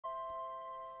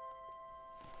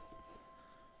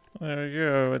There we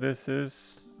go. This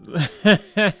is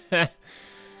the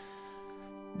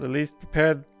least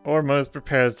prepared or most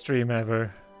prepared stream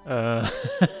ever. Oh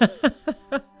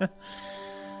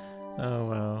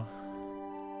well.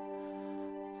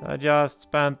 So I just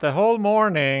spent the whole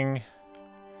morning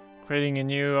creating a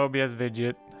new OBS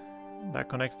widget that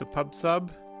connects to PubSub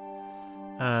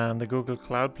and the Google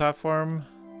Cloud Platform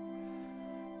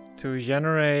to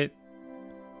generate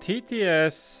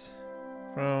TTS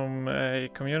from a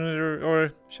community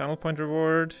or channel point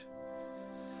reward.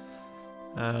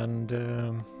 And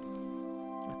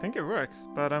I think it works,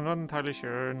 but I'm not entirely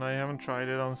sure and I haven't tried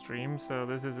it on stream, so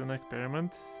this is an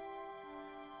experiment.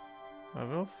 I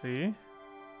will see.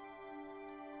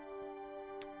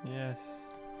 Yes.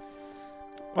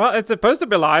 Well, it's supposed to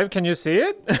be live. Can you see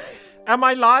it? Am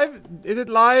I live? Is it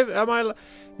live?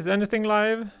 Is anything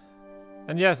live?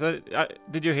 And yes,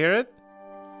 did you hear it?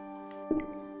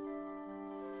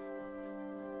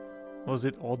 Was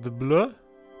it audible? It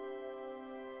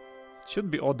should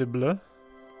be audible.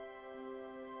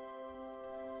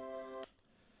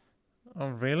 Oh,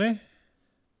 really?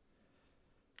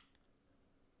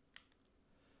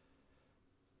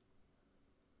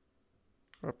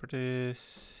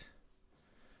 Properties.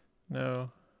 No.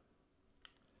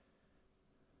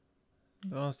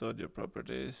 Advanced audio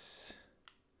properties.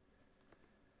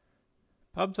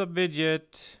 PubSub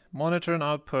widget. Monitor and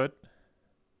output.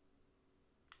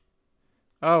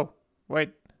 Oh,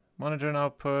 wait. Monitor and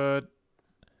output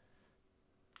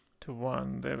to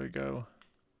 1. There we go.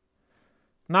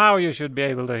 Now you should be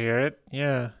able to hear it.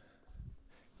 Yeah.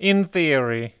 In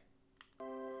theory.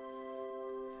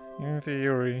 In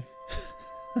theory.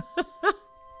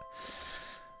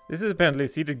 This is apparently a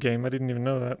seated game. I didn't even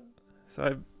know that.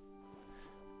 So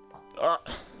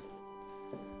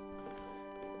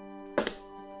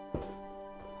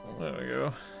there we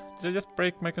go. Did I just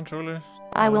break my controller?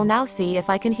 I will now see if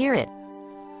I can hear it.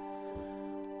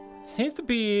 Seems to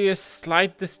be a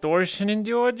slight distortion in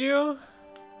the audio.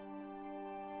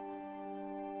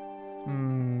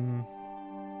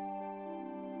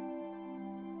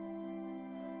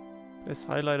 This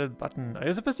highlighted button. Are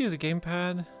you supposed to use a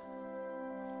gamepad?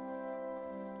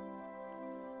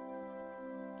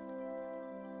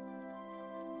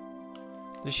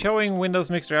 The showing Windows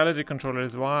Mixed Reality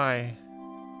controllers. Why?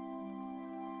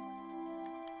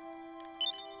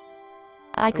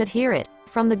 I could hear it.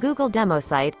 From the Google demo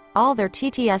site, all their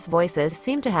TTS voices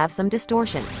seem to have some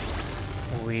distortion.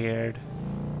 Weird.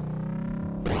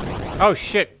 Oh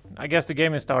shit, I guess the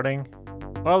game is starting.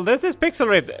 Well, this is Pixel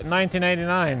Ripped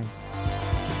 1989.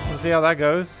 We'll see how that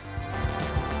goes.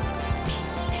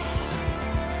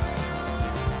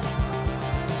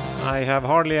 I have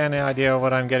hardly any idea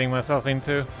what I'm getting myself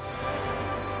into.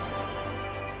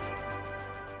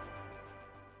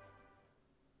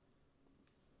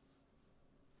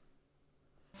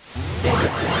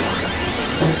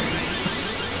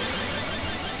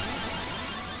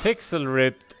 Pixel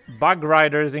Ripped Bug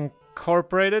Riders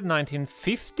Incorporated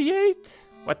 1958?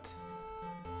 What?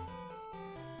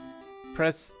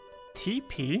 Press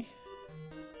TP?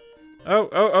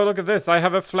 Oh, look at this. I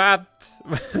have a flat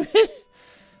TP?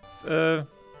 That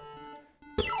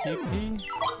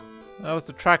was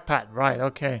the trackpad. Right,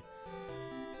 okay.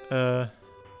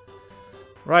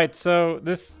 Right, so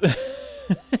this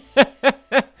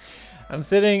I'm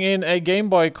sitting in a Game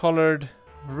Boy colored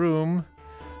room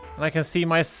and I can see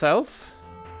myself.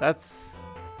 This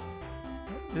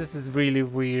is really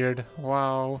weird.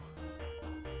 Wow.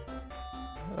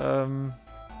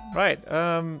 Right,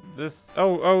 this...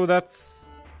 Oh, that's...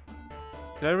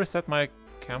 Did I reset my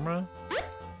camera?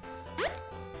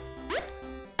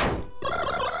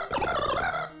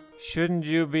 Shouldn't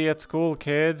you be at school,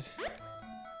 kid?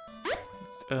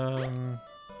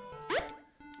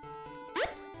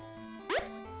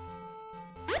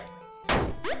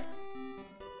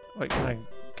 Wait,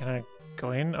 can I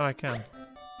go in? Oh, I can.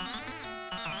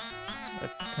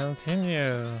 Let's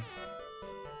continue.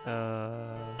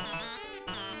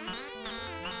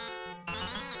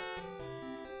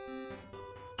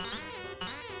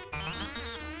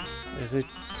 There's a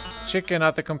chicken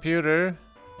at the computer.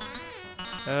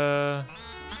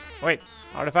 Wait,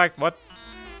 artifact, what?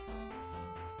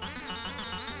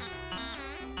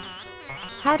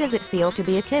 How does it feel to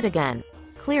be a kid again?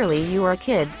 Clearly you are a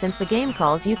kid since the game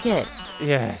calls you kid.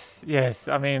 Yes.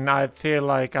 I mean, I feel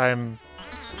like I'm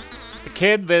a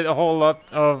kid with a whole lot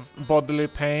of bodily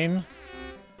pain.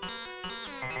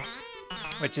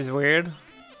 Which is weird.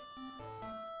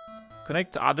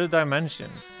 Connect to other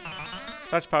dimensions.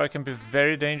 Such power can be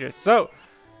very dangerous. So,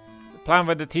 the plan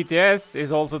with the TTS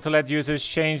is also to let users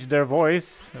change their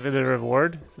voice with a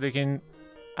reward. So they can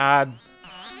add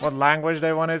what language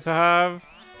they want it to have.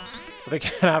 So they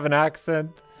can have an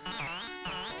accent.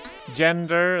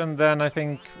 Gender, and then I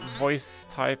think voice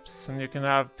types, and you can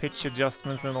have pitch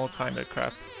adjustments and all kind of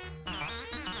crap.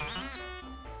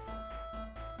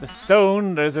 The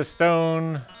stone, there's a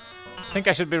stone. I think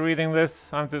I should be reading this.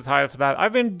 I'm too tired for that.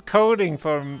 I've been coding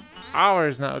for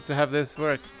hours now to have this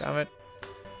work, damn it.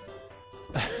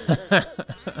 I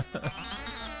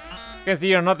can see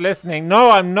you're not listening.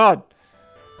 No, I'm not.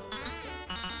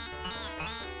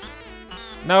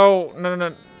 No.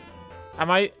 Am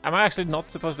I actually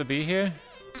not supposed to be here?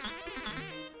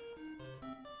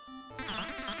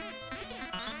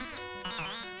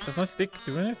 Does my stick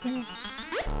do anything?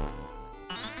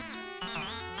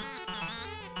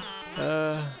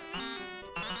 The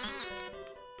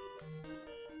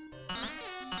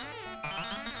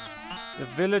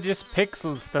village's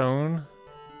pixel stone.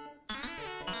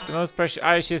 The most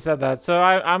precious. She said that. So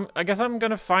I guess I'm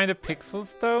gonna find a pixel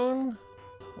stone,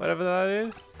 whatever that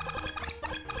is.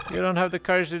 You don't have the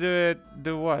courage to do it.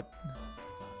 Do what?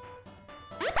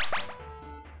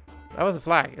 That was a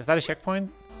flag. Is that a checkpoint?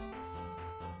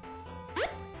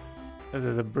 This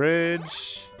is a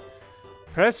bridge.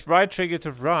 Press right trigger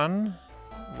to run.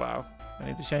 Wow. I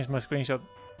need to change my screenshot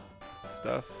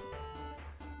stuff.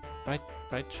 Right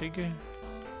trigger?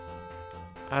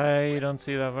 I don't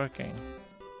see that working.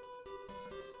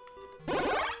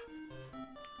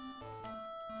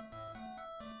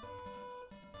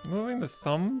 Moving the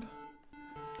thumb?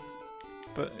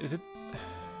 But is it...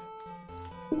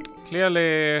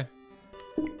 Clearly...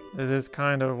 This is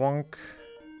kind of wonk.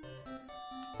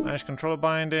 Manage control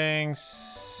bindings.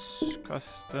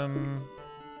 Custom.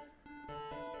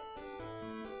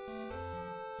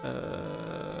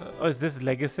 Oh, is this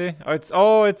legacy?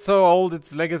 Oh, it's so old.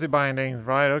 It's legacy bindings,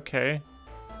 right? Okay.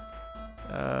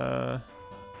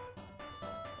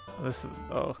 This is,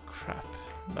 oh crap,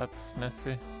 that's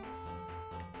messy.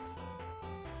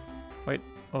 Wait,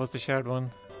 what was the shared one?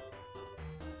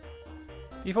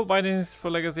 Default bindings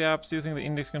for legacy apps using the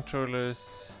index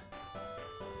controllers.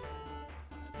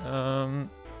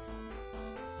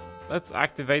 Let's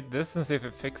activate this and see if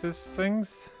it fixes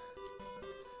things.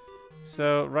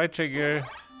 So, right trigger.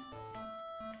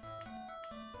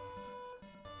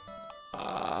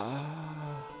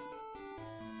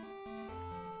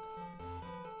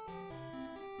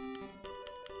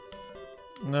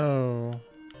 No.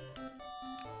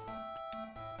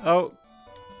 Oh.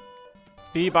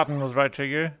 B button was right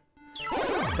trigger.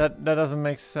 That doesn't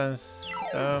make sense.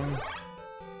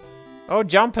 Oh,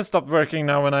 jump has stopped working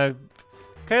now when I...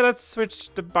 Okay, let's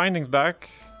switch the bindings back.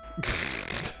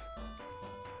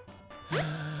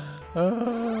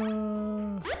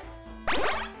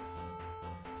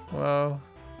 Wow.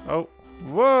 Oh.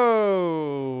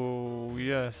 Whoa!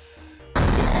 Yes.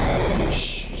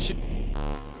 Shit.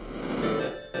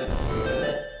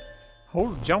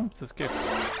 Hold jump to skip.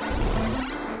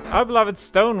 Our beloved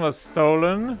stone was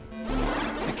stolen.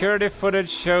 Security footage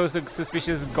shows a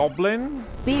suspicious goblin.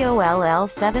 BOLL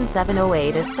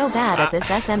 7708 is so bad at this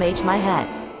SMH my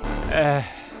head.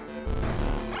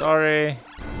 Sorry.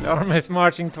 The army is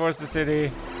marching towards the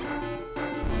city.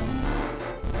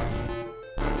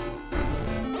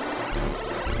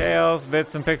 Chaos,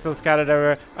 bits and pixels scattered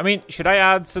everywhere. I mean, should I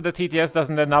add so the TTS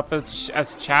doesn't end up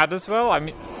as Chad as well? I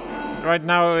mean, right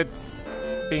now it's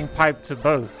being piped to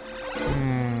both.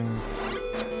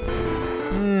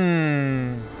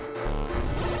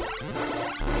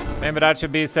 Maybe that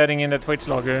should be setting in the Twitch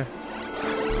logger.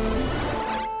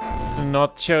 To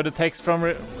not show the text from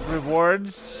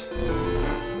rewards.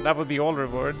 That would be all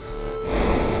rewards.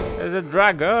 There's a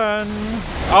dragon.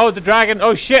 Oh, the dragon.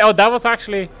 Oh shit. Oh, that was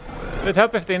actually... It would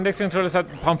help if the index controllers had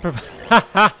bumper...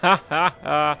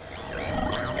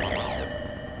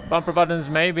 Bumper buttons,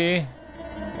 maybe.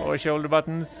 Or shoulder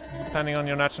buttons, depending on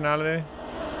your nationality.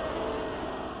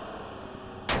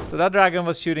 So that dragon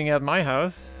was shooting at my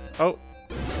house. Oh.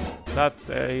 That's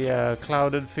a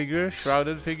clouded figure,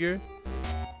 shrouded figure.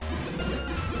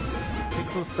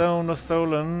 Pixel stone was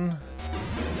stolen.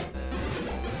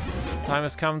 Time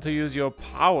has come to use your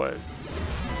powers.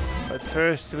 But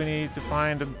first we need to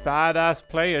find a badass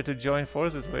player to join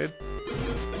forces with.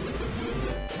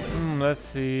 Let's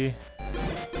see.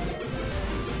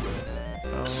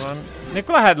 Run.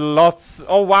 Nicola had lots.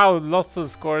 Oh wow, lots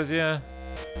of scores, yeah.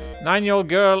 9-year-old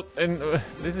girl in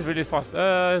this is really fast.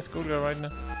 Schoolgirl right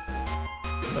now.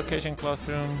 Location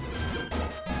classroom.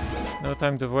 No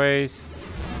time to waste.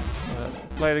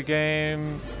 Play the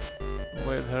game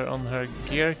with her on her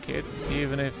gear kit,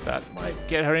 even if that might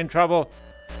get her in trouble.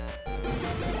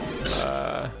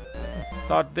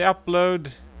 Start the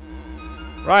upload.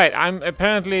 Right, I'm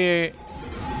apparently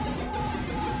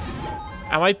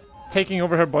Am I taking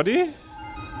over her body?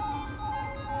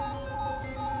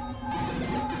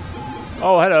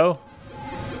 Oh, hello.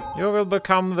 You will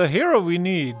become the hero we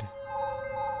need.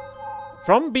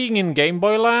 From being in Game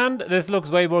Boy Land, this looks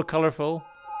way more colorful.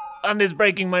 And it's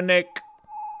breaking my neck.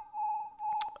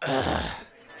 Ugh.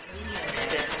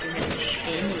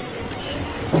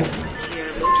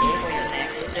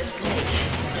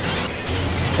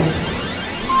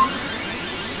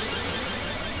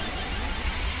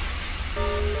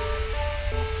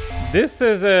 This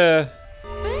is a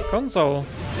console.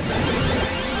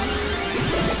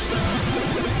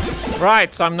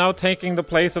 Right, so I'm now taking the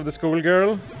place of the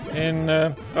schoolgirl in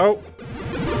oh,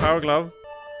 Power Glove.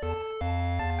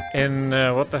 In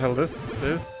what the hell this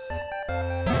is?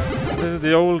 This is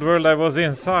the old world I was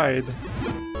inside.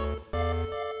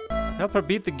 Help her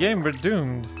beat the game, we're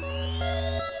doomed.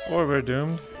 Or we're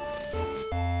doomed.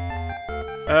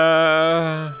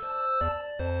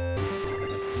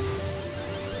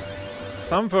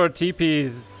 Thumb for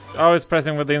TPs. Oh, it's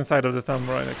pressing with the inside of the thumb,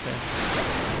 right, okay.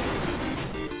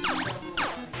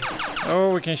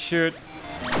 Oh, we can shoot.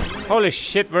 Holy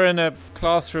shit, we're in a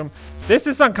classroom. This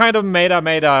is some kind of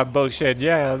meta bullshit.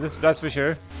 Yeah, that's for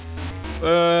sure.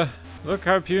 Look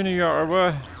how puny you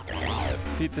are.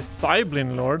 Beat the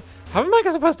Siblin Lord. How am I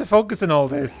supposed to focus on all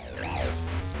this?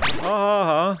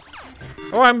 Oh,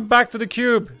 I'm back to the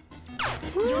cube.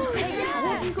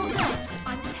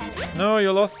 No,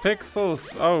 you lost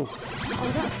pixels. Oh.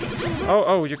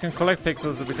 Oh, you can collect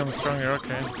pixels to become stronger.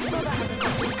 Okay.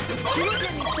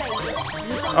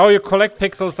 Oh, you collect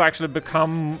pixels to actually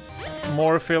become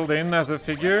more filled in as a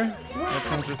figure.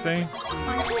 That's interesting.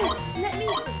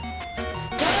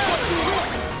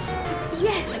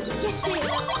 Yes, get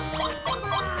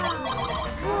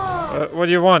it. What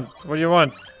do you want? What do you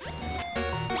want?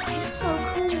 It's so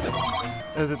cool.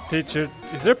 There's a teacher.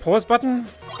 Is there a pause button?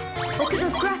 Look at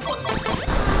those graphics.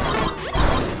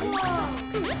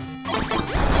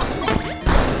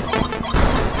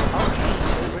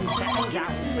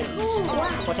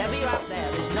 Whatever you have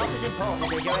there is not as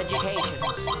important as your education.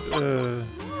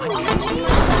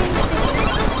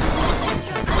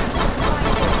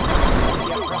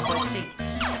 Your proper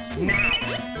seats. Now.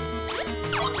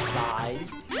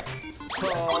 5,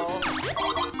 4,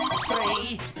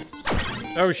 3.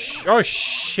 Oh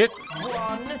shit!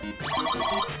 1.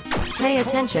 Pay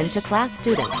attention to class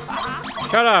students.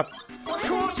 Shut up!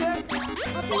 Quarter.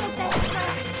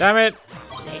 Damn it!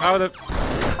 How the?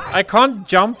 I can't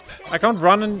jump. I can't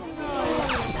run and.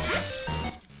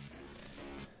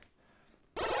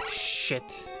 Shit!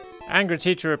 Angry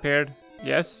teacher appeared.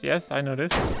 Yes, I know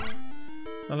this.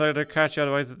 Don't let her catch you,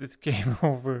 otherwise it's game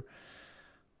over.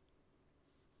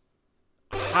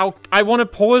 How? I want to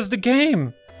pause the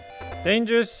game.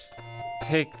 Dangerous.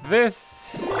 Take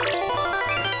this.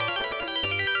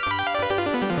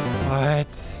 What?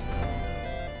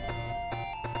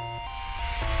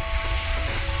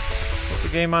 Put the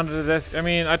game under the desk. I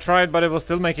mean, I tried, but it was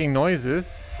still making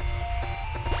noises.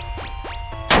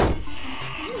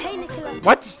 Hey, Nicola.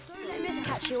 What? Let Miss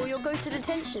catch you or you'll go to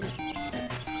detention.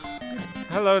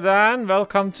 Hello, Dan.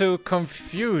 Welcome to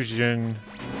Confusion.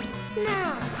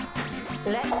 Now.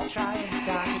 Let's try and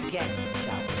start again,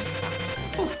 shall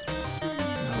we?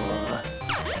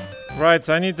 Right,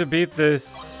 so I need to beat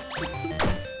this.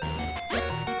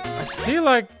 I feel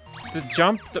like the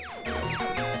jump...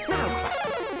 Now,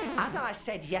 as I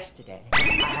said yesterday, I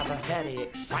have a very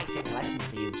exciting lesson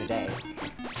for you today.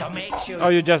 So make sure... Oh,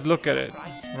 you just look at it.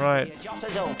 Right.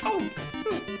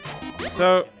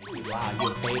 So...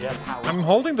 I'm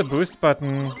holding the boost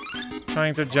button,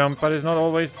 trying to jump, but it's not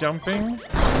always jumping.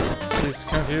 It's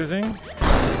confusing.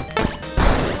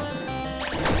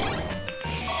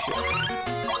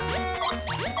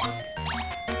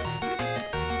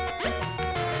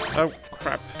 Oh,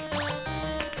 crap.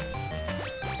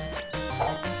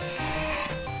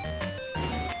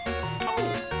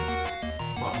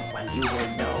 Well, you will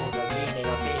know the meaning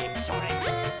of being sorry.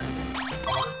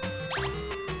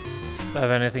 Do I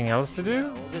have anything else to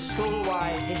do? The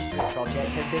school-wide history project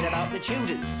has been about the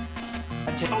Tudors.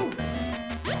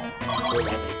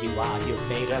 Whoever you are, you've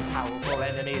made a powerful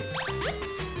enemy.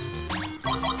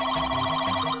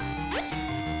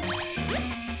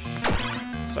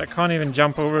 So I can't even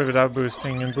jump over without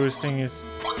boosting, and boosting is...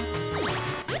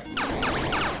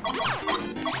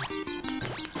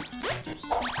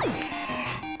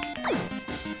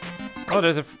 Oh,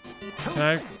 there's a... Can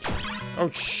I... Oh,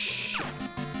 shit.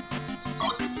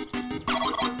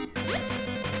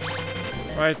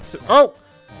 Right, so... Oh!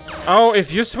 Oh,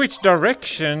 if you switch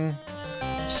direction...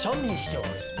 Some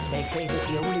historians may claim that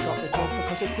he only got the job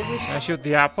because of the whisper. Can I shoot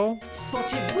the apple?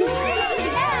 But if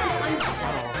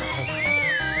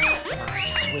my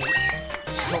sweet,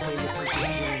 chubby little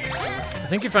Jimmy. I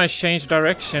think if I change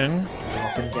direction,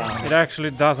 Up and down. it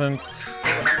actually doesn't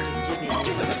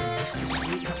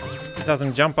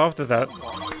jump after that.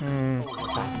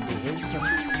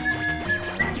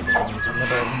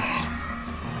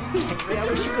 I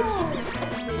wish you could see your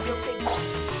big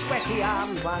sweaty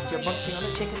arms whilst you're munching on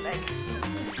a chicken leg.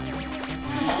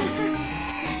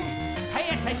 Pay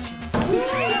attention.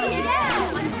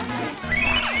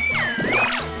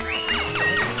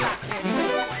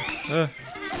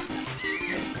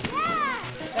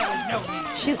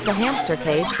 Shoot the hamster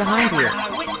cage behind you.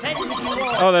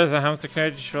 Oh, there's a hamster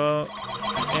cage in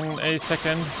a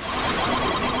second.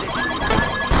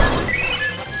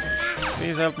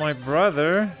 Please help my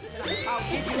brother.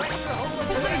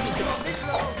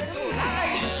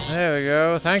 There we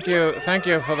go. Thank you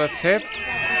for the tip.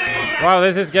 Wow,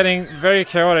 this is getting very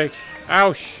chaotic.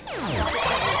 Ouch!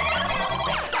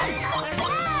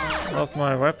 Lost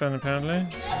my weapon apparently.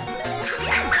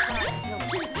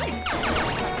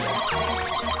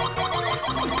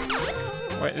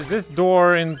 Wait, is this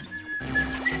door in?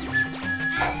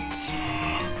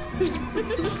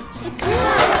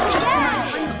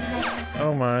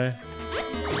 Oh my.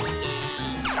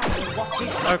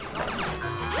 Okay.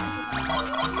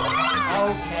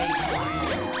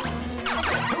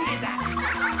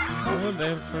 Oh,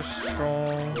 they're for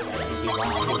strong. You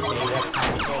are made a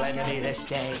powerful enemy this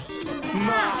day.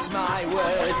 Mark my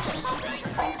words.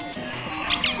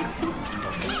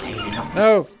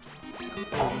 No!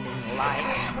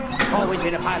 Lights. Always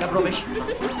been a pile of rubbish.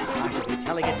 I should be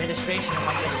telling administration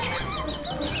about this.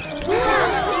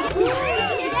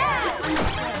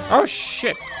 Oh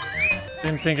shit!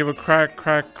 Didn't think it would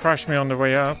crush me on the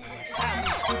way up.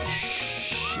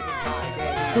 Shit.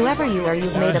 Whoever you are,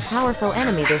 you've made a powerful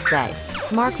enemy this day.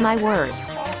 Mark my words.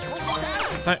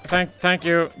 Thank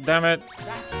you, damn it.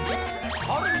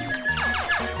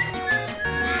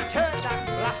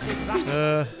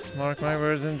 Mark my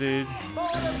words indeed.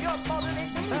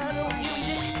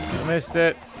 I missed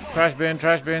it. Trash bin,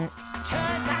 trash bin.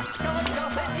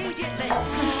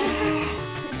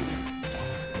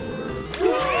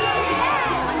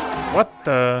 What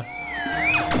the?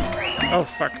 Oh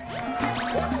fuck.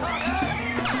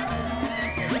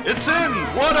 It's in!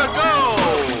 What a go!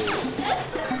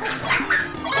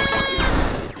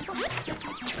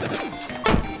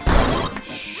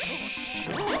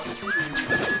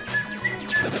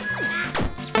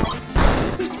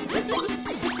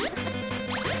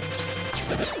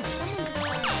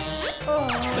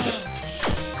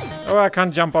 Oh, I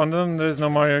can't jump on them. There's no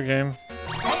Mario game.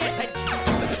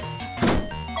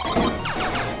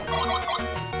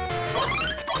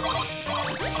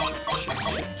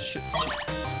 Shit.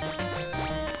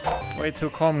 Way too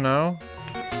calm now.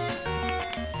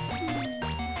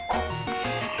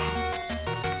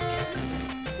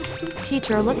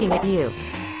 Teacher looking at you.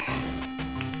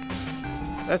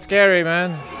 That's scary,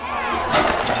 man.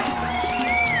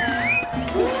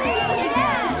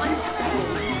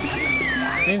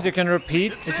 Seems you can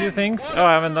repeat a few things. Oh,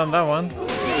 I haven't done that one.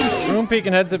 Room peek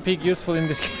and heads up peek useful in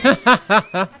this game.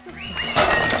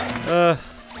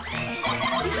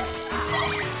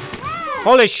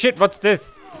 Holy shit, what's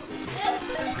this?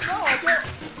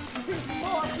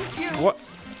 What?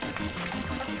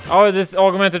 Oh, this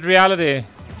augmented reality.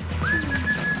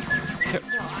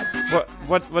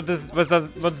 What does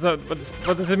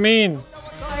it mean? I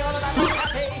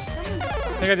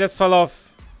think I just fell off.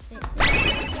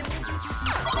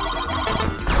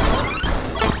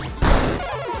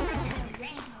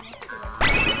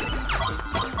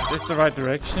 Is this the right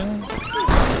direction?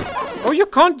 Oh, you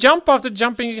can't jump after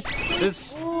jumping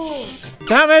this.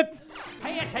 Damn it!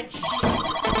 Pay attention.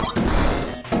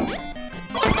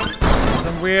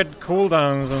 Some weird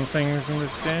cooldowns on things in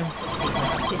this game.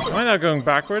 Am I not going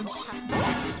backwards?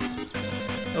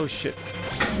 Oh shit.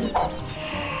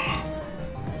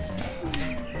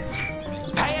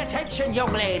 Pay attention,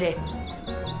 young lady.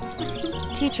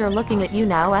 Teacher looking at you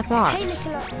now, FR. Hey,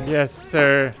 Nicola. Yes,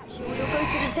 sir. You'll go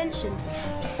to detention.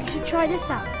 You should try this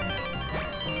out.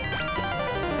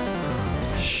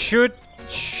 Shoot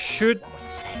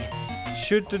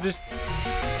to this.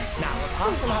 Now,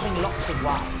 apart from having lots of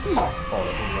wives, all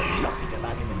of whom were lucky to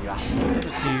bag him in your ass.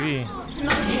 TV.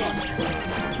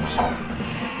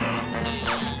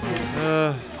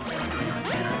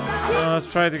 Let's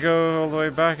try to go all the way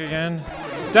back again.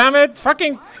 Damn it!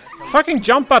 Fucking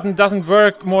jump button doesn't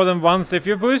work more than once. If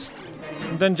you boost,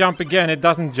 then jump again, it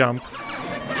doesn't jump.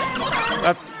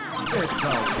 That's...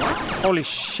 Holy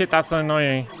shit, that's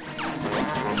annoying.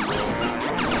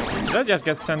 Did I just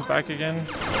get sent back again?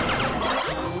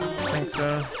 I think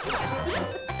so.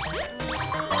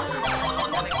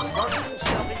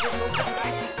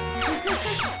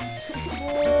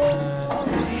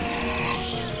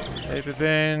 Tape it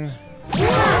in.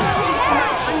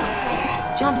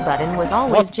 Jump button was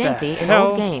always What the janky in hell?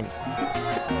 old games.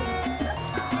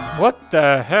 What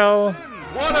the hell?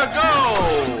 What a go!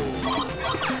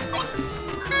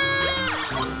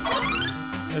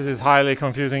 This is highly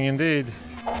confusing indeed.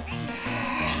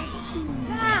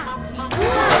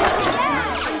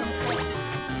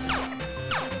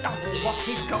 What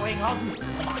is going on?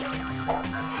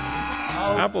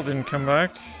 Apple didn't come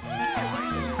back.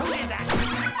 Who did that?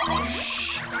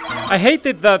 I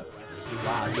hated that.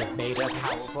 Wow, you've made a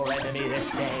powerful enemy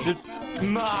this day.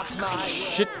 Mark my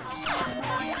Shit.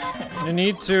 You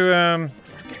need to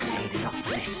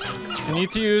you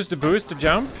need to use the boost to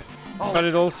jump, but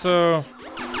it also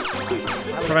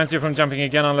prevents you from jumping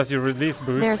again unless you release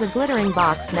boost. There's a glittering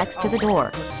box next to the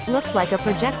door. Looks like a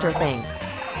projector thing.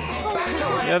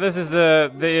 Yeah, this is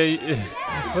the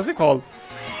what's it called?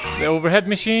 The overhead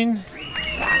machine.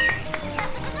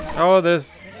 Oh,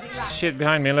 there's shit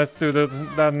behind me. Let's do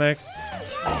that next.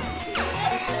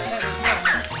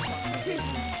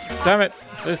 Damn it!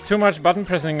 There's too much button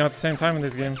pressing at the same time in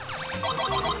this game.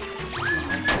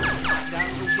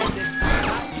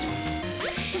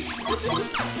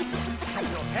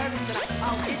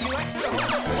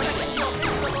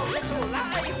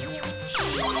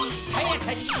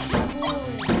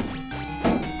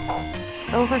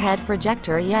 Overhead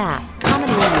projector, yeah.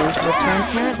 Commonly used with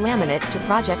transparent laminate to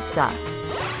project stuff.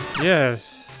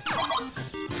 Yes.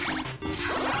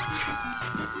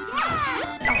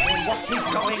 What is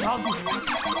going on?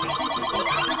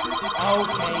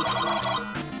 Okay.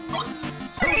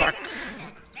 Fuck.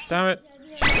 Damn it.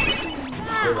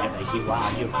 Whoever you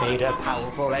are, you've made a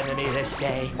powerful enemy this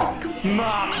day.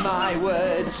 Mark my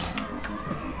words.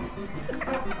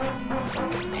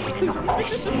 Paid enough of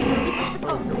this.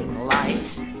 Broken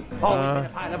lights. Always been a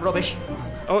pile of rubbish.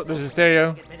 Oh, there's a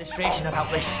stereo. Oh Administration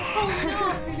about this.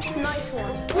 no! Nice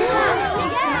one.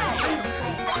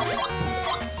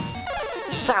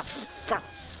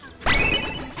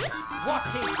 What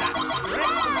is that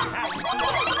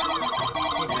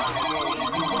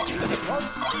dreadful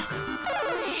sound?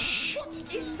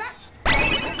 Shit! Is that?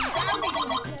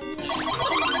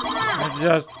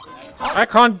 I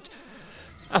can't.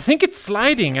 I think it's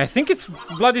sliding. I think it's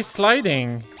bloody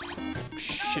sliding.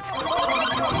 Shit.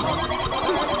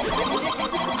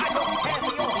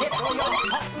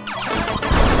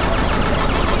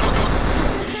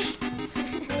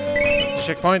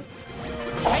 Checkpoint.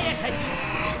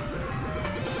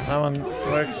 That one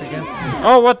works again.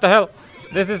 Oh, what the hell?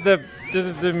 This is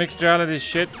the mixed reality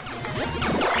shit.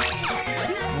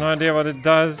 No idea what it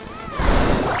does.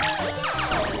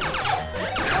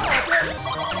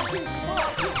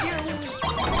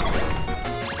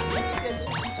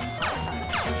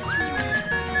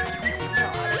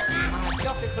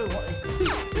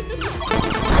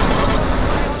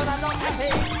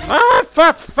 Ah,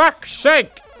 for fuck's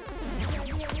sake!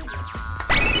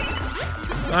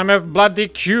 I'm a bloody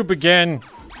cube again.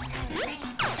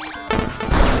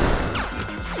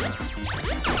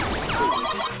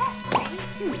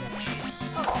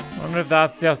 Wonder if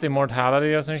that's just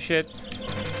immortality or some shit.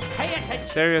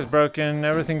 Stereo's broken,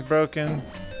 everything's broken.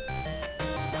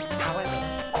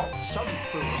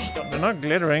 They're not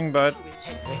glittering, but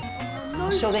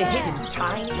So they hid in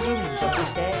tiny rooms of the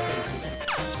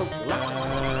staircases. Spoke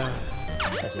Latin.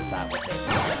 As if that was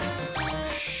it.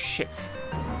 shit.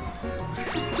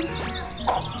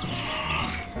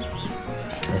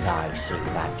 If I see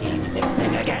that gaming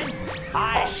thing again,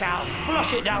 I shall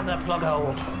flush it down the plug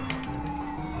hole.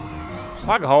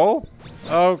 Plug hole?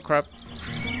 Oh crap.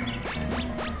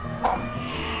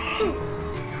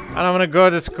 I don't want to go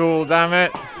to school, damn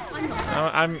it.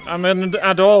 I'm an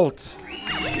adult.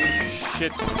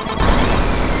 Shit.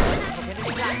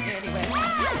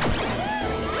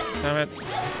 Damn it.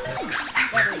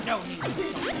 There is no need.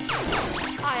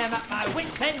 I am at my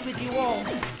wit's end with you all.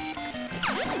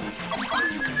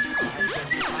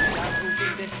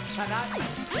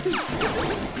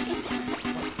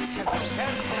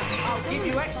 I'll give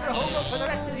you extra homework for the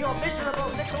rest of your miserable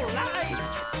little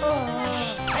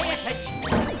lives. Pay attention.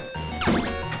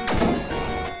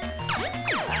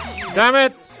 Damn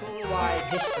it! School-wide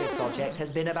history project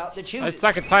has been about the I Tudors.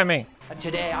 suck at timing. And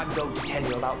today I'm going to tell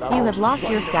you about the You have lost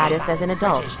your status as an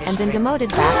adult and been demoted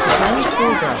back to tiny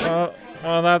schoolgirl.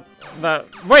 Oh, that.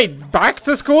 Wait, back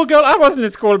to schoolgirl? I wasn't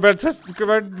in school, but just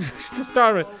to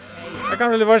start with. I can't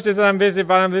really watch this and I'm busy,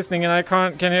 but I'm listening and I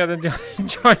can't hear the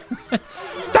join.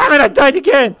 Damn it, I died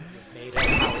again!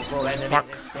 Fuck.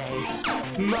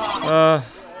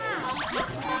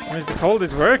 Mr. Cold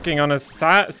is working on a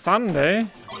Sunday.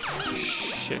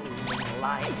 Shit.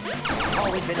 Lights.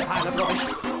 Always been a pile of rubbish. I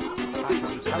shall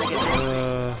be telling it.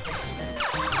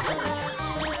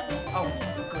 Oh,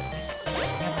 goodness.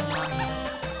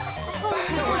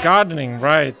 Never mind. Gardening,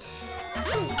 right.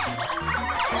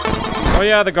 Oh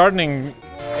yeah, the gardening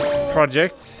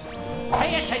project.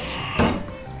 Pay attention.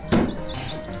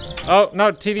 Oh,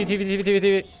 no, TV.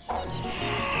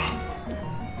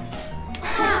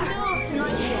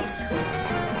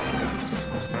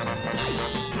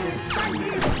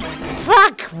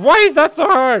 Fuck! Why is that so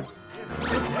hard?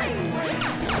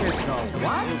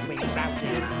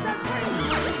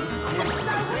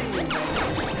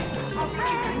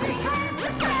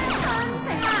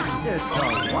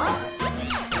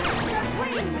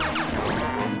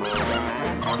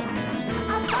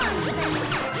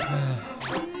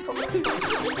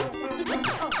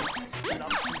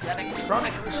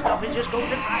 Electronic stuff is just going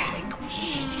to drive me.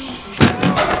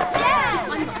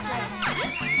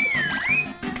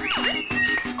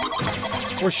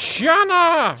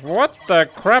 Oceana! What the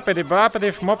crappity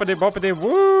boppity schmoppity boppity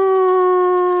woo!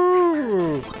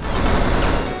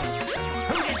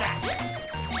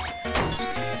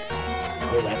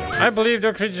 I believe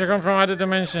the creatures come from other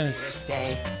dimensions.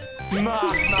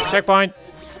 Checkpoint.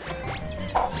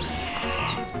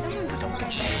 Don't get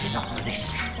paid enough for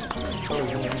this.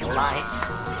 Lights.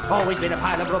 Always been a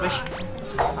pile of rubbish.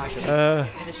 I should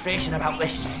administration about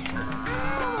this.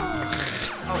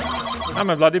 I'm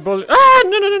a bloody bully. Ah!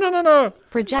 No!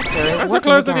 Projector is I'm so working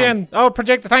close to the again. end. Oh,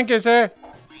 projector, thank you, sir.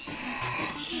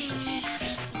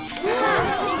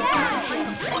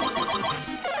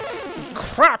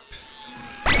 Crap!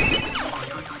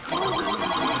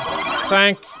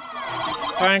 Thank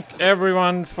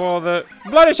everyone for the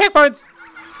bloody checkpoints.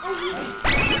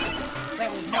 There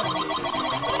was no need.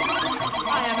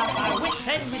 I am at my wit's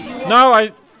end with you. No,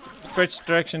 I switched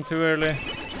direction too early.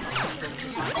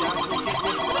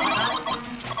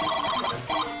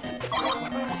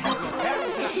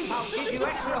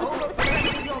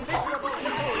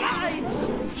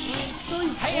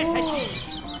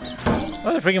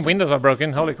 Oh, the freaking windows are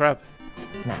broken. Holy crap.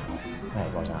 Now, where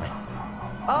was I?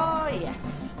 Oh, yes.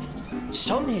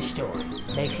 Some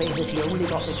historians may claim that he only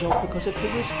got the job because of who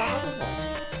his father was.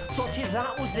 But if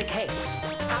that was the case,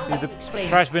 See, the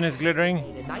trash bin is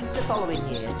glittering. the night the following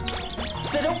year,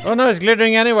 Oh no, it's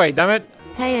glittering anyway, damn it.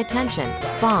 Pay attention.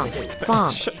 Bonk.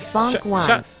 Bonk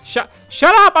 1. Shut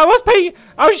up! I was paying.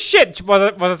 Oh shit!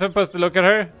 Was I supposed to look at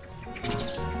her?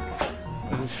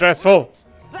 This is stressful.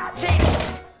 that's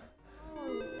it!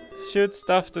 Shoot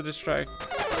stuff to distract.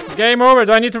 Game over.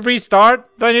 Do I need to restart?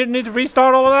 Do I need to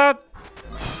restart all of that?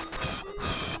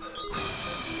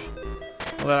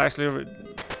 Well, that actually.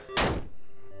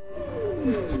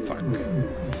 Fuck.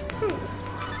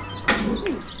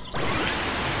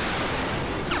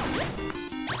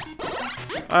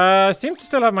 I seem to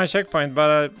still have my checkpoint,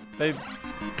 but they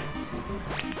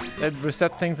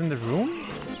reset things in the room.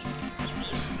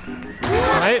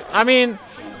 I mean,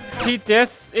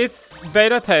 TTS, it's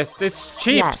beta test. It's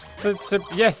cheap. Yes. It's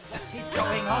yes. What is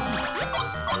going on?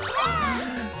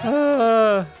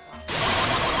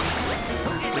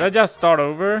 Did I just start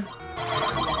over?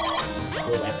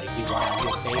 Whoever you are,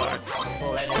 you favorite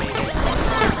powerful enemy.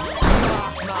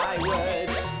 Mark my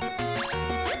words.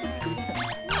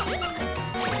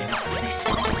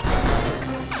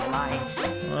 Lights.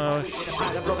 Oh shit.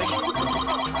 Pile of rubbish.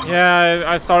 Yeah,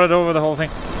 I started over the whole thing.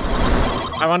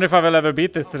 I wonder if I will ever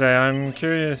beat this today. I'm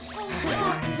curious.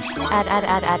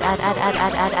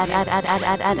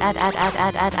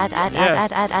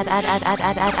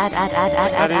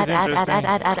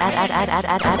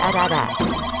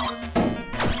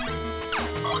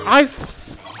 I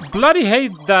bloody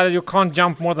hate that you can't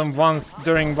jump more than once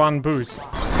during one boost.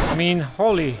 I mean,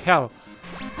 holy hell.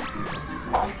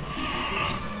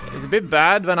 It's a bit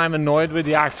bad when I'm annoyed with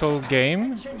the actual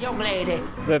game. Young lady.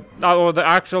 The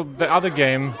other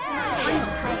game.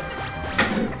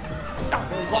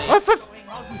 What's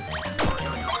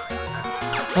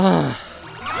Oh,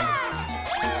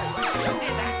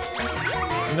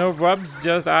 no rubs,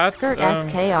 just at. Skirt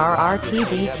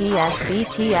SKRRTBTS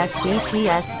BTS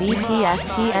BTS BTS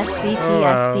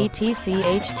TSCTS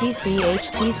CTCH TCH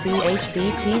TCH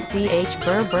BTCH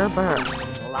Burr.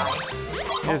 lights?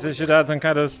 Yes, it should add some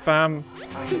kind of spam.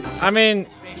 I mean,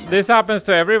 this happens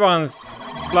to everyone's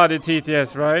bloody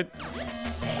TTS, right?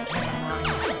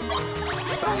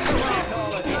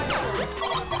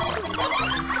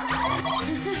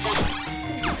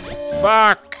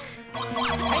 Fuck!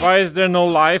 Why is there no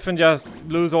life and just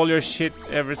lose all your shit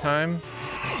every time?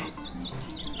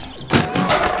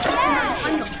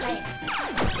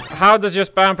 How does your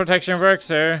spam protection work,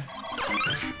 sir?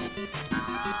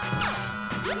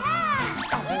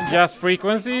 Just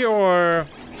frequency or...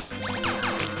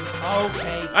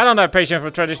 Okay. I don't have patience for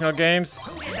traditional games,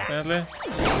 apparently.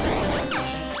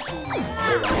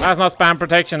 That's not spam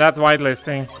protection, that's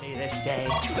whitelisting. This day.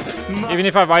 Even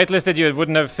if I whitelisted you, it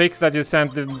wouldn't have fixed that you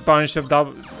sent a bunch of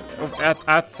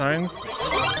at signs.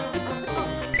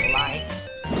 Lights.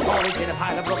 Always been a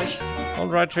pile of rubbish. All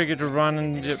right, trigger to run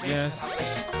and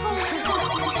yes.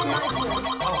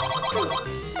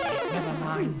 Never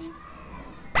mind.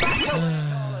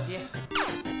 All of you.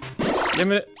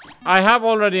 I have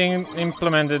already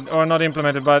implemented, or not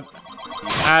implemented, but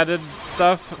added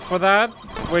stuff for that,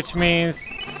 which means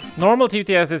normal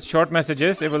TTS is short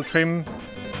messages. It will trim,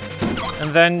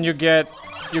 and then you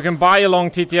can buy a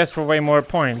long TTS for way more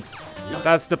points.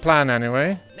 That's the plan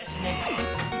anyway.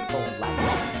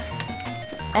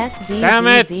 Damn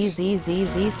it!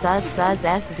 SZZZZZ sus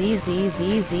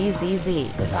SZZZZZZ.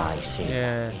 If I see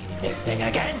Yeah. this thing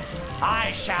again,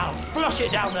 I shall flush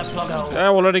it down the plug hole. I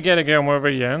already get a game over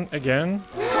again.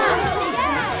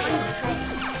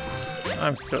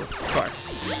 I'm so fucked.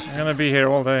 I'm gonna be here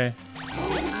all day.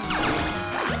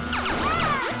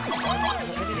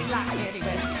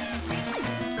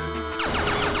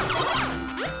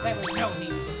 There was no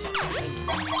need for such a thing.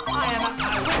 I am at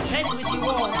my wit's end with you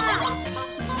all.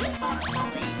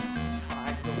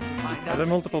 Are there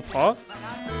multiple paths?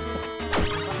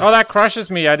 Oh, that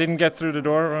crushes me. I didn't get through the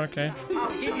door. Okay.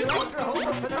 I'll give you extra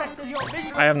homework for the rest of your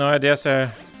misery. I have no idea, sir.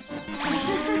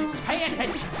 Pay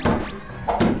attention.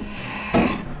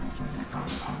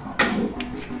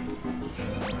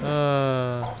 I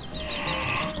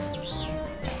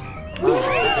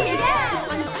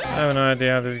have no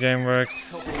idea how this game works.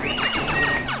 I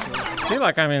feel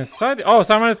like I'm inside. Oh,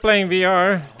 someone is playing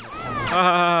VR.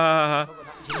 Ah.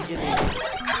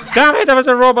 Damn it! There was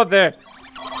a robot there.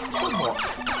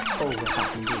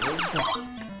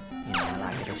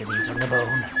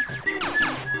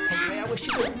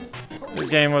 This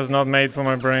game was not made for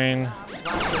my brain.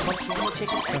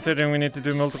 Considering we need to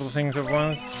do multiple things at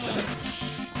once.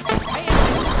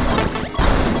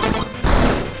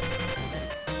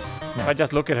 If I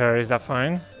just look at her, is that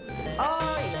fine?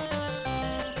 Oh,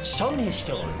 yeah. Some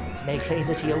historians may claim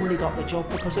that he only got the job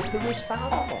because of who his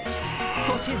father was.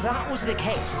 But if that was the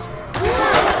case...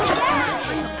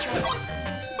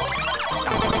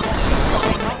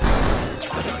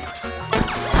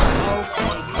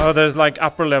 Oh, there's like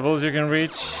upper levels you can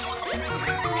reach.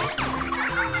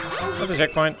 That's a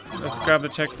checkpoint. Let's grab the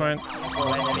checkpoint.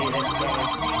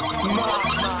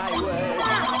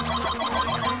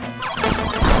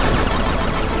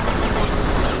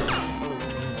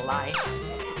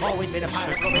 Always been a pile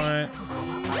of rubbish.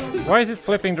 Checkpoint. Why is it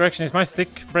flipping direction? Is my stick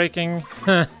breaking?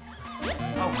 Hurry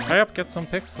up, get some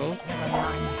pixels.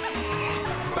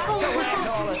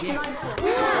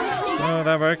 Oh,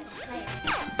 that worked.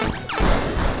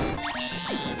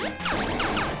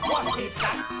 What is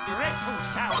that dreadful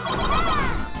sound?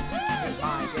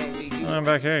 I'm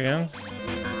back here again.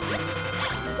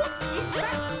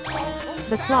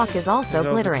 The clock is also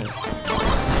glittering. Clock.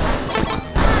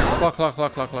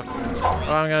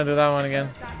 Oh, I'm gonna do that one again.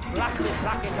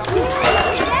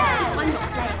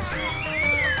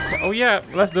 Oh yeah,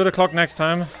 let's do the clock next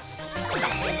time.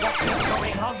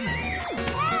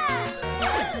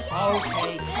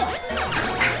 Okay.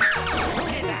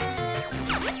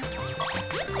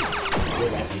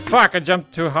 Fuck, I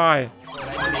jumped too high.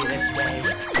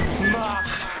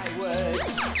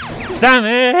 Damn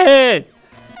it!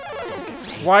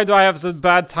 Why do I have such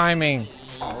bad timing?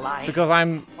 Because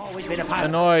I'm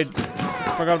annoyed.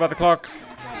 Forgot about the clock.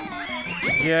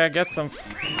 Yeah, get some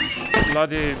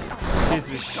bloody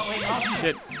piece of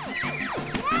shit.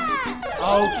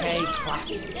 Okay, class.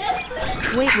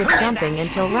 Wait with jumping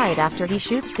until right after he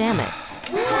shoots, damn it.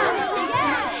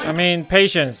 I mean,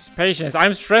 patience.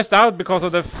 I'm stressed out because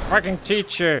of the fucking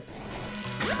teacher.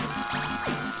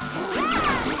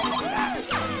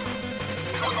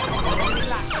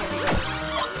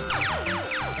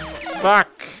 Fuck.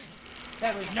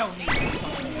 There is no need for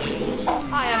something.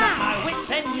 I am at my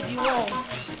wit's end with you all.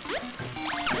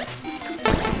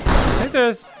 I think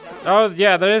there's... Oh,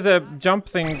 yeah, there is a jump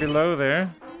thing below there.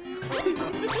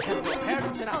 Tell your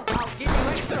parents and I'll give you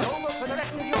extra homework for the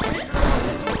rest of your miserable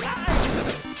little lives.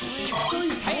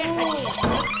 Pay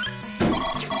attention.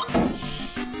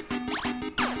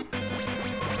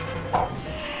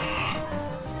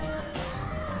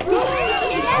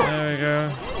 There we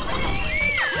go.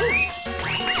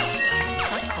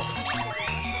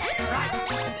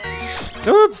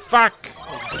 Oh, fuck!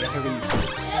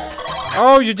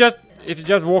 Oh, if you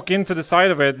just walk into the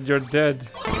side of it, you're dead.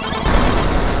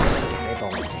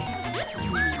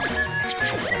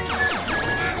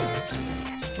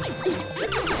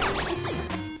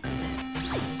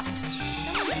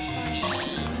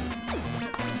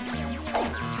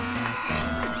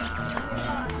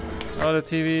 Oh, the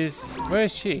TVs. Where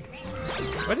is she?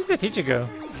 Where did the teacher go?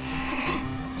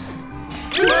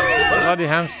 Bloody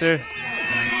hamster.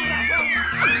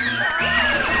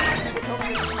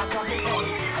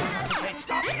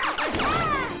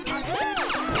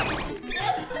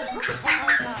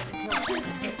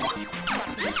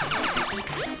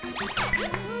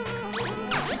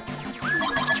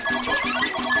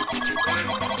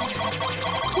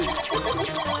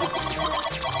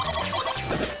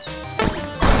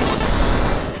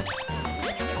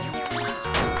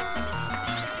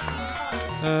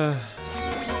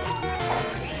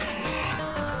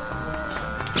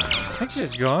 I think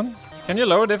she's gone. Can you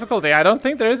lower difficulty? I don't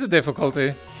think there is a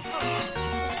difficulty.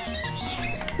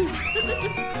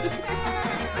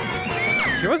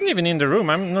 She wasn't even in the room.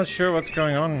 I'm not sure what's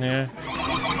going on here.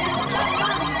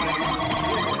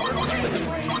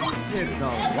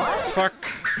 Fuck.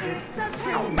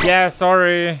 Yeah,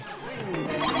 sorry.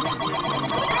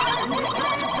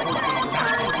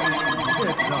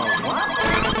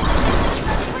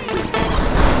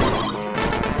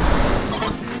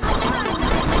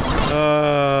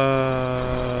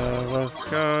 What's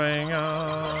going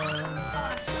on?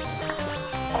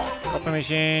 Copy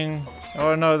machine.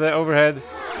 Oh no, the overhead.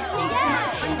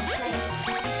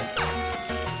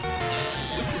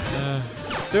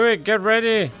 Do it, get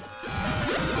ready.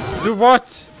 Do what?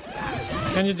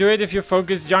 Can you do it if you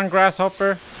focus, John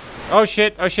Grasshopper? Oh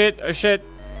shit, oh shit, oh shit.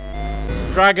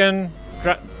 Dragon.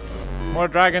 More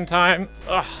dragon time.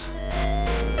 Ugh.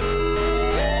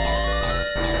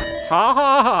 Ha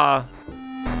ha ha!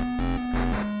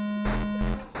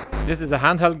 This is a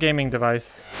handheld gaming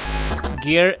device.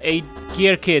 Gear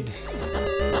Kid.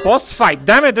 Boss fight!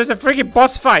 Damn it, there's a freaking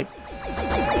boss fight!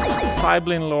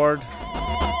 Cyblin Lord.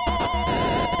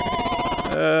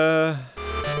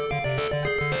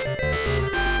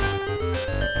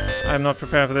 I'm not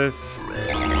prepared for this.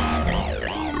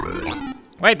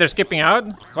 Wait, they're skipping out?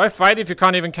 Why fight if you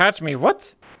can't even catch me?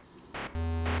 What?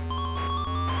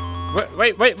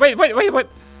 Wait, what?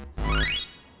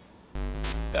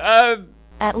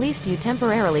 At least you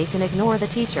temporarily can ignore the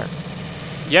teacher.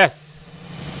 Yes.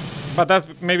 But that's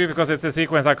maybe because it's a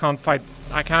sequence I can't fight.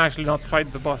 I can actually not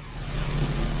fight the boss.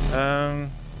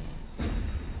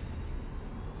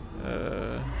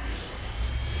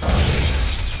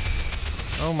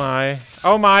 Oh my.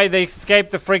 Oh my, they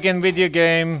escaped the friggin' video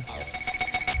game.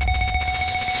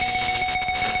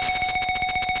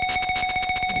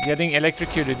 Getting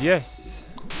electrocuted, yes.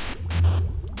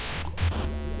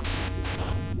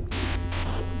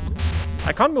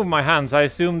 I can't move my hands. I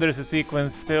assume there's a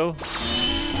sequence still.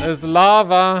 There's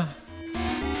lava.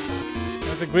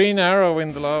 There's a green arrow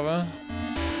in the lava.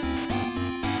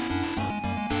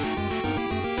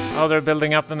 Oh, they're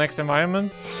building up the next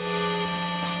environment.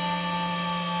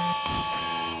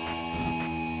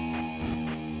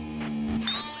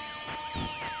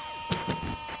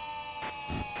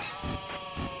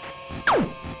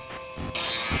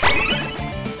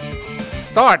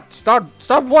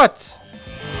 Start what?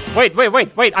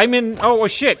 Wait, I'm in, oh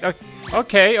shit.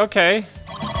 Okay.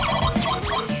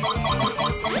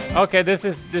 Okay, this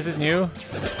is new.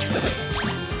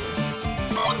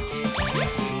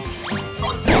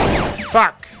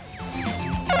 Fuck.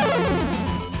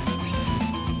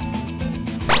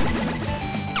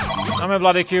 I'm a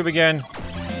bloody cube again.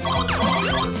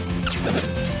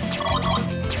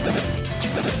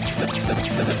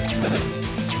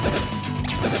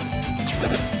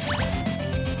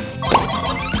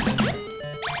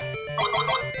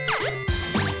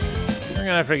 I'm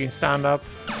gonna freaking stand up.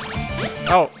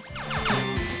 Oh.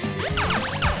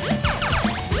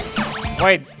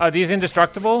 Wait, are these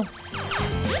indestructible?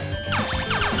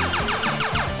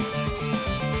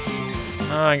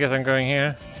 Oh, I guess I'm going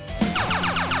here.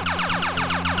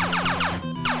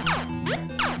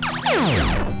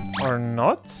 Or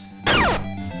not?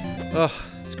 Ugh,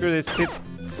 screw this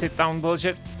sit down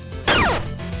bullshit.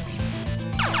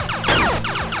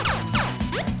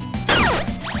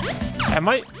 Am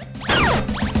I?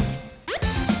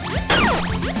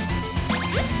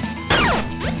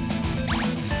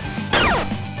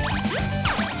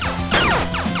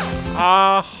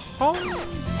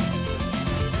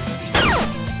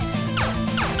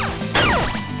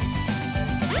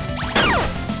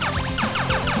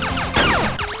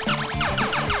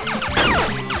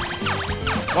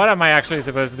 What am I actually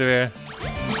supposed to do here?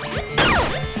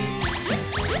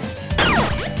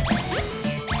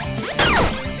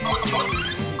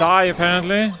 Die,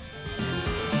 apparently.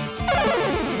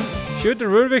 Shoot the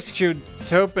Rubik's Cube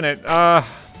to open it.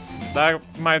 That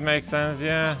might make sense,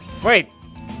 yeah. Wait,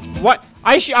 what?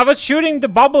 I was shooting the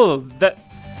bubble.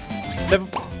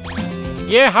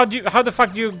 Yeah, how the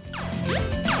fuck do you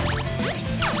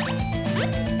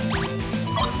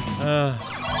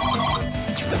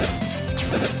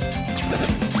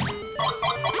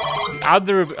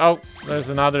Oh, there's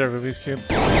another Rubik's Cube.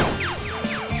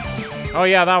 Oh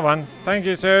yeah, that one. Thank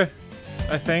you, sir.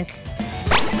 I think.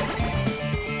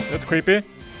 That's creepy.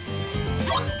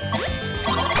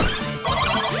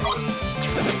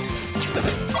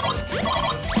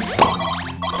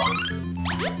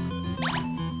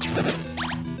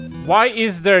 Why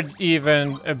is there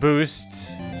even a boost?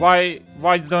 Why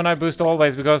don't I boost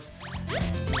always? Because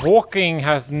walking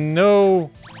has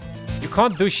no... You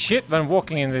can't do shit when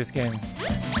walking in this game.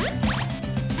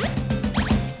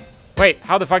 Wait,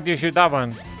 how the fuck do you shoot that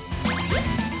one?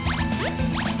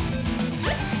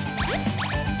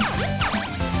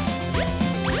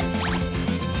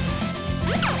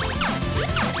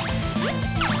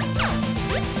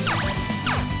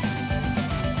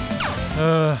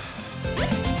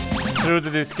 Through the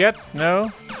diskette? No.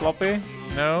 Floppy?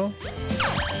 No.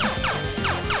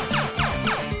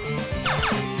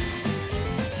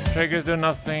 Triggers do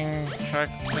nothing.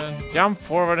 Traction. Jump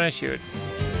forward and shoot.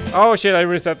 Oh shit, I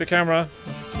reset the camera.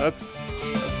 That's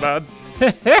bad.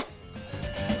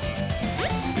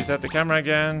 Reset the camera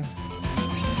again.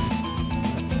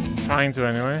 Trying to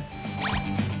anyway.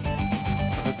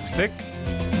 Let's stick.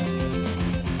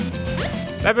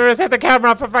 Let me reset the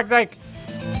camera for fuck's sake!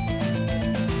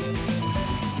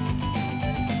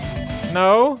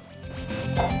 No.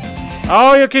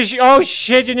 Oh, you can oh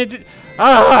shit, you need to...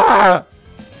 Ah!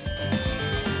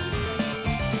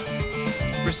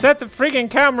 Reset the freaking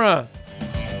camera!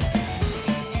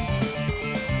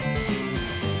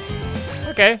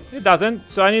 Okay, it doesn't.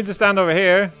 So I need to stand over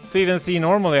here to even see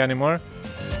normally anymore.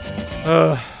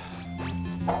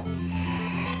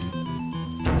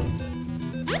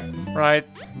 Right,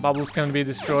 bubbles can be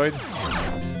destroyed.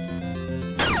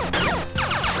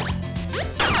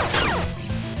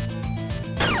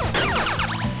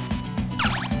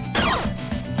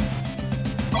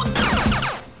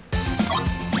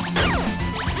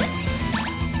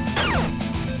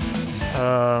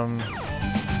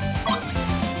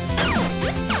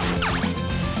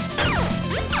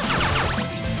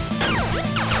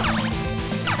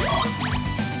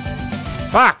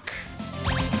 Fuck!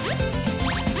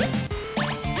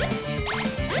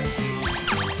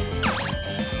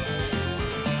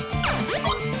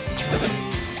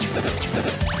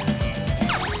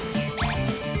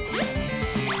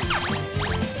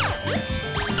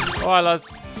 Oh, let's...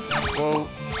 Whoa.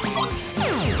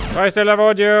 Do I still have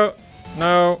audio?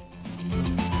 No.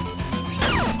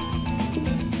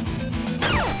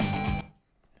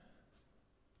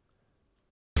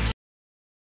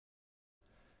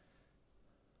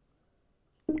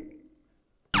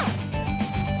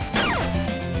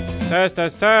 Test,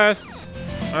 test, test.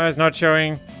 Oh, it's not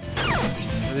showing.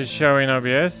 Is it showing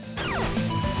OBS?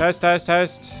 Test, test,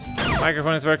 test.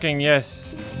 Microphone is working,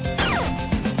 yes.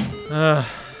 Yeah,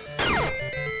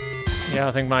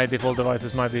 I think my default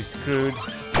devices might be screwed.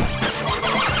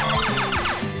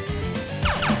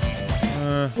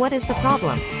 What is the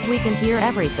problem? We can hear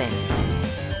everything.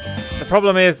 The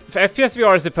problem is, FPS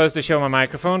VR is supposed to show my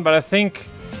microphone, but I think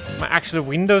my actual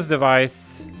Windows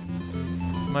device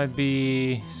might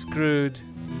be screwed.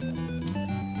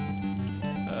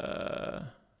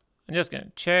 I'm just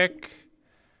gonna check.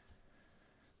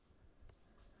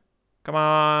 Come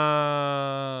on.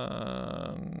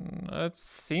 It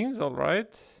seems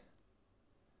alright.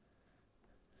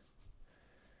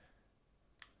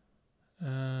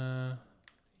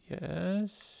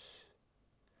 Yes.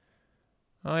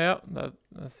 Oh yeah, that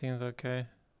seems okay.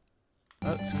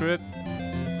 Oh, screw it.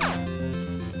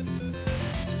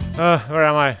 Where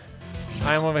am I?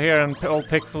 I'm over here and all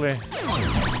pixely.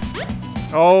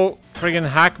 Oh, friggin'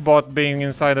 hackbot being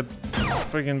inside a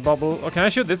friggin' bubble. Oh, can I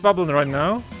shoot this bubble right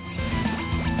now?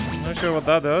 Not sure what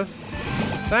that does.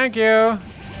 Thank you.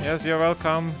 Yes, you're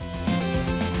welcome.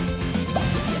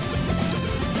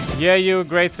 Yeah, you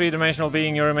great three-dimensional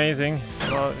being, you're amazing.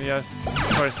 Well, yes,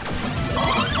 of course.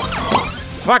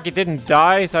 Fuck, it didn't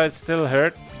die, so it still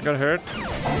hurt. Got hurt.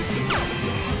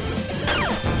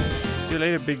 See you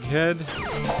later, big head.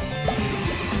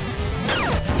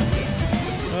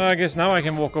 Well, I guess now I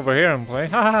can walk over here and play.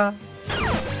 Haha.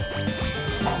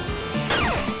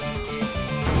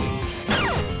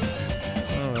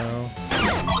 Oh well.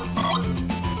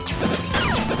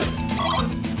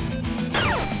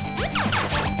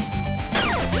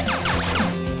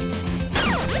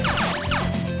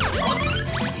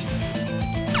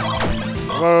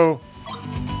 Whoa.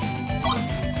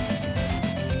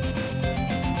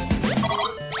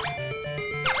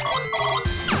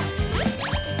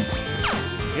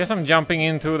 guess I'm jumping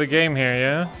into the game here,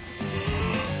 yeah?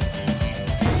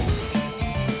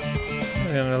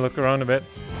 I'm gonna look around a bit.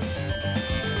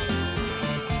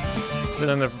 Still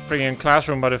in the freaking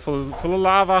classroom, but it's full of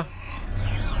lava.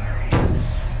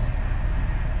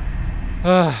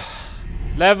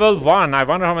 Level 1. I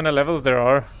wonder how many levels there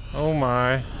are. Oh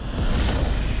my.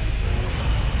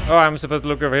 Oh, I'm supposed to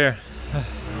look over here.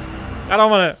 I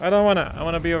don't wanna. I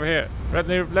wanna be over here. Let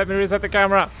me reset the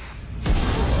camera.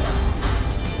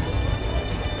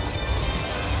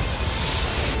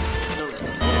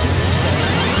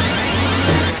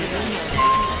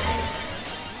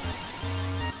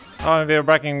 Oh, we're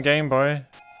back in Game Boy.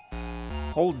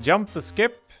 Hold jump to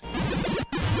skip.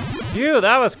 Phew,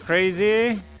 that was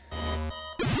crazy.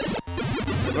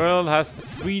 The world has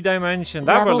 3 dimensions.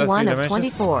 That Level world has 1 3 of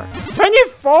dimensions. 24.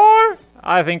 24?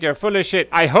 I think you're full of shit.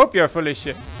 I hope you're full of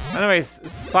shit. Anyways,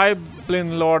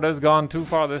 Cyblin Lord has gone too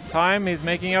far this time. He's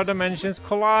making our dimensions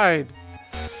collide.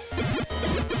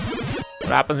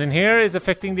 What happens in here is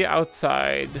affecting the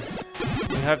outside.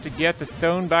 We have to get the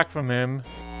stone back from him.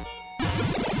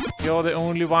 You're the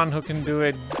only one who can do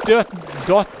it.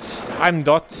 Dot. I'm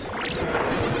Dot.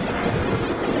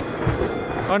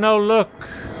 Oh no, look.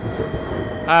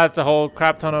 That's a whole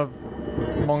crap ton of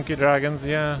monkey dragons,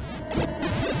 yeah.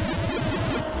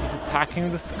 He's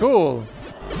attacking the school.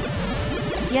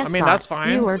 Yes, I mean, Dot. that's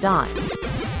fine. You are Dot.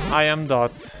 I am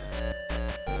Dot.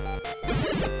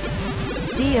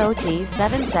 DOT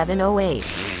 7708.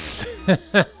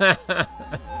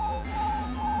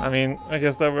 I mean, I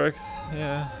guess that works.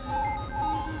 Yeah.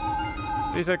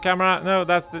 Reset camera. No,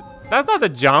 that's not the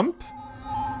jump.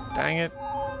 Dang it.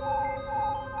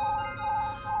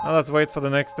 Now let's wait for the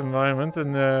next environment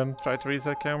and try to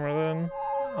reset camera then.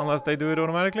 Unless they do it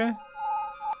automatically.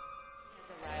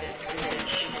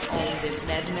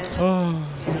 Oh.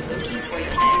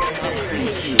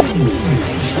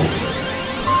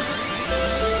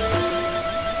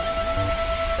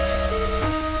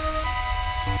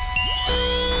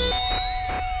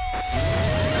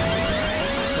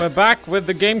 We're back with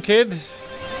the game kid.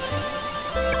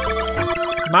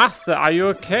 Master, are you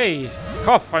okay?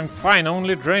 Cough, I'm fine,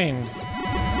 only drained.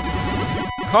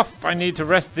 Cough, I need to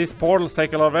rest. These portals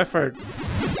take a lot of effort.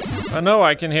 Oh no,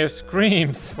 I can hear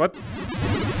screams. What?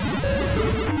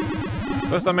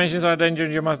 Those dimensions are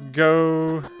dangerous, you must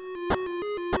go.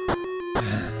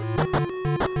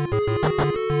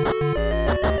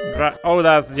 Oh,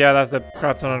 that's the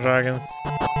crap ton of dragons.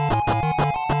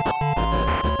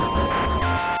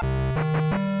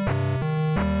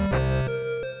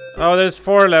 Oh, there's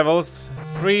 4 levels.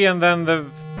 3 and then the...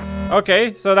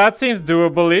 Okay, so that seems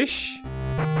doable-ish.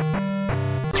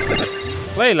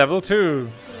 Play level 2.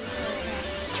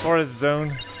 Forest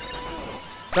zone.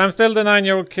 So I'm still the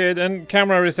 9-year-old kid and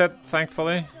camera reset,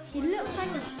 thankfully. He looks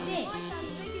like a fish.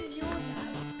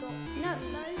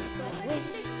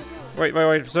 No.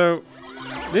 Wait, so...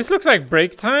 This looks like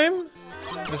break time?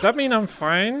 Does that mean I'm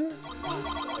fine?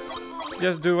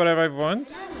 Just do whatever I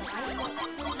want?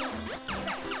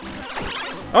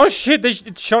 Oh shit,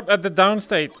 it shot at the down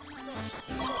state.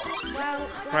 Well,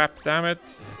 Crap, damn it.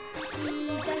 he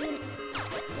doesn't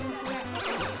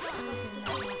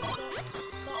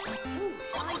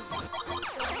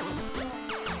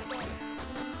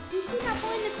Do you see that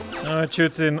boy in the... No, it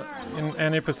shoots in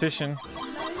any position.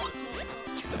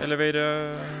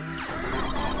 Elevator.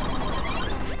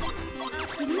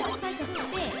 He looks like a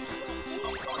fish.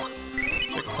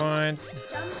 Checkpoint.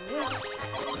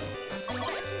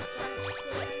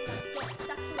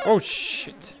 Oh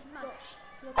shit.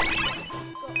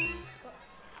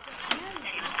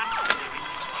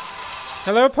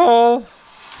 Hello, Paul.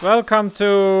 Welcome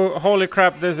to... Holy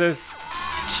crap, this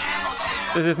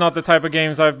is not the type of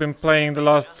games I've been playing the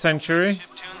last century.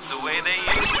 Chiptunes the way they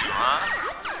used to,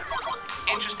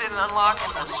 huh? Interested in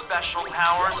unlocking the special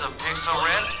powers of Pixel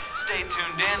Rift? Stay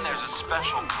tuned in, there's a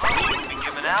special code we'll be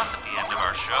giving out at the end of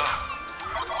our show.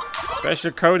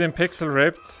 Special code in Pixel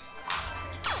Ripped.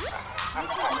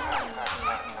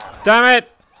 Damn it!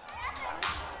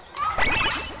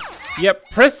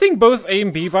 Yep, pressing both A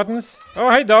and B buttons.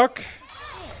 Oh, hi, Doc.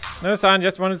 No, son,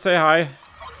 just wanted to say hi.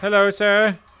 Hello,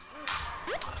 sir.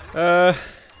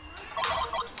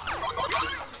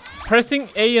 Pressing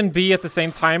A and B at the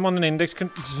same time on an index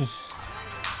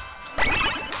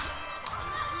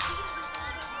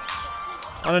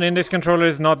on an index controller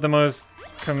is not the most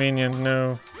convenient,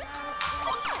 no.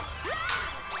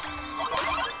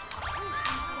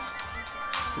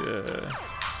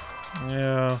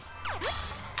 Yeah.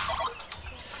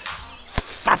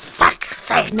 For fuck's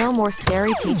sake! No more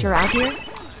scary teacher out here?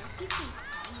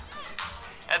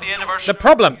 At the end of our show,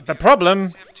 The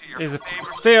problem is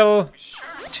still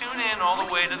tune in all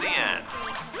the way to the end.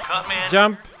 Cutman,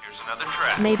 Jump. here's another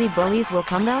track. Maybe bullies will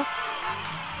come though?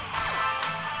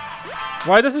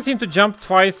 Why does it seem to jump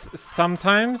twice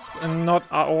sometimes and not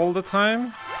all the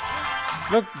time?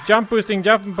 Look, jump boosting,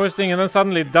 and then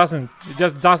suddenly it doesn't. It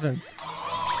just doesn't.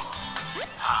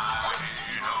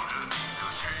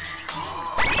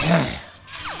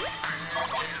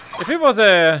 If it was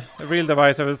a real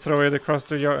device, I would throw it across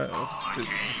the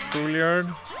schoolyard.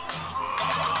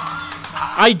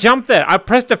 I jumped there. I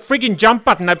pressed the freaking jump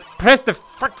button. I pressed the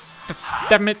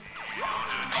damn it.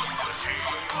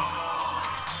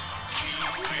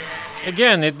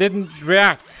 Again, it didn't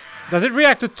react. Does it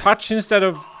react to touch instead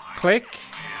of click?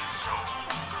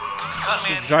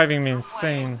 It's driving me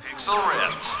insane. Pixel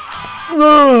Rift.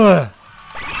 Ugh.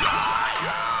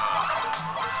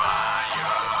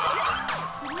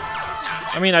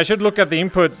 I mean, I should look at the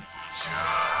input,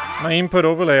 my input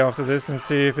overlay after this and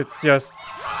see if it's just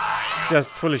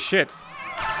full of shit.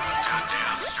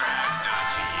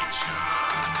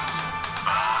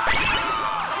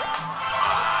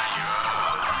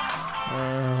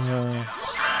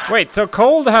 Wait, so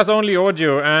Cold has only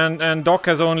audio and Doc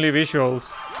has only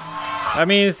visuals. That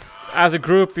means as a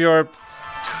group you're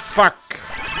fuck.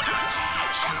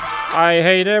 I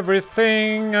hate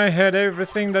everything. I hate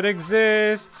everything that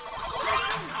exists.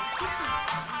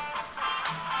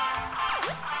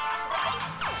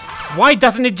 Why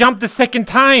doesn't it jump the second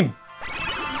time?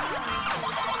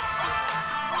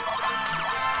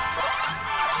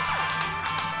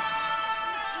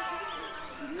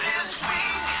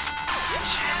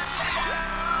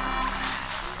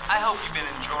 I hope you've been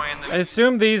enjoying I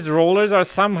assume these rollers are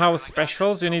somehow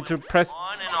special, so you need to press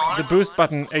the boost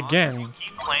button again.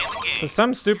 Keep playing the game. For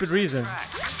some stupid reason.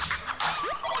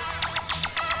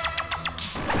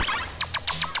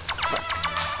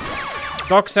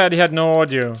 Doc said he had no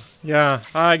audio. Yeah,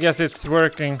 I guess it's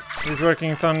working. It's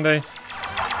working Sunday.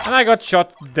 And I got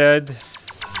shot dead.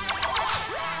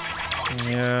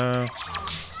 Yeah.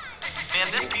 Man,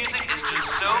 this music is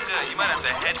just so good. You might have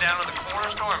to head down to the corner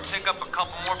store and pick up a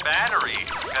couple more batteries.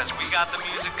 Because we got the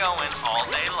music going all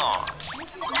day long.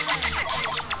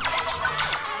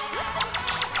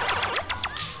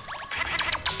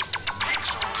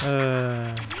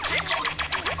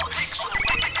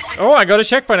 Oh, I got a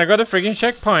checkpoint. I got a freaking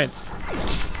checkpoint.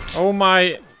 Oh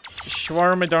my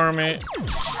Schwarmadarmy.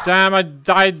 Damn, I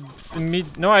died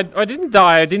no, I didn't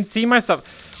die. I didn't see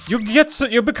myself.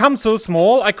 You become so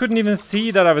small, I couldn't even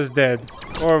see that I was dead.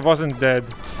 Or wasn't dead.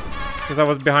 Because I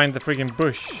was behind the freaking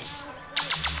bush.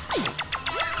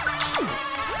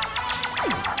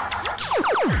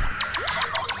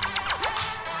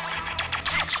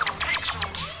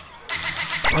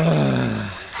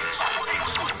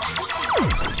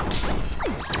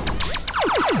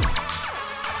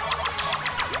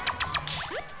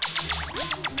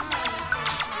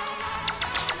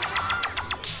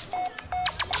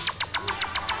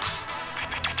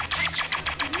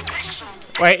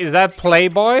 Wait, is that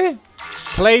Playboy?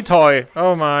 Playtoy.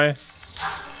 Oh my.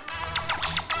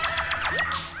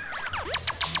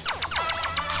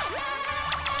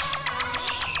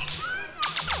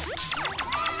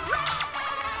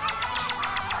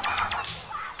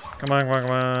 Come on, come on,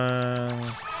 come on.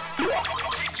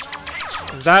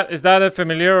 Is that a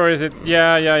familiar or is it?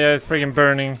 Yeah, it's freaking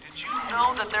burning. Did you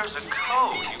know that there's a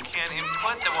code you can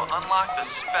input that will unlock the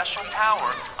special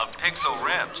power of Pixel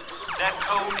Ripped? That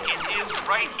code, it is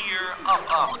right here. Up,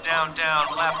 up, down, down,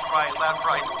 left, right,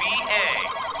 BA.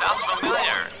 Sounds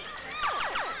familiar.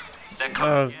 That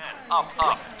code again. Up,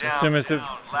 down,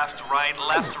 left,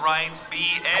 right,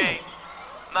 BA.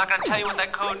 I'm not gonna tell you what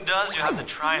that code does. You have to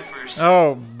try it for yourself.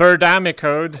 Oh, Birdamic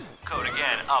code. Code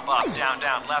again. Up, down,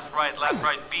 left, right,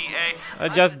 BA. I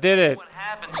just did it. What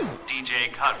happens,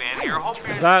 DJ Cutman here? Hope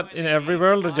you're Is that in every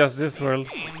world or just this world?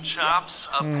 Game chops.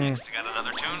 Up next, I got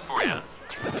another tune for you.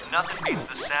 Nothing beats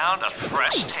the sound of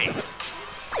fresh tape.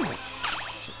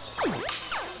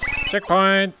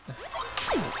 Checkpoint.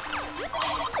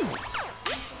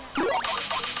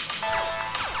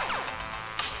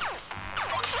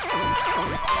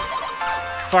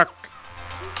 Fuck.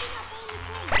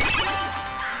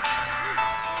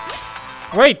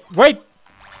 Wait.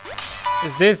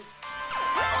 Is this?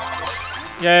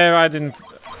 Yeah, I didn't.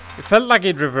 It felt like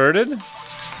it reverted.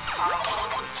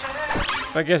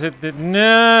 I guess it did.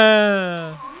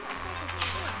 No.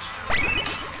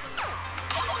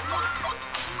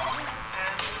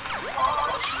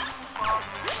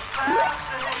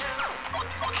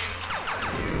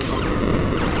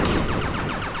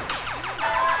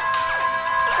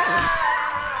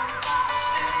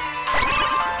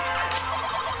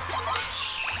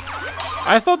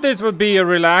 I thought this would be a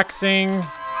relaxing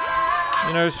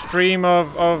you know, stream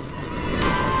of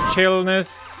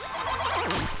chillness.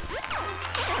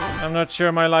 I'm not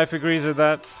sure my life agrees with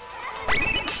that.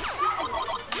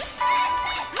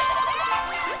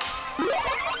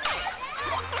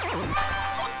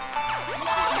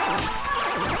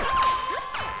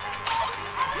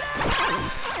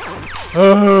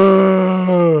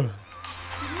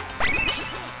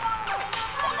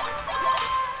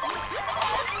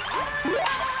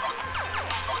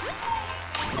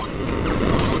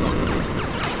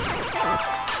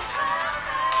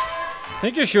 I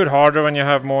think you shoot harder when you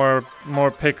have more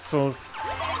pixels.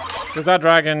 Because that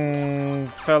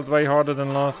dragon felt way harder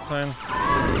than last time.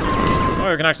 Oh,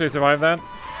 you can actually survive that.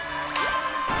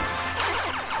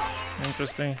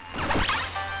 Interesting.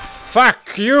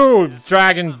 Fuck you,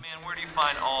 dragon Man, where do you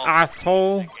find all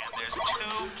asshole. And there's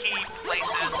two key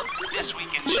places this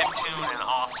week in Chiptune and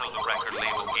also the record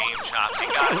label Game Chops. You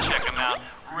gotta check them out.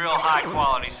 Real high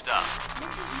quality stuff.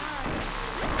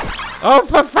 Oh,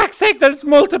 for fuck's sake, there's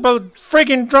multiple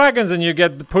friggin' dragons and you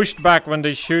get pushed back when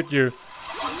they shoot you.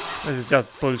 This is just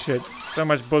bullshit. So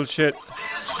much bullshit.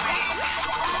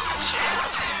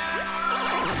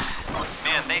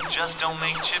 Man, they just don't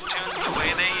make chiptunes the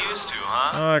way they used to,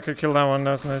 huh? Oh, I could kill that one,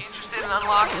 that's nice. Interested in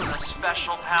unlocking the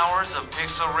special powers of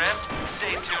Pixel Rift?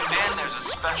 Stay tuned in. There's a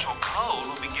special code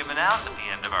we'll be giving out at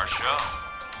the end of our show.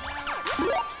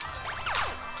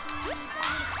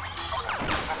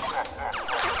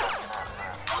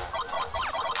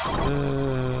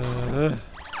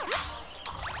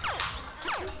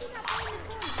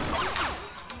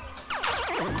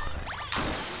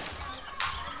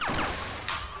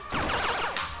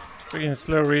 Freaking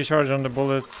slow recharge on the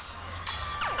bullets.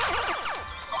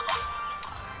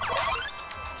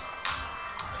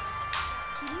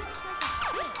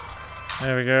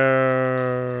 There we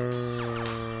go.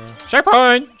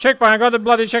 Checkpoint! Checkpoint! I got the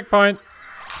bloody checkpoint.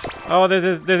 Oh, this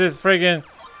is friggin'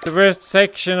 the worst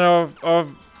section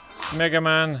of Mega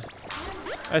Man.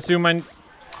 I assume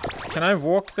can I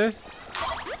walk this?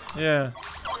 Yeah.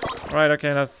 Right, okay,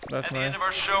 that's At the nice. end of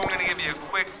our show, we're going to give you a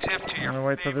quick tip to your I'm gonna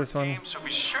wait for favorite this one. game, so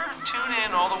be sure to tune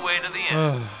in all the way to the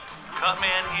end.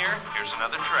 Cutman here, here's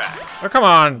another track. Oh, come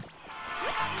on!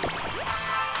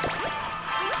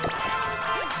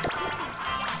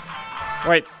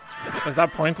 Wait, is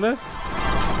that pointless?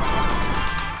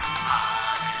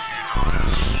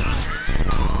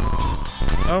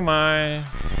 Oh my.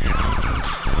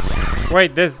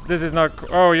 Wait, this is not.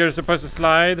 Oh, you're supposed to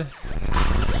slide?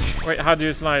 Wait, how do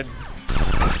you slide?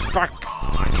 Fuck.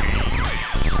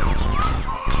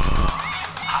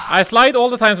 I slide all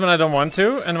the times when I don't want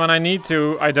to, and when I need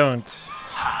to, I don't.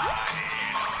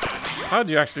 How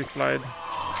do you actually slide?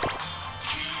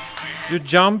 You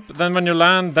jump, then when you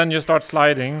land, then you start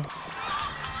sliding.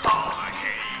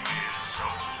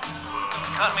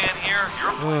 Cutman here,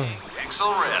 you're playing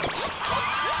Pixel Rift.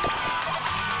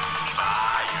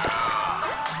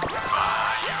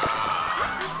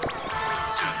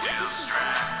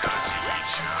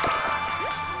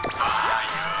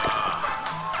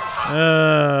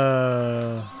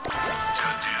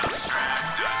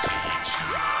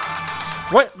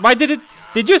 What? Why did it?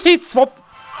 Did you see it swap?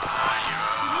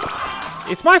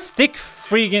 It's my stick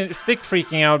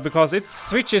freaking out because it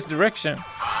switches direction.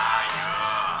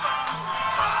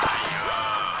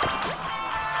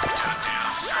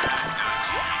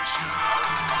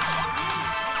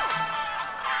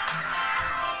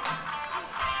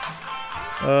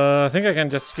 I think I can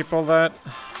just skip all that.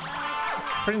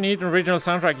 Pretty neat original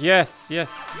soundtrack. Yes,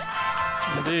 yes,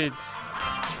 indeed.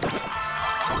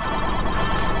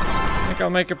 I think I'll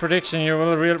make a prediction. You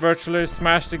will virtually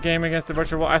smash the game against the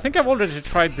virtual wall. I think I've already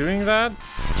tried doing that.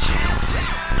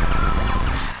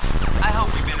 I hope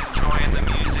you've been enjoying the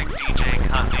music. DJ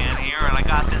Cutman here, and I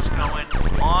got this going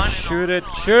on. Shoot it!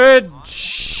 Shoot!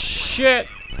 Shit!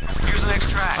 Here's the next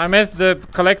track. I missed the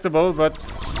collectible, but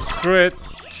screw it.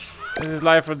 This is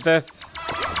life or death.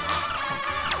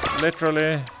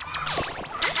 Literally.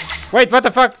 Wait, what the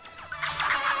fuck?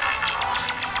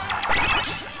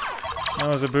 That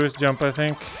was a boost jump, I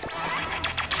think.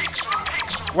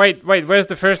 Wait, where's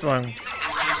the first one? It's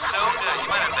so good, you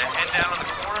might have to head down to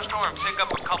the corner store and pick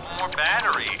up a couple more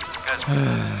batteries, because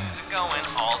it's going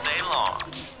all day long.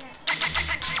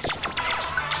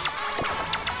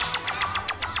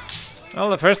 Well,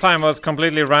 the first time was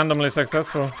completely randomly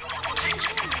successful.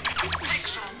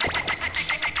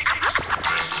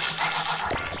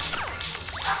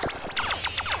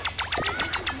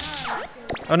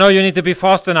 Oh no, you need to be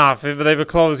fast enough if they will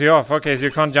close you off. Okay, so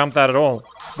you can't jump that at all.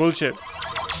 Bullshit.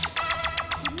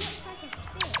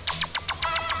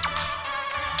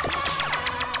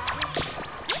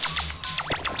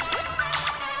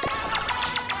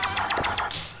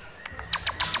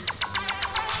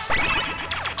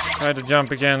 Tried to jump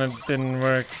again, it didn't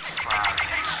work.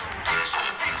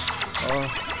 Oh.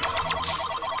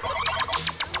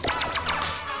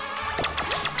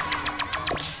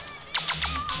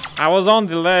 I was on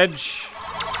the ledge.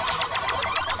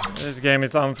 This game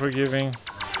is unforgiving.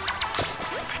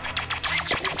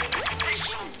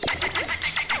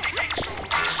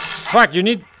 Fuck, you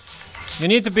need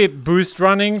to be boost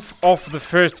running off the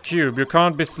first cube. You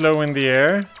can't be slow in the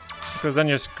air, because then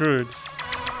you're screwed.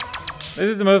 This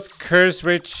is the most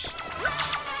curse-rich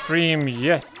stream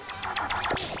yet.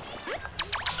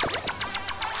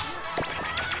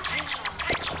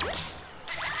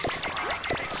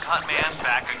 Cutman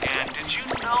back again. Did you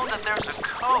know that there's a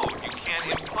code you can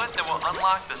input that will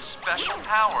unlock the special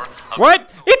power of...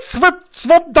 What? It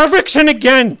swapped direction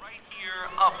again! Right here,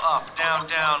 up, down,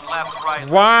 left, right.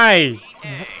 Why?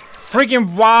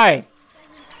 Freaking why?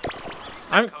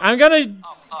 I'm gonna...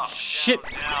 Shit.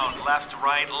 Down, left,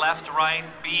 right,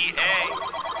 BA.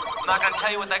 I'm not gonna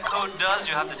tell you what that code does.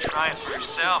 You have to try it for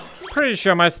yourself. Pretty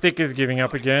sure my stick is giving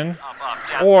up again. Up,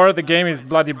 down, Or the game is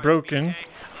bloody broken. I'm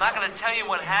not gonna tell you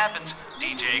what happens.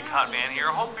 DJ Cutman here.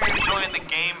 Hope you're enjoying the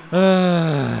game.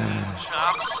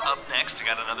 Chops up next. I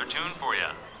got another tune for you.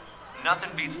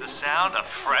 Nothing beats the sound of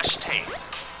fresh tape.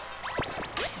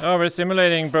 Oh, we're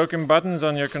simulating broken buttons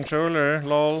on your controller,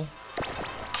 lol.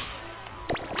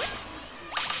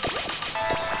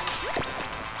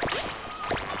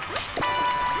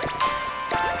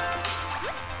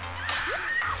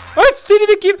 Oh, did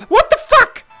it give? What the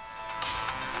fuck?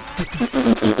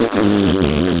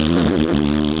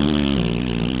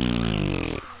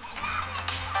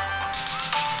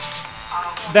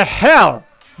 The hell?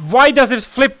 Why does it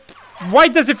flip? Why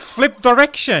does it flip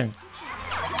direction?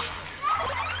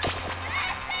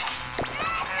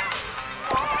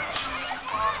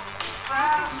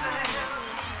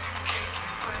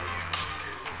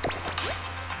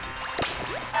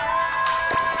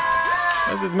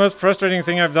 That's the most frustrating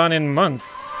thing I've done in months.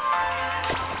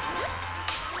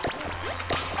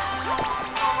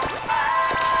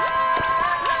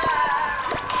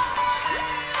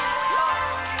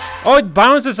 Oh, it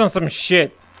bounces on some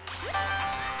shit.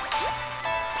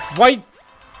 Why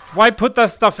put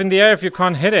that stuff in the air if you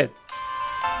can't hit it?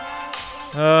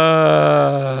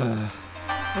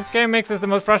 This game makes this the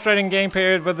most frustrating game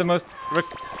period with the most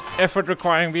effort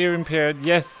requiring viewing period.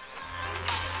 Yes.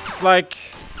 It's like...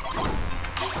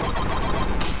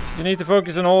 You need to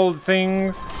focus on all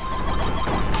things.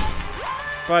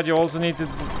 But you also need to...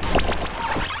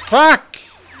 Fuck!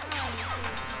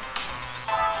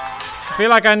 I feel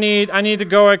like I need to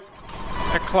go a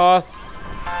class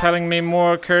telling me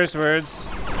more curse words.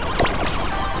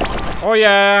 Oh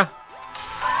yeah!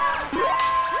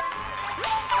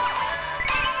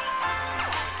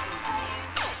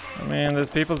 I mean, there's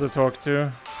people to talk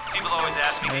to. People always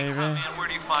ask me, hey, Maybe. man, where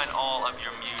do you find all of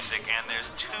your music? And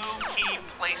there's two key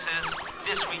places,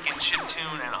 This Week in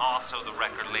Chiptune and also the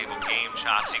record label Game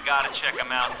Chops. You gotta check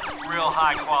them out. Real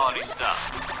high quality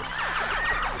stuff.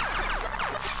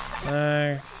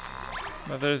 Thanks.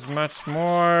 But there's much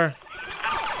more.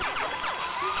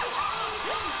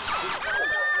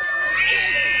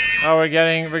 Oh, we're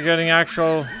getting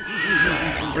actual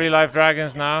real life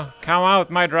dragons now. Come out,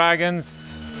 my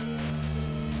dragons.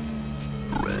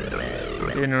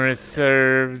 Dinner is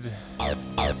served.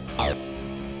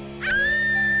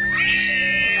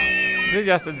 They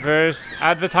just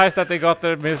advertise that they got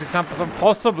their music samples from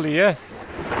possibly, yes.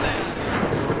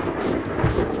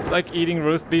 It's like eating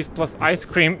roast beef plus ice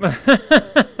cream.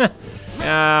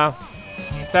 Yeah.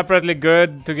 Separately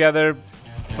good, together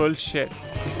bullshit.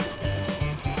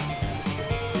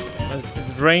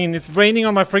 It's rain. It's raining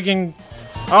on my freaking...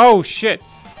 Oh shit.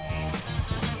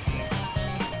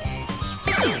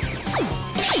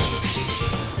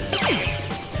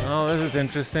 Oh, this is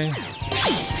interesting.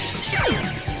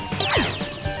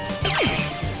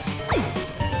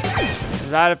 Is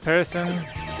that a person?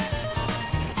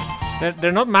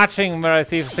 They're not matching where I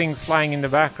see things flying in the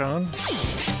background.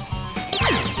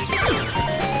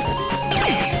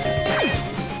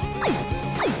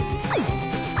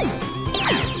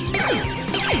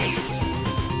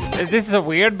 This is a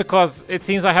weird because it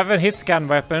seems I have a hit scan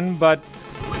weapon, but...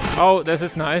 Oh, this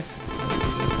is nice.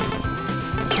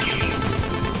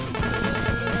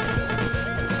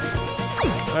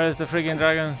 Where's the friggin'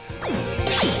 dragons?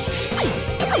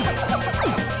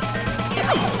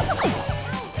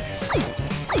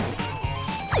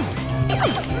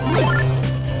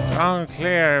 Round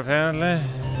clear, apparently.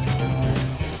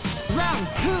 Round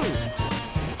 2.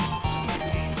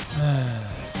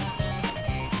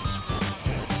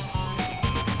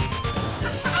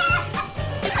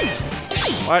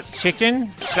 What?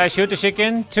 Chicken? Should I shoot the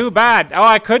chicken? Too bad. Oh,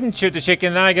 I couldn't shoot the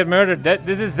chicken, then I get murdered.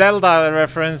 This is Zelda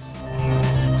reference.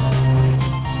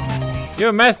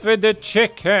 You messed with the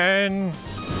chicken.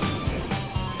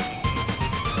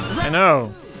 I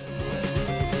know.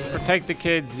 Protect the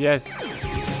kids, yes.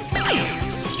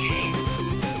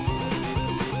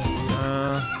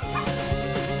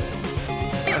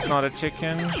 That's not a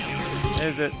chicken,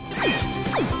 is it?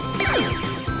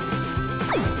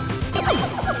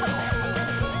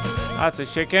 That's a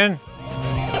chicken.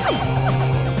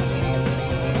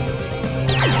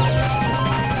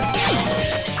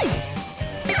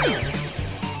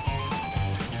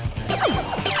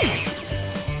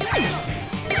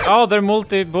 Oh, they're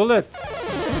multi-bullets.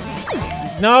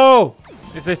 No!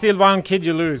 If they steal one kid,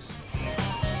 you lose.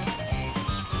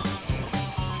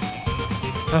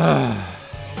 Round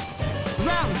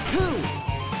 2.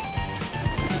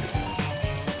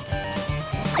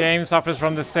 Game suffers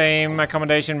from the same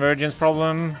accommodation virgins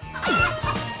problem.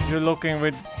 You're looking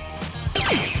with...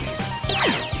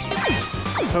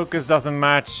 Focus doesn't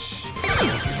match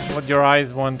what your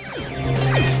eyes want.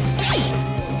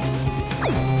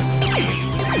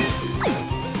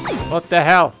 What the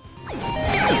hell?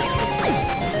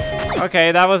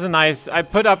 Okay, that was a nice... I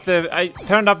turned up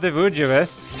the Voodoo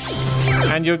vest.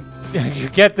 And you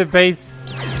get the base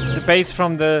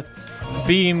from the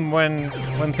beam when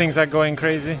things are going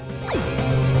crazy.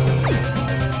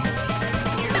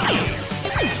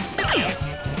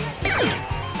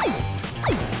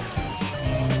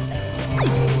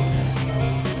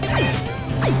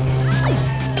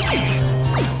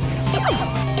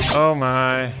 Oh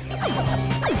my.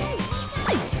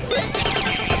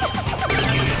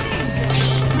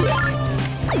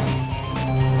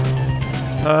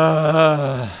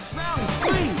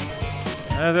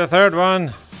 There's the third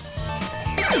one.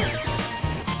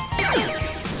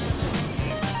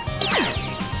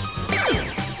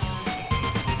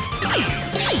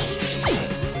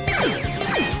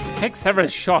 Take several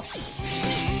shots.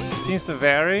 Seems to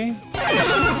vary.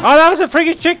 Oh, that was a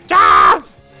freaking chick! Ah!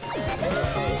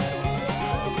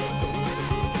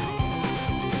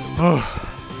 Oh.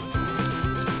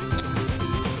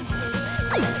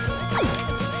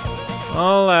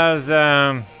 Well, there's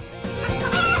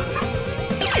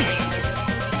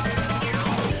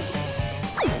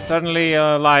certainly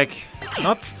like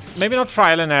maybe not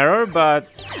trial and error, but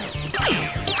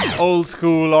old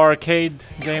school arcade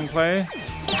gameplay.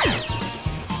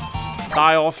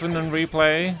 Die often and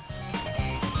replay.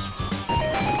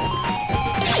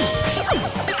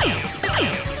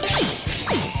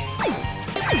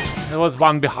 There was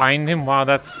one behind him. Wow,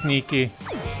 that's sneaky.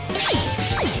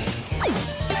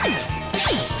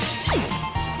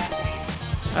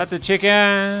 That's a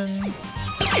chicken.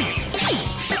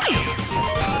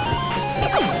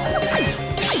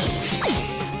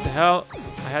 The hell?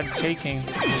 I had shaking.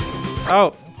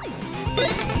 Oh.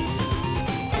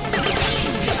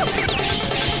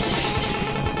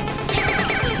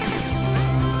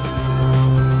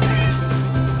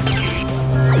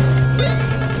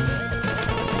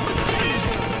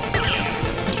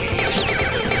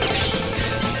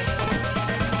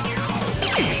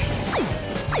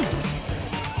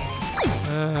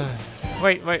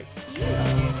 Wait.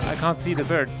 I can't see the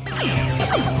bird.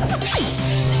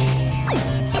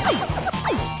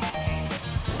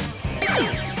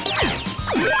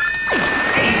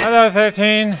 Hello,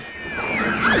 13.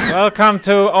 Welcome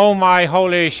to Oh My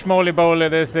Holy Schmoly Bowly.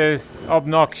 This is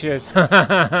obnoxious. What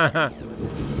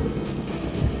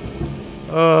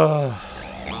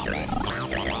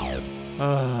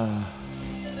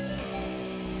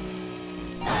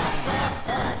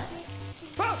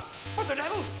the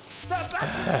devil? They're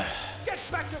back! Get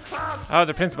back to class! Oh,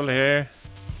 the principal here.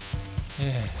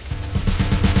 Yeah.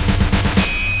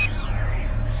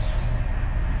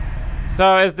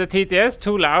 So is the TTS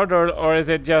too loud or is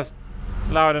it just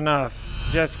loud enough?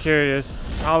 Just curious.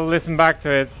 I'll listen back to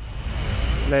it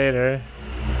later.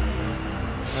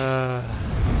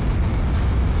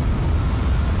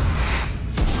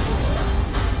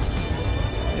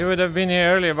 You would have been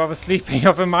here earlier, but I was sleeping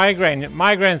off a migraine.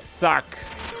 Migraines suck.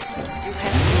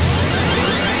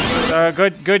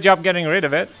 Good job getting rid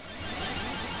of it.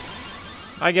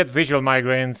 I get visual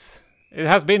migraines. It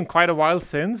has been quite a while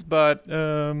since, but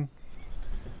they're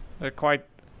quite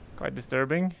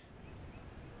disturbing.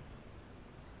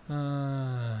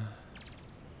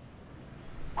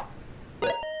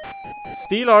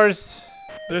 Stealers,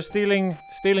 they're stealing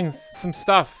some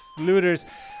stuff. Looters.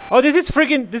 Oh, this is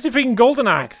freaking Golden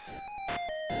Axe.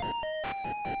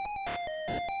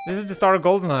 This is the start of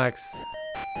Golden Axe.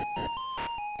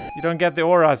 You don't get the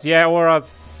auras. Yeah, auras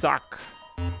suck.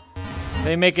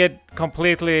 They make it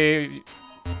completely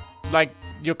like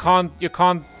you can't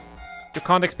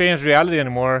experience reality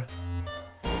anymore.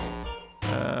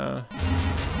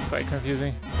 Quite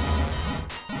confusing.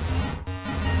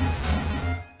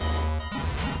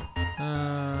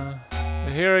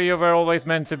 The hero you were always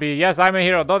meant to be. Yes, I'm a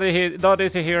hero. Dot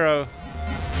is a hero.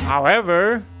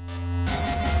 However,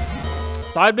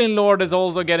 Cyblin Lord is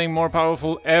also getting more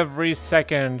powerful every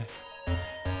second.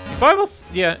 If I was...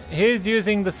 yeah, he's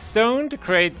using the stone to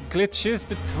create glitches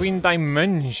between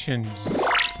dimensions.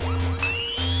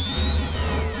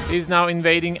 He's now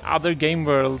invading other game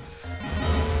worlds.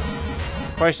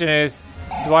 Question is,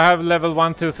 do I have level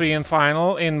 1, 2, 3 and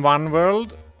final in one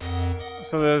world?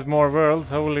 So there's more worlds.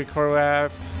 Holy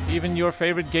crap. Even your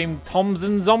favorite game, Toms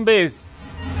and Zombies.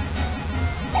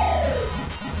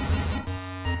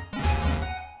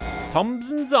 Toms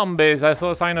and Zombies. I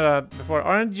saw a sign of that before.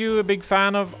 Aren't you a big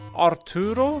fan of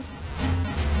Arturo?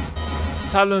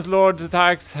 Cyblin's Lord's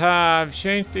attacks have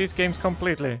changed these games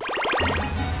completely,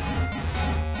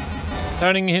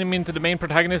 turning him into the main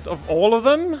protagonist of all of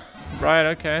them? Right,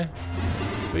 okay.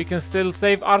 We can still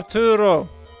save Arturo.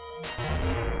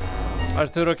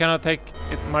 Arturo cannot take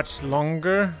it much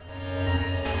longer.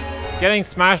 Getting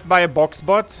smashed by a box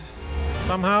bot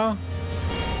somehow.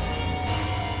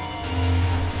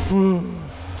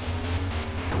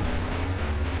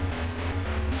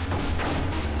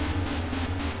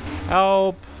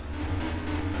 Help!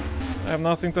 I have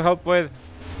nothing to help with.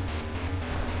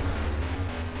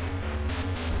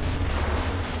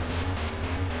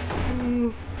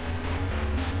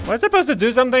 Was I supposed to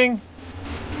do something?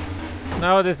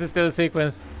 No, this is still a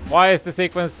sequence. Why is the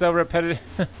sequence so repetitive?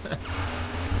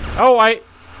 Oh, wait,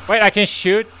 I can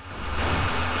shoot.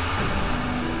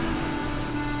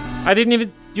 I didn't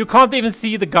even... You can't even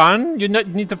see the gun? You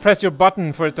need to press your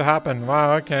button for it to happen.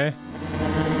 Wow, okay.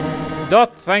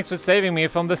 Dot, thanks for saving me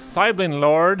from the Cyblin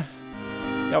Lord.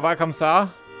 Ja, welcome, sir.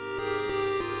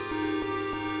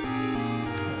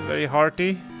 Very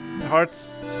hearty. My hearts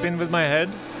spin with my head.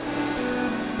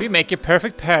 We make a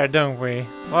perfect pair, don't we?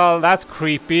 Well, that's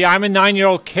creepy. I'm a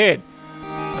 9-year-old kid.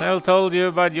 I told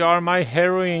you, but you are my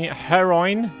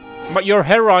heroine. But your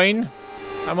heroine.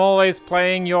 I'm always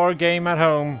playing your game at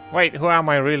home. Wait, who am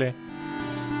I really?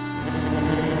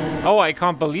 Oh, I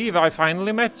can't believe I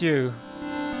finally met you.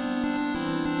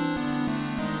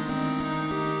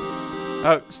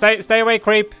 Oh, stay away,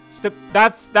 creep.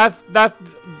 That's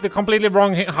the completely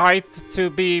wrong height to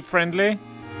be friendly.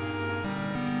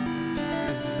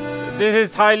 This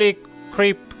is highly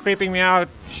creeping me out.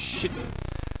 Shit.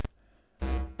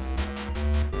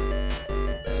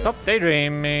 Stop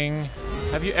daydreaming.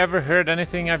 Have you ever heard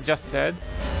anything I've just said?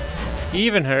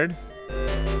 Even heard?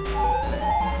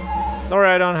 Sorry,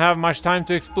 I don't have much time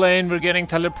to explain. We're getting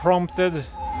teleported.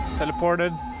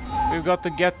 We've got to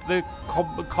get the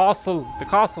castle. The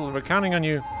castle. We're counting on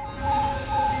you.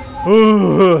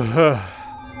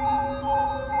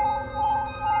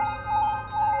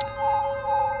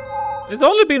 It's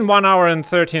only been 1 hour and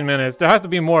 13 minutes. There has to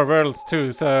be more worlds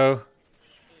too, so...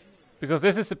 Because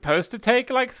this is supposed to take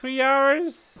like 3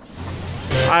 hours?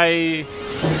 I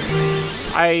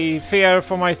fear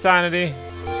for my sanity.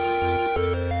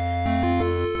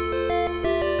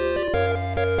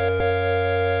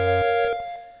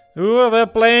 Ooh, we're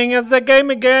playing as the game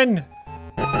again!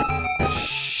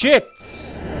 Shit!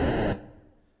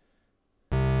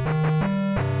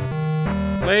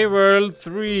 Play World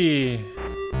 3.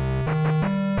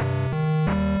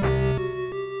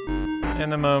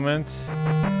 In a moment.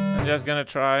 I'm just gonna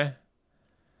try.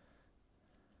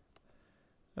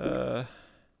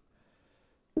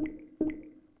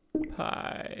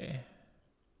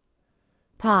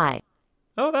 Pie.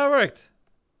 Oh, that worked.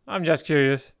 I'm just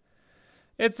curious.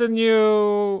 It's a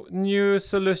new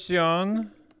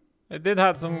solution. It did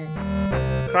have some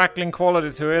crackling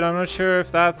quality to it. I'm not sure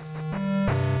if that's...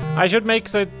 I should make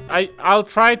so I'll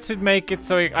try to make it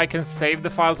so I can save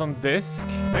the files on disk.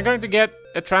 I'm going to get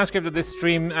a transcript of this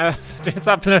stream after it's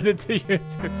uploaded to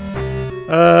YouTube.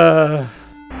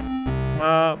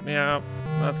 Yeah,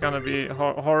 that's gonna be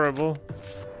horrible.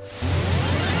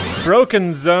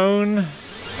 Broken zone.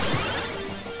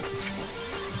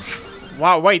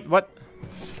 Wow, wait, what?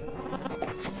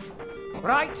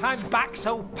 Right, I'm back,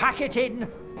 so pack it in.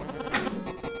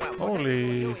 Well,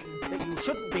 holy... that you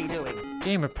shouldn't be doing.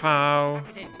 Gamer Pow.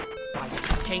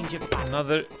 Right, change of back.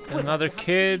 Another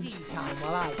kid.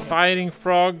 Fighting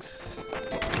frogs.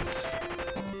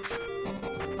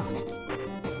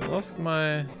 Lost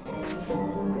my...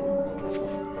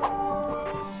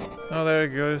 Oh, there it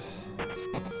goes.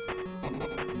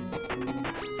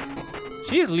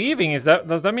 She's leaving. Does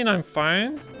that mean I'm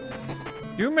fine?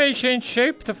 You may change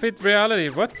shape to fit reality.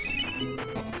 What?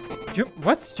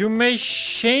 What? You may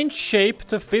change shape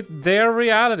to fit their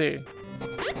reality.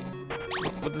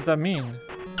 What does that mean?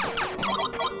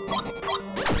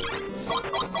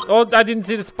 Oh, I didn't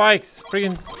see the spikes.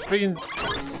 Friggin'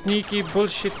 sneaky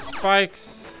bullshit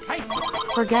spikes.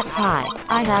 Forget pie.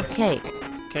 I have cake.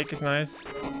 Cake is nice.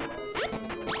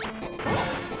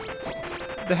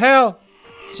 The hell?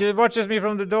 She watches me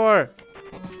from the door.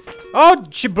 Oh,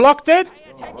 she blocked it?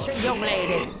 Attention, young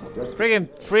lady. Friggin'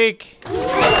 freak.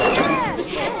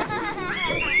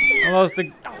 I lost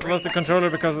the controller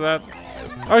because of that.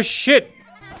 Oh shit!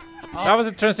 That was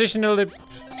a transitional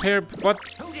pair. What?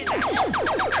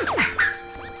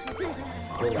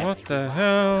 What the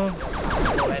hell?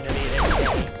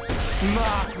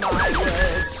 Mark my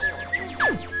words.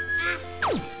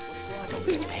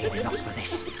 Paid enough for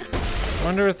this.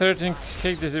 Wonder if 13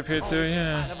 cake disappeared too,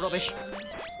 yeah. Kind of rubbish.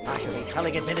 I shall be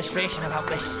telling administration about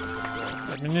this.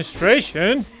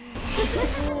 Administration?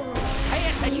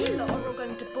 You lot are all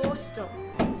going to Borstal.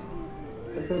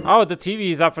 Oh, the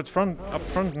TV is up front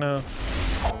now.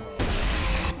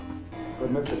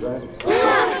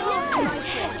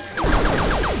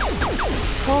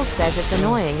 Cold says it's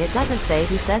annoying it doesn't say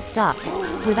who says stuff.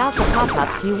 Without the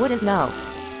pop-ups you wouldn't know.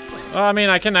 Well, I mean,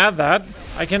 I can add that.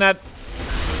 I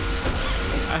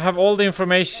have all the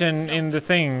information in the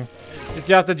thing. It's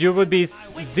just that you would be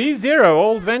Z0,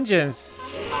 Old Vengeance.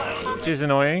 Which is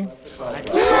annoying.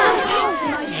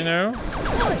 You know?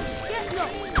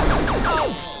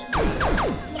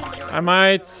 I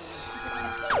might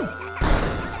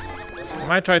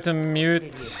try to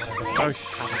mute. Oh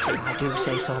shit. I do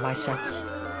say so myself.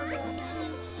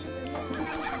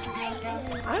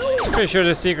 I'm pretty sure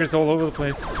the secret's all over the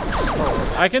place.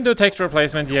 I can do text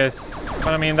replacement, yes.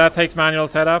 But I mean, that takes manual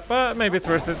setup, but maybe it's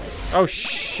worth it. Oh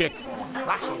shit.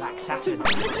 Flashy like Saturn.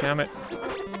 Damn it.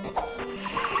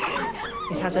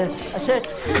 It has a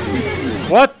certain...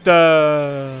 What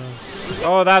the?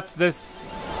 Oh, that's this.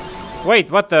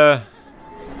 Wait, what the?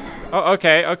 Oh,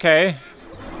 okay, okay.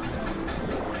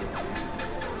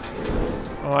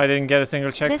 Oh, I didn't get a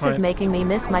single checkpoint. This is making me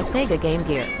miss my Sega Game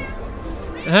Gear.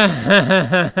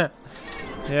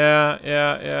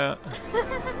 Yeah.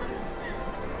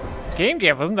 Game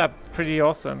Gear, wasn't that pretty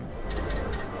awesome?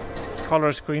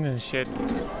 Color screen and shit.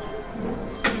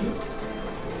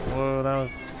 Whoa, that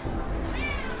was...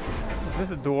 Is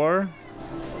this a door?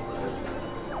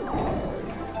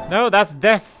 No, that's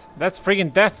death. That's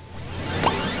friggin' death.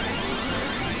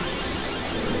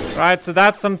 Right, so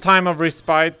that's some time of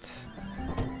respite.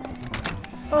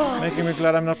 Making me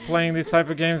glad I'm not playing these type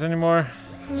of games anymore.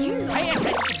 You lot are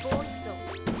going to Borstal.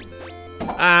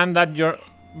 And that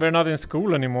we're not in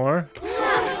school anymore.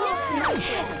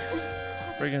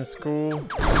 Friggin' school.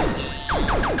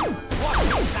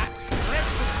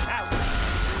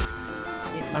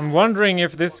 I'm wondering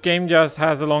if this game just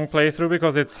has a long playthrough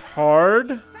because it's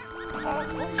hard.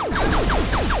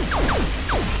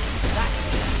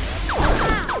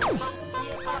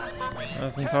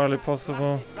 That's entirely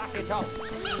possible.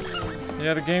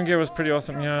 Yeah, the Game Gear was pretty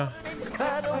awesome, yeah.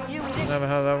 Never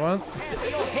had that one.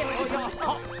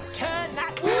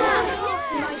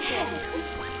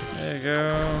 There you go.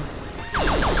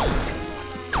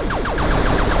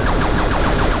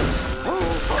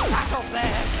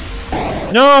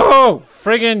 No!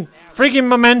 Friggin'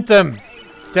 momentum!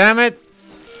 Damn it!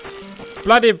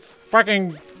 Bloody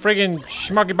fucking friggin'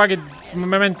 schmucky bucket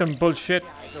momentum bullshit.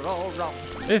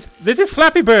 This is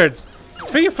Flappy Birds!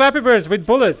 It's friggin' Flappy Birds with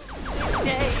bullets!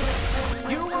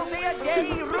 You will be a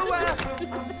day ruler.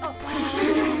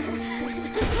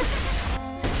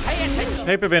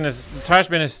 Paper bin is... The trash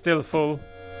bin is still full.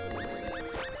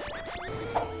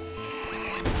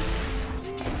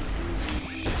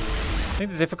 I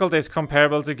think the difficulty is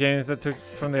comparable to games that took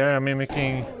from the era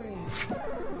mimicking...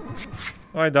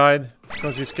 Oh, I died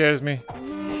because she scares me.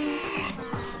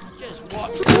 Just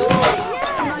watch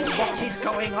what is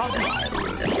going on.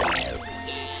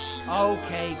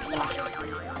 Okay, class.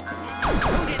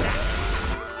 Who did that?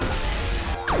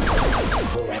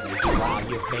 Whoever you are,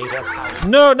 you've made a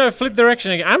power. No, flip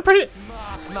direction again. I'm pretty...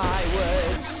 Mark my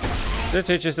words. The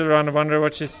teacher's still around. I wonder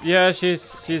what she's... Yeah, she's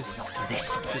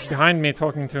behind me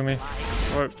talking to me.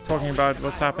 Or talking about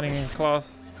what's happening in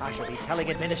class. I shall be telling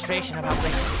administration about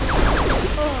this.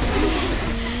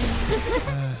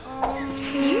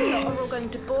 You lot are all going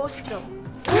to Borstal.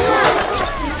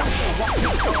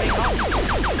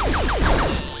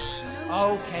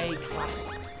 Okay, class.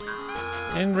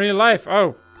 In real life,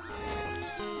 oh.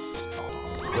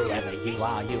 Whoever you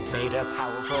are, you've made a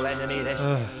powerful enemy this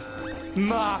day.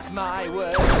 Mark my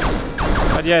words.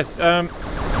 But yes,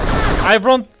 I've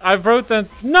wrote the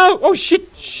no. Oh shit.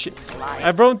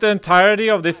 I've wrote the entirety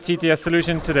of this TTS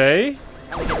solution today.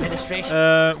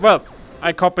 Well,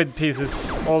 I copied pieces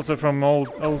also from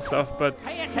old stuff, but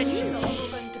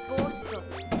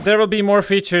there will be more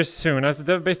features soon, as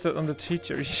they're based on the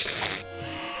teacher.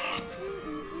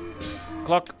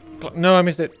 Clock. No, I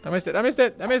missed it. I missed it.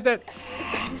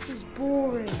 This is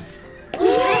boring.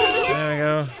 There we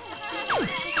go.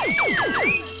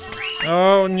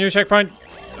 Oh, new checkpoint.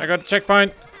 I got a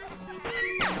checkpoint.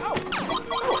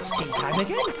 It's tea time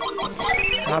again.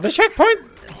 Another checkpoint?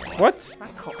 What?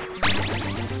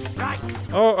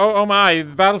 Oh my.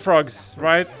 Battle frogs,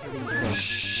 right?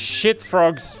 Shit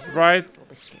frogs, right?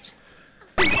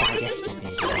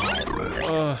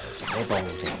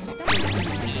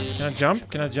 Can I jump?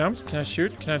 Can I jump? Can I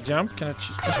shoot? Can I jump? Can I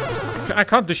I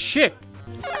can't do shit.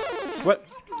 What?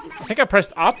 I think I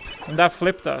pressed up and that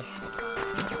flipped us.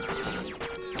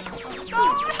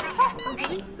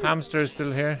 Hamster is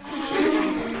still here. I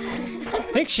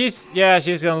think she's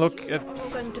gonna look at.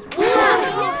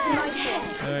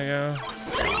 There we go.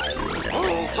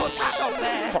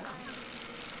 Fuck.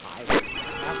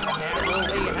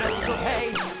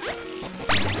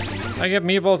 I get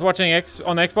meatballs watching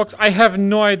on Xbox. I have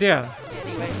no idea.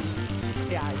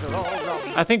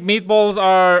 I think meatballs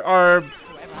are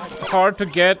hard to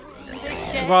get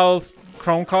while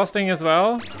Chromecasting as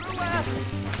well.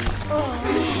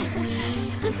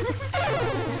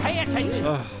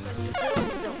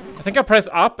 I think I press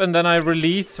up and then I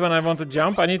release when I want to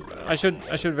jump. I should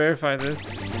verify this.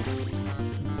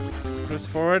 Press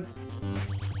forward.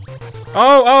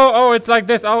 Oh, it's like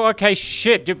this. Oh, okay,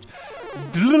 shit.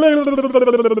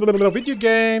 Video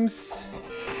games.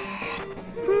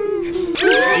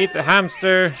 Eat the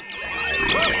hamster.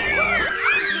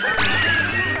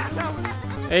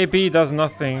 AB does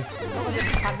nothing.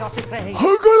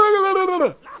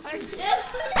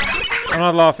 I'm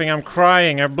not laughing, I'm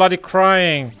crying. I'm bloody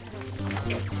crying.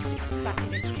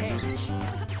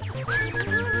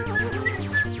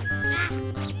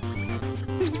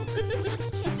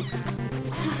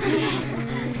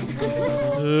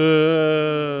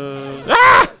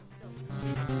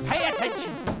 Pay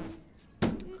attention.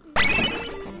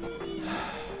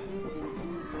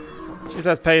 She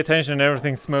says pay attention and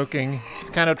everything's smoking. It's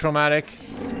kind of traumatic.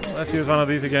 Let's use one of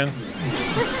these again.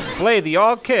 Play the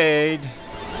arcade.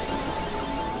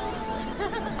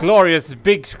 Glorious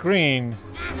big screen.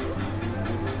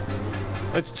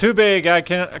 It's too big. I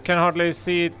can hardly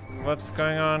see it. What's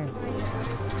going on?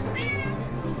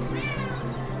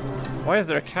 Why is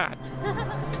there a cat?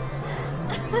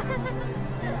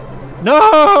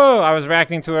 No! I was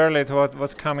reacting too early to what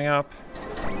was coming up.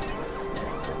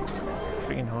 It's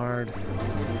freaking hard.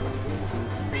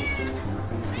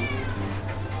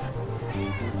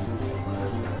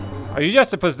 Are you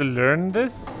just supposed to learn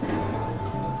this?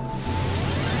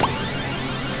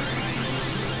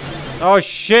 Oh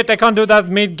shit, I can't do that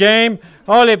mid-game.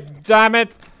 Holy damn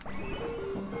it.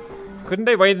 Couldn't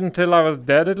they wait until I was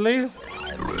dead at least?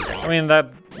 I mean,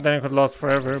 then it could last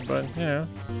forever, but you know.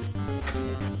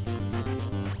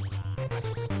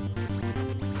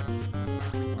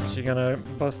 Is she gonna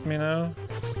bust me now?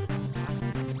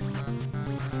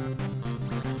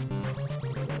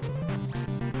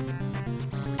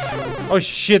 Oh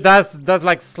shit, that's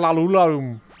like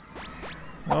slalularum.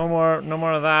 No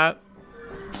more of that.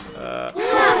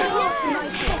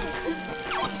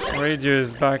 Radio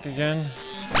is back again.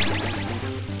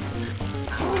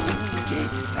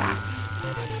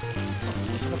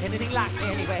 Look anything like me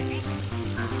anyway.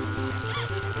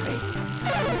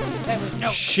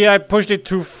 Shit, I pushed it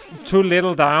too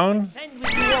little down.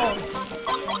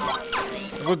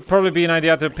 It would probably be an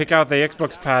idea to pick out the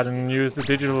Xbox pad and use the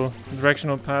digital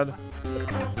directional pad.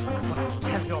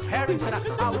 Tell your parents and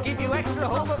I'll give you extra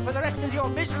homework for the rest of your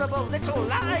miserable little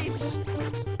lives.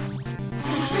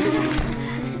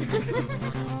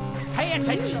 Pay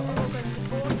attention.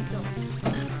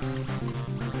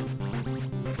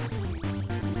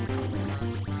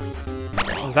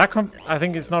 Is that I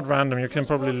think it's not random. You can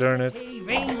probably learn it.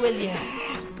 TV, will you?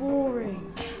 This is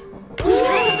boring.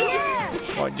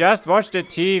 Oh, just watch the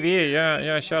TV.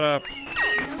 Yeah, shut up.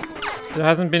 There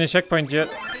hasn't been a checkpoint yet.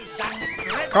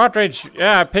 Cartridge.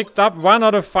 Yeah, I picked up 1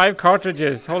 out of 5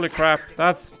 cartridges. Holy crap.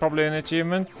 That's probably an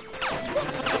achievement.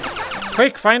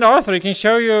 Quick, find Arthur. He can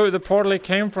show you the portal he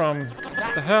came from.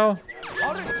 What the hell?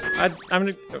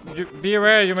 Be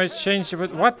aware, you may change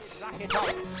it. What?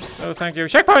 Oh, thank you.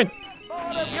 Checkpoint!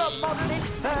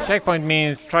 Checkpoint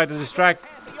means try to distract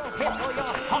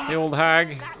the old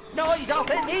hag. Noise off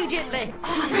immediately.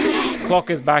 Clock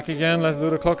is back again. Let's do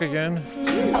the clock again.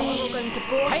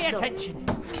 Pay attention.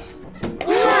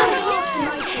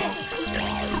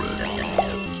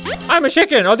 I'm a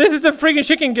chicken! Oh, this is the freaking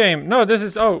chicken game! No, this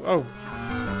is... Oh.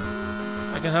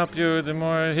 I can help you. The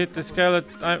more I hit the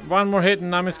skeleton... one more hit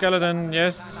and I'm a skeleton.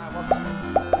 Yes.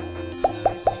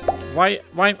 Why?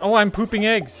 Oh, I'm pooping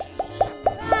eggs.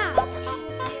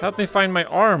 Help me find my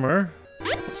armor.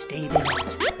 Steaming hot,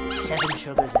 7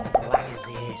 sugars and black as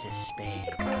the ace of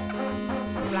spades.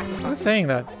 Who's saying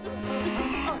that?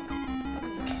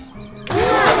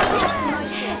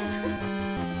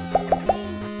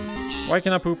 Why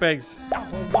can I poop eggs? Oh,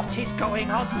 what is going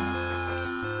on?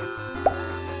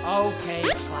 Okay,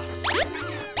 class.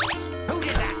 Who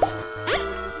did that?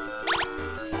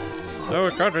 Oh,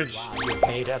 a cartridge. Wow, you've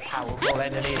made a powerful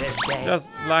enemy this day. Just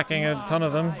lacking a ton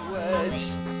of them. My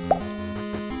words. I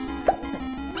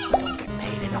don't get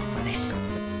paid enough for this.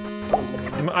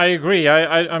 I agree.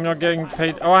 I'm not getting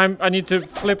paid. Oh, I need to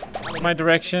flip my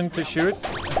direction to shoot.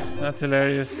 That's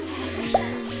hilarious.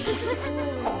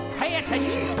 Pay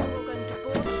attention.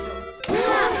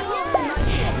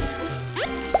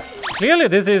 Clearly,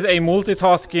 this is a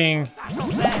multitasking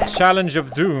challenge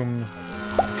of doom.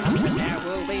 There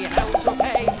will be hell to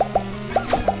pay.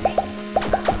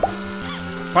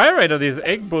 Fire rate of this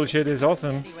egg bullshit is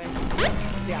awesome. Anyway,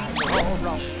 the odds are all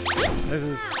wrong. This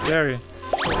is scary.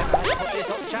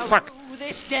 Fuck.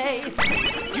 This day,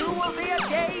 you will be a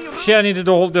day. Shit, I needed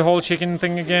to hold the whole chicken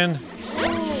thing again.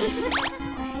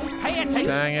 Pay attention.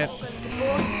 Dang it.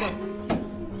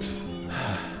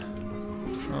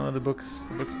 Oh, the books.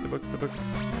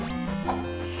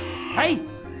 Hey.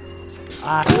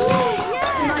 I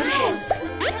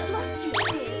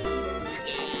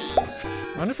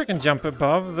wonder if I can jump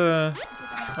above the...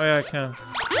 Oh yeah, I can.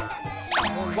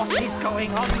 What is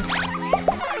going on?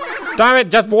 Damn it,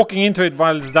 just walking into it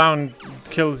while it's down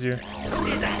kills you.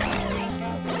 Whoever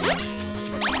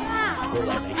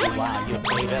you are, you've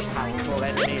made a powerful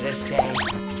enemy this day.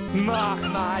 Mark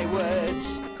my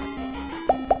words.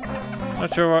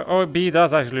 Not sure why... Oh, B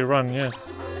does actually run, yes.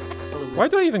 Why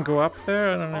do I even go up there?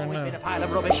 I don't even Always been a know. pile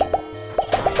of rubbish. I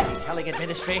should be telling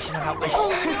administration about this.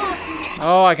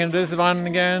 Oh, I can do this one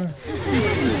again.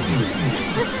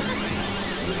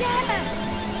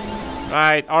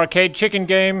 Right, arcade chicken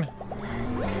game.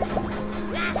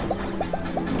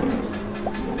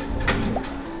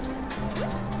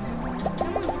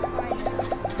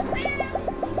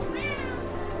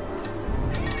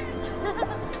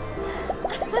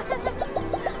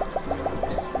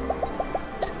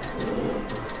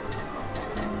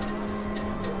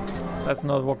 Let's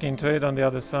not walk into it on the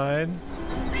other side.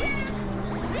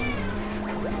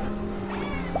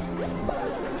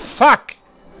 Fuck!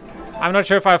 I'm not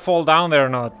sure if I fall down there or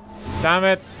not. Damn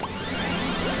it.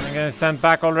 I'm getting sent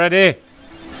back already.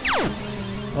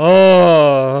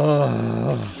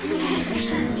 Oh.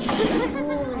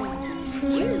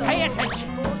 Pay attention.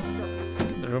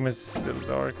 The room is still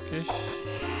darkish.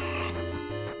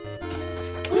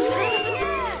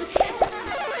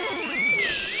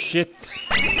 Shit.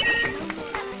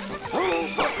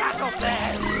 Put that up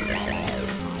there.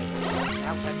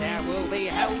 Out and there will be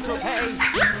hell to pay.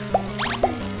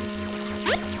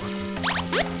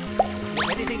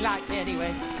 Anything like me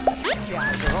anyway. The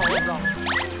eyes are all wrong.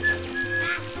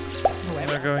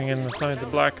 We're going inside the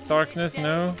black darkness,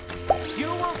 no?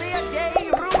 You will be a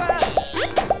day ruler.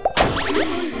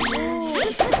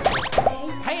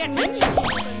 Pay attention.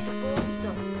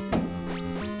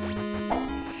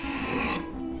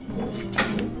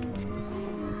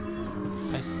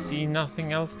 I see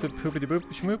nothing else to poopity boop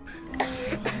schmoop.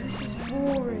 This is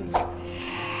boring.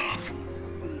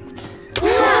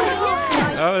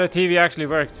 Oh, the TV actually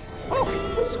worked.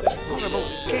 Such horrible,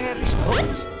 garish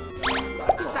noise.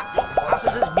 Is that what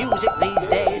passes as music these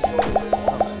days?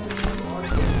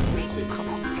 Come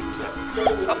on, fix that.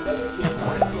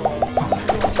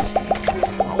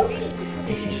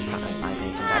 This is fine, my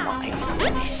patience. I'm not paying enough for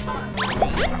this.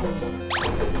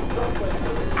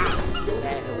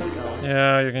 There we go.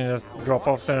 Yeah, you can just drop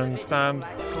off there and stand.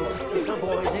 Little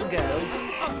boys and girls.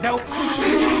 Nope.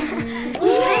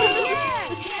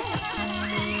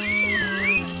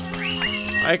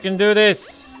 I can do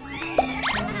this!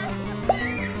 I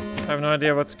have no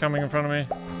idea what's coming in front of me.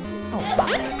 Oh my.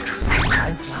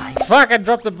 Time flies. Fuck, I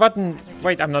dropped the button!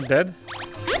 Wait, I'm not dead?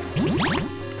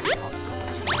 Just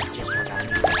what I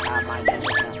need to calm my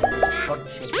nerves down with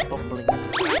this bunch of bumbling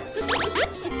brats.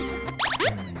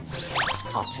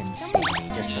 Hot and steamy,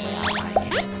 just the way I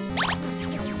like it.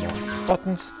 Hot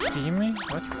and steamy?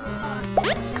 What?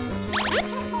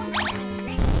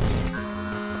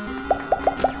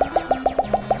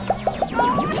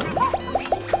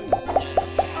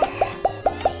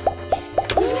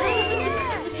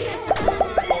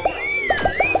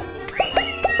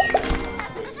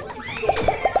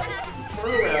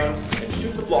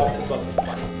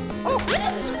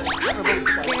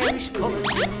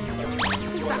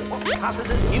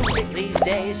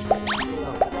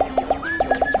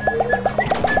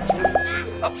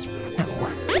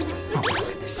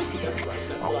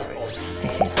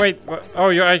 Wait, oh,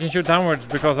 I can shoot downwards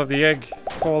because of the egg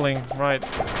falling, right. There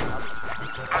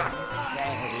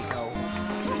we go.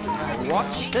 Now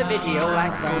watch the video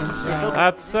like that.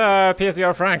 That's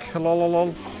PSVR Frank.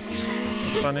 Lol.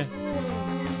 Funny.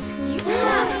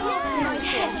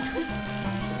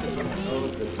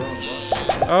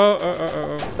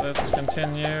 Oh. Let's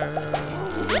continue.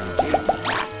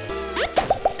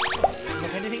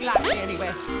 Look anything like me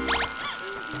anyway.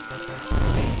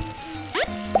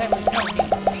 There was no need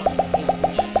for something.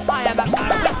 I am at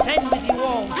my wit's end with you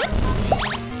all.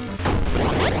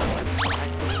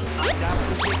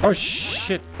 Oh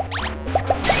shit.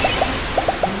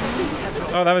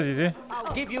 Oh, that was easy.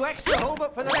 I'll give you extra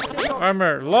homework for the rest of your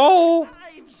Armor. LOL.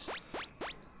 lives.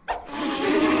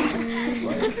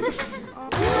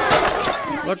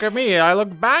 Look at me. I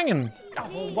look banging.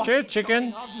 Cheers,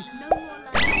 chicken.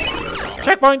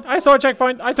 Checkpoint. I saw a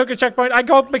checkpoint. I took a checkpoint. I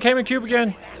became a cube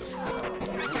again.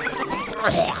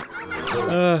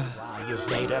 You've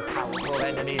made a powerful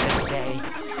enemy this day.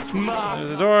 There's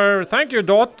the door. Thank you,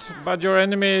 Dot. But your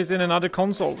enemy is in another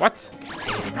console. What?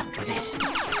 Enough for this.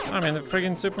 I'm in the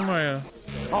friggin' Super Mario.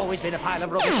 Always been a pile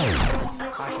of rubbish.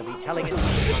 I shall be telling it.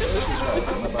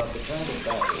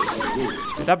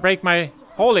 Did that break my...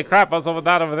 Holy crap, what's over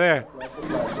that over there? You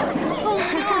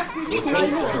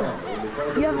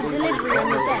have a delivery on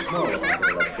your desk.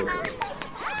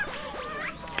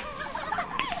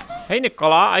 Hey,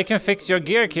 Nicola, I can fix your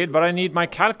gear kit, but I need my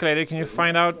calculator. Can you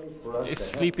find out if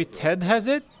Sleepy Ted has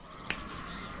it?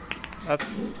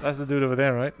 That's the dude over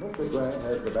there, right?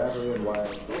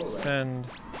 Send.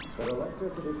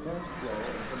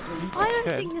 I don't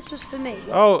think this was for me.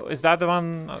 Oh, is that the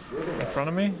one in front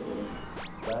of me?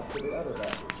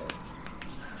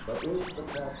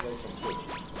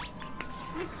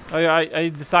 Oh yeah, I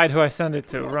decide who I send it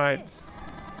to, right?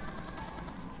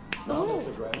 Oh.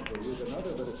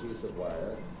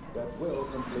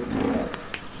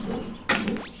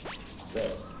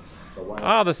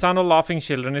 Ah, the sound of laughing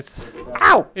children. It's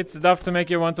ow! It's enough to make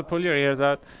you want to pull your ears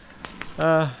out.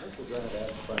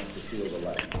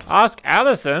 Ask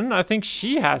Allison. I think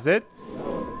she has it.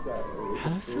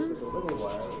 Allison?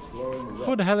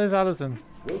 Who the hell is Allison?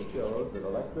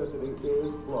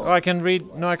 Oh, I can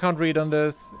read. No, I can't read on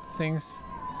the things.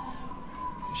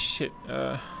 Shit.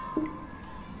 Yeah.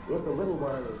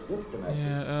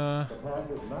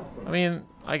 I mean,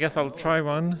 I guess I'll try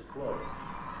one.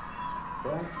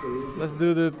 Let's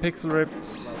do the pixel ripped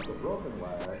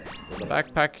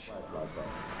backpack.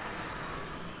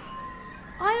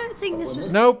 I don't think this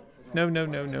was. Nope. No.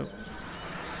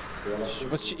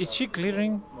 Is she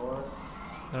glittering?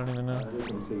 I don't even know.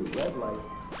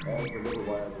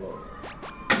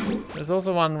 There's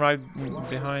also one right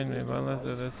behind me, but let's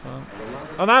do this one.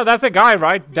 Oh no, that's a guy,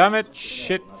 right? Damn it.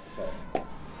 Shit.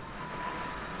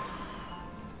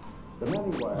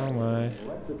 Oh my.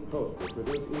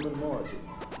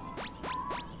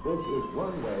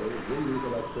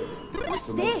 What's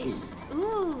this?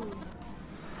 Ooh.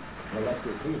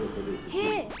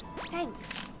 Here.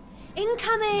 Thanks.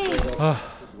 Incoming.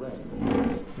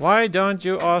 Why don't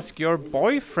you ask your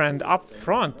boyfriend up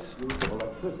front?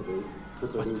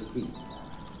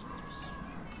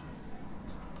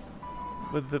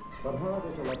 With the...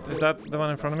 Is that the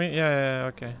one in front of me? Yeah,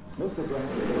 okay.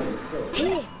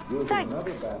 Here.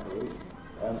 Thanks.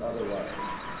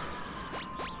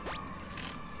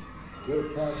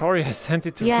 Sorry, I sent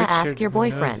it to Yeah, Richard. ask your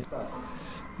boyfriend.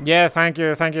 Yeah, thank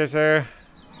you, sir.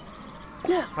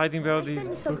 Look. Hiding behind I these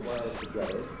sent some. books.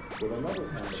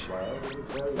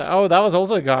 Oh, that was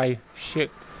also a guy. Shit.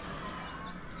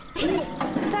 Here.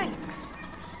 Thanks.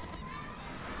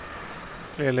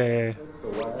 Clearly,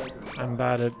 I'm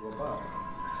bad at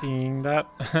seeing that.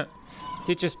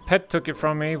 Teacher's pet took it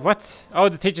from me. What? Oh,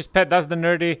 the teacher's pet. That's the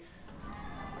nerdy.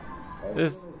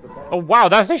 This. Oh wow,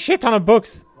 that's a shit ton of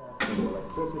books.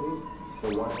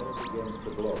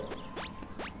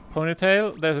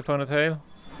 Ponytail. There's a ponytail.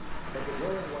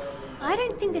 I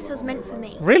don't think this was meant for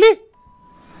me. Really?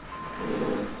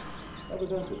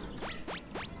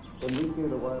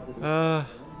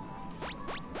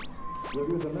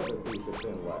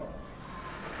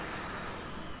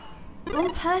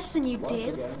 Wrong person, you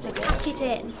div. To pack it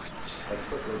in.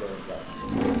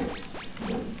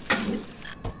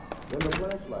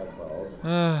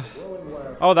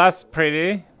 Oh, that's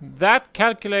pretty. That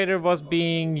calculator was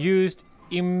being used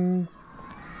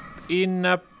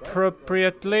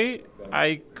inappropriately.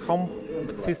 I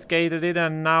confiscated it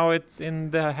and now it's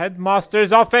in the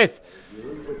headmaster's office.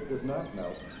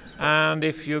 And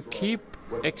if you keep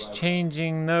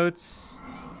exchanging notes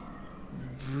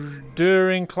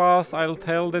during class, I'll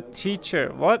tell the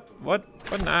teacher. What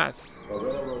an ass.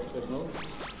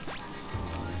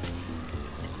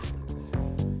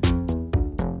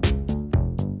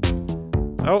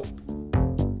 Oh.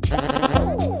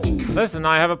 Listen,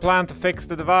 I have a plan to fix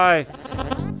the device.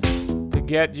 To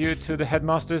get you to the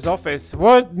headmaster's office.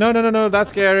 What? No, no, no, no, that's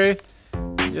scary.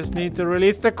 Just need to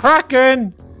release the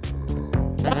Kraken!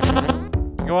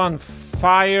 Go on,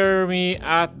 fire me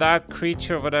at that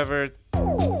creature, whatever.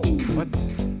 What?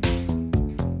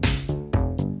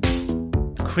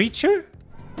 Creature?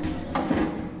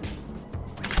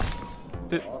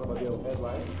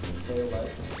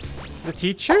 The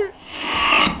teacher?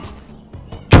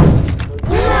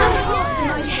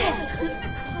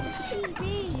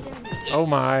 Oh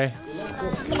my.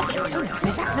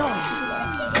 Is that noise?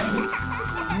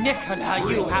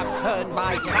 Nicola, you have turned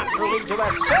my castle into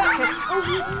a circus!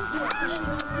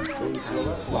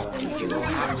 What do you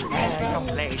have there, young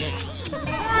lady?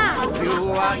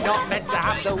 You are not meant to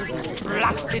have those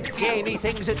blasted gamey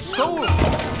things at school.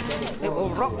 It will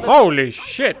rock the Holy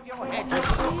shit! your head.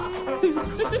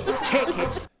 Take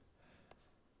it.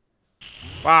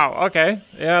 Wow, okay.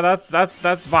 Yeah,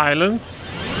 that's violence.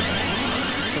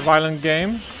 It's a violent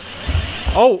game.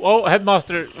 Oh,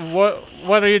 headmaster,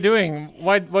 what are you doing?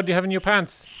 What do you have in your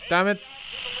pants? Damn it.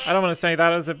 I don't want to say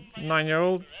that as a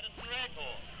 9-year-old.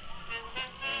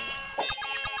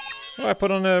 Oh, I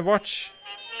put on a watch.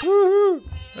 Woohoo!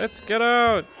 Let's get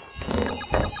out.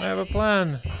 I have a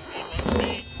plan.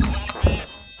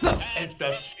 It's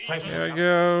disgraceful. Here we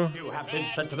go. You have been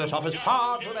sent to this office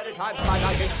far too many times for my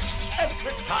liking.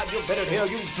 Every time you've been in here,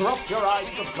 you drop your eyes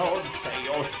to the floor and say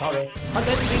you're sorry. And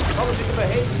then be told you to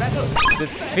behave better.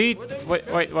 Defeat. Wait.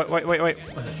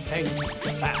 Change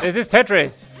that. Is this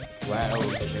Tetris? Well,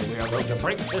 we are going to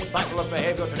break this cycle of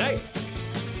behavior today.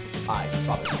 I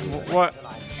promise you. What?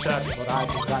 I'm certain what I've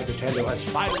been trying to tell you has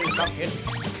finally sunk in.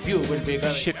 You will be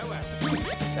going Shit. nowhere.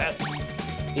 Yes.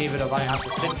 Even if I have to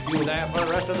sit you there for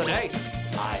the rest of the day,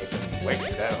 I can wait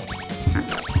you down.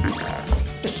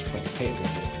 This behavior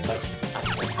is most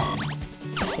unbecoming.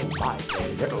 In my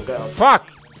day, little girl, Fuck!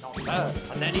 not heard,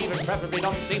 and then even preferably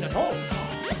not seen at all.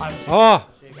 Oh,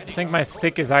 I think my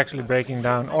stick is actually breaking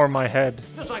down, or my head.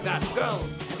 Just like that, girl.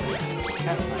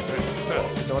 Girl,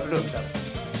 don't lose them.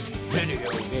 Video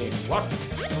game, what?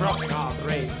 Rocking our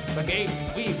brains. The games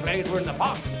we played were in the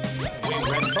park. We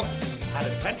read books, had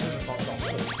adventures of course,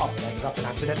 often ended up in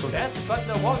accidental death, but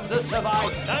the ones that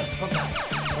survived learned from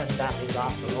that. And that is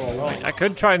after all wrong. I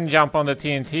could try and jump on the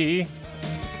TNT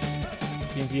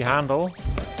handle.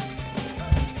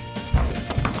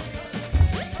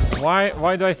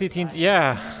 Why do I see TNT?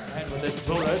 Yeah. And with this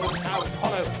ruler, it's now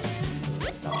hollow.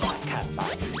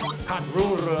 Can't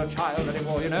rule a child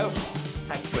anymore, you know.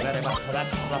 Thank you very much for that,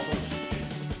 Brussels.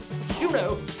 You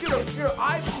know,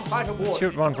 I've been fight a war.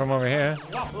 Shoot one from over here.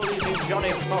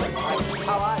 Johnny Florence.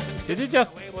 How I Did you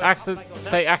just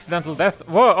say accidental death?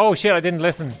 Whoa, oh shit, I didn't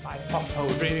listen. my foxhole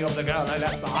dreaming of the girl I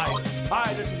left behind.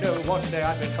 I didn't know one day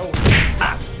I'd been told.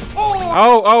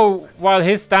 Oh, while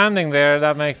he's standing there,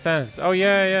 that makes sense. Oh,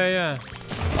 yeah.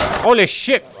 Holy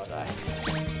shit!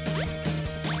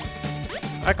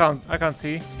 I can't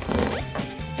see.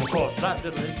 Of course, that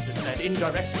little incident led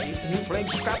indirectly to you playing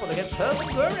Scrabble against Herman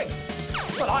Goering.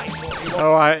 But I thought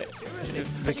he was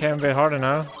It became a bit harder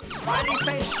now. smiley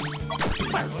face.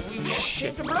 Well, when we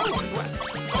came to blows as well.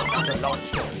 And a long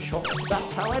story short,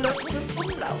 that's how I learned what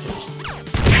a umlaut is.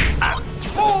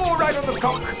 Oh, right on the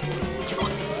cock.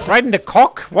 Right in the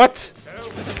cock? What? No.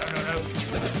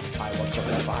 I once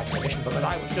applied permission, but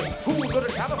I was just too good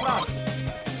at camouflage.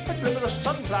 I lived with a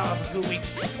sunflower for 2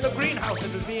 weeks in a greenhouse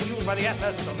that was being used by the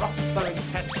SS as a rock-throwing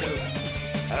test tube.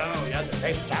 Oh, yes, it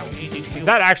may sound easy to Is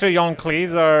that actually Jon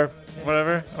Cleves or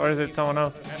whatever? Or is it someone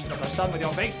else? of the sun with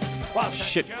your face, whilst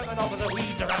Shit. that German officer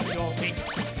weeds around your feet.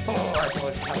 Oh, I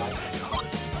thought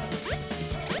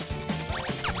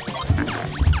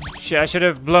Shit, I should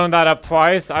have blown that up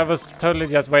twice. I was totally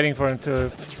just waiting for him to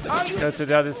go to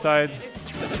the other side.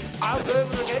 I'll go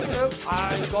over again, you know.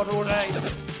 I've got all day.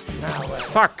 Now,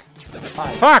 Fuck!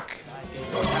 Fuck!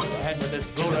 head with this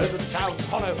ruler that sounds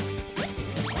hollow.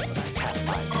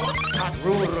 Can't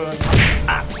rule.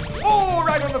 Oh,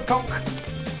 right on the cock.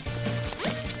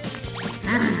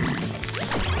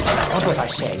 What was I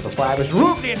saying before I was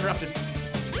rudely interrupted?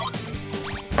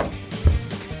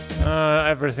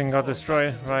 Everything got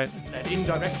destroyed, right. And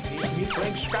indirectly, me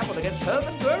playing Scrabble against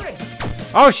Herman Goering.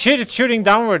 Oh shit, it's shooting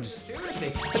downwards!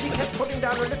 Seriously, but he kept putting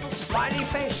down a little smiley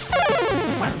face.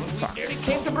 Well, we nearly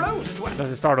came to blows as well.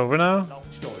 Does it start over now? Long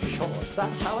story short,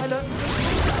 that's how I learned.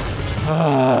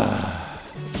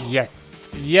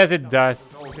 Yes. Yes, it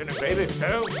does. Oh, dinner, baby.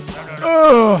 No.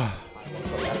 Ugh.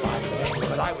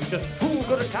 But I was just too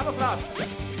good at camouflage.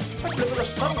 I live with a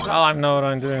sunflower. Well, I know what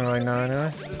I'm doing right now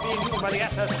anyway. Being used by the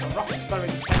SS as a rock-throwing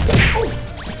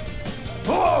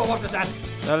Oh, what was that?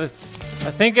 That is,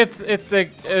 I think it's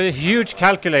a huge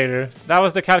calculator. That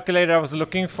was the calculator I was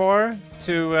looking for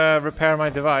to repair my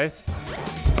device.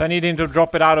 So I need him to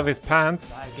drop it out of his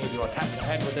pants. I gave you a tap in the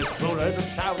head with this ruler that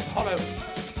sounds hollow.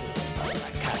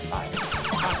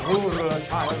 Can't rule a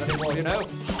child anymore, you know.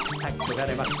 Thank you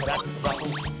very much for that,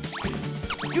 Ruffles.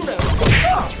 You know.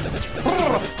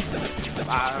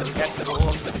 I'll get the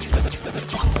door.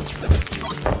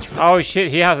 Oh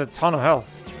shit, he has a ton of health.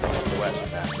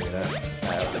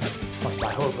 Must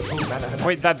I hold the food man?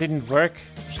 Wait, that didn't work.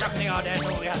 Stuck in the yard and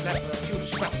all we had left were a few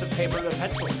scraps of paper and a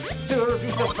pencil. Still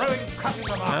refused to throwing cutting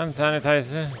them off. Hand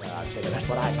sanitizer. I'd say the best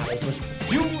what I managed was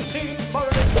you see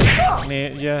for Me,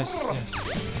 yes.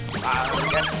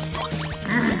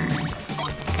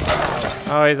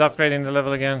 Oh, he's upgrading the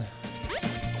level again.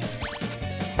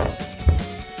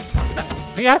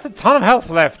 He has a ton of health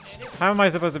left. How am I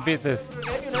supposed to beat this?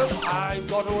 Again, you know, I've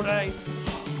got all day.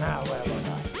 Now, where was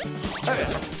I? Oh,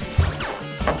 yeah.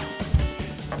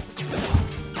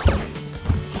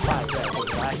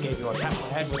 I gave you a tap on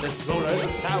the head with this ruler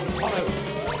that sounds hollow.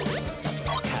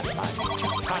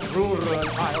 Can't rule a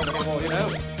child anymore, you know.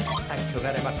 Thank you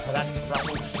very much for that,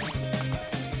 Ruffles.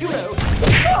 You know.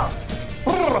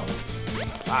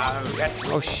 I'll get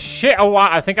Oh shit! Oh wow!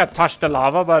 I think I touched the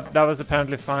lava, but that was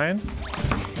apparently fine.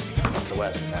 the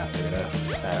worst now, you know.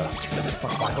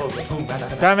 Must I hold the food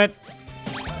man? Damn it!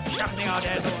 Stuck in the yard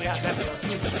and all we had left were a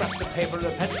few scraps of paper and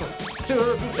a pencil.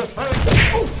 Still refused to throw it.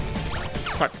 Oh!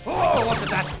 Fuck. Oh, what was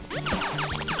that?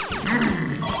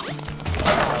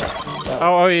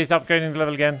 Oh, he's upgrading the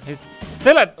level again. He's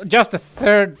still at just a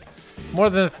third, more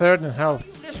than a third in health.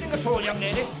 Listening at all, young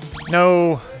lady?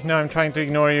 No, no, I'm trying to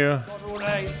ignore you. Not all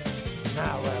day.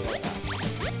 Now, where was I?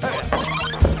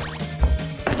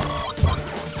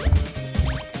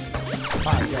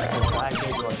 Oh, yeah. I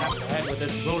gave you a tap on the head with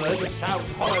this ruler that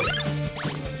sounds hollow.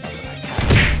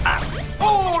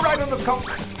 Oh, right on the cock.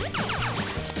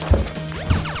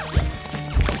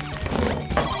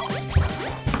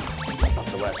 Not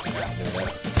the worst now, you know.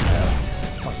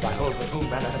 Must I hold the food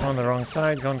man? On the wrong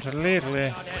side, gone to Italy.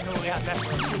 And all we had left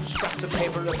were a few scraps of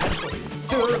paper and a pencil.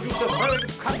 Still refused to throw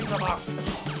it, cutting them off.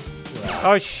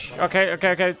 Oh shh. Okay.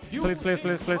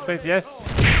 Please. Yes.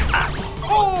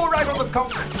 Oh, right on the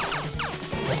cock.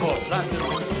 Of course, that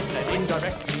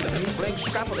indirectly you break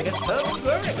scrapple against Herbert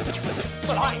Burning.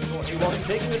 But I thought he wasn't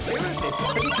taking it seriously,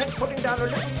 but he kept putting down a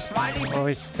little smiley face. Oh,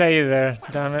 he stay there.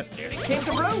 Damn it. Nearly came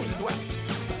to blows as well.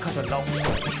 Cut a long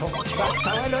story short, that's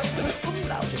how I learned to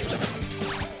put out it.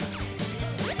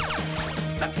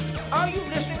 Are you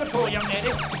listening at all, young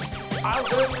lady? I'll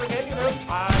go over again, you know.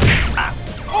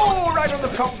 Oh, right on the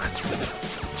cock.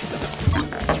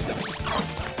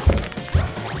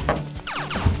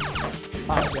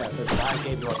 I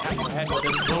gave you a tap on the head with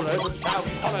this ruler that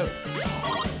sounds hollow.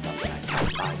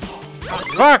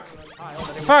 Fuck!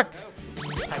 Fuck!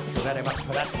 Thank you very much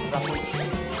for that, Ruffles.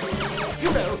 You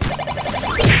know.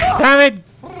 Damn it!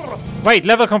 Wait,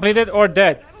 level completed or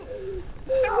dead?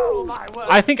 Oh, my word.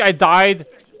 I think I died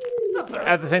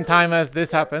at the same time as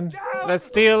this happened. Let's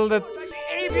steal the... The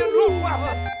avian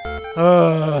Luftwaffe.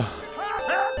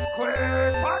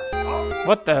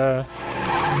 What the...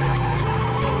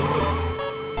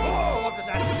 What was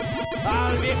that?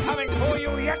 I'll be coming for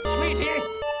you yet, sweetie.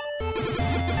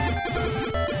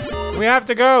 We have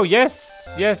to go! Yes!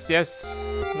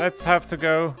 Let's have to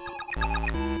go.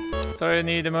 Sorry, I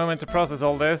need a moment to process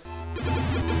all this.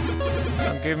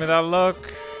 Don't give me that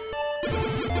look.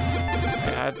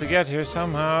 I had to get here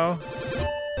somehow.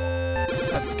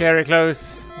 That's scary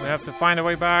close. We have to find a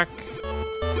way back.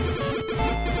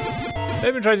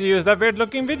 They've been trying to use that weird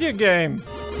looking video game.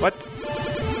 What?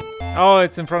 Oh,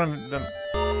 it's in front of them.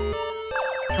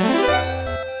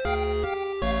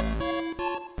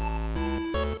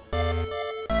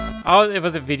 Oh, it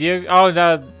was a video. Oh,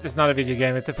 no, it's not a video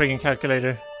game. It's a freaking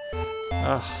calculator.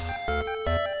 Ugh.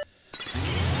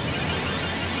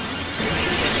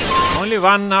 Only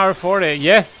 1 hour 40.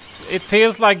 Yes, it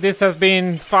feels like this has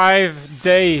been 5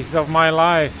 days of my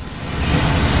life.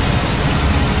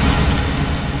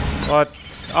 What?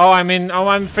 Oh, I'm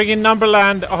freaking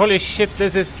Numberland. Holy shit,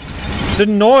 this is the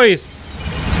noise.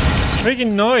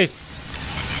 Freaking noise.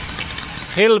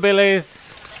 Hillbillies.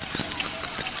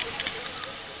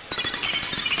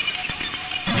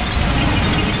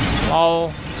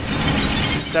 Lol.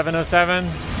 707.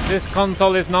 This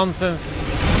console is nonsense.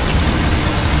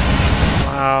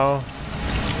 Wow.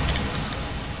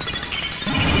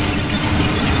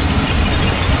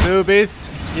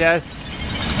 Boobies. Yes.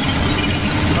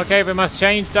 Okay, we must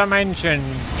change dimension.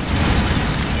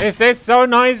 Is this so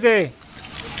noisy?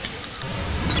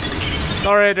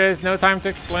 Sorry, there is no time to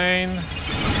explain.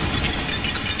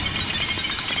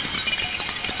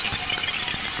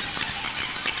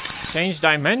 Change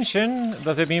dimension?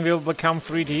 Does it mean we'll become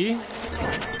 3D?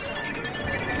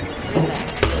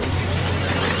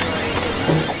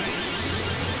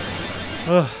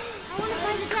 Ugh.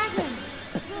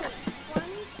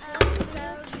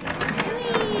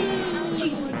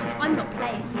 I'm not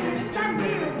playing.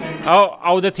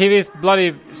 Oh, the TV is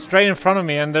bloody straight in front of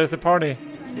me and there's a party.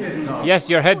 Yes,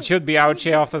 your head should be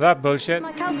ouchy after that bullshit.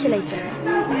 My calculator.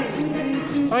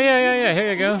 Oh yeah,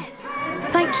 here you go. Yes.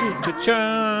 Thank you.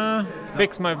 Cha-cha!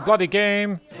 Fix my bloody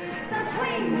game.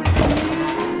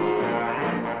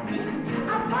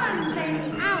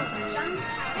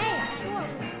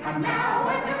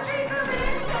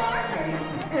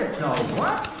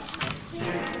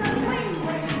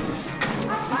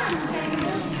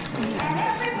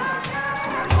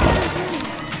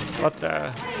 What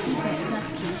the?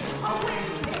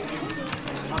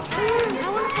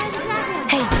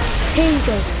 Hey, here you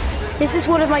go. This is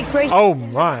one of my greatest. Oh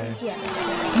my!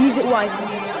 Yes. Use it wisely.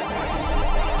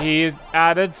 He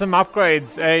added some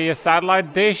upgrades. A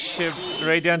satellite dish, a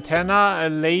radio antenna, a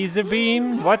laser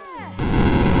beam. What?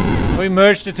 We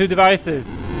merged the two devices.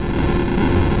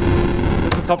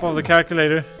 That's the top of the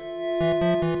calculator.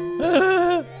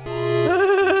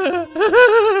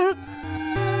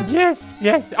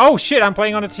 Yes. Oh shit, I'm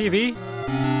playing on a TV.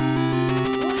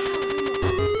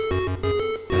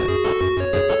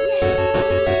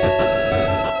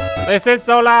 This is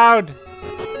so loud.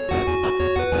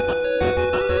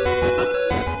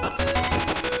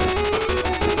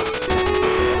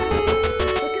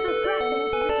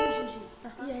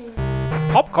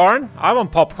 Popcorn? I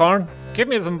want popcorn. Give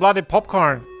me some bloody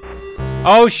popcorn.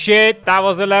 Oh shit, that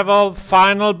was a level.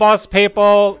 Final boss,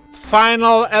 people.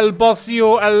 Final El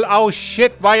Bossio. Oh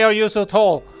shit, why are you so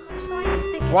tall?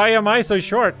 Why am I so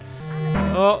short?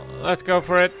 Oh, let's go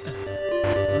for it.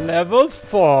 Level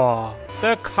 4.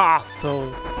 The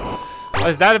castle. Oh,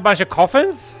 is that a bunch of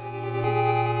coffins?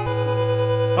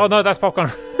 Oh no, that's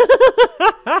popcorn.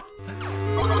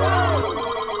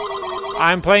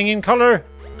 I'm playing in color.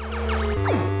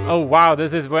 Oh wow,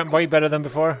 this is way better than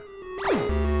before.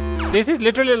 This is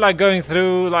literally like going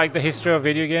through like the history of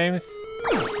video games.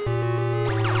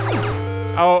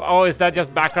 Oh, is that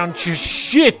just background?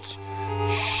 Shit!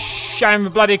 Shh, I'm a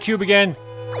bloody cube again.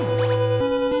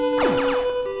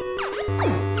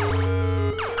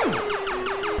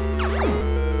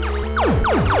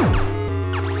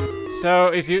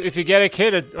 So if you get a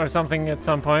kid or something at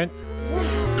some point,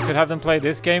 you could have them play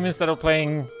this game instead of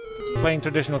playing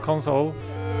traditional consoles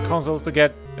to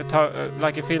get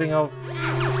like a feeling of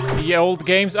the old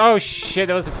games. Oh shit,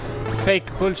 that was a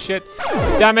fake bullshit.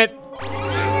 Damn it!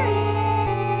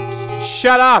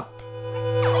 Shut up!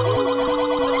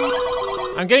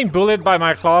 I'm getting bullied by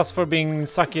my class for being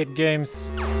sucky at games.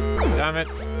 Damn it!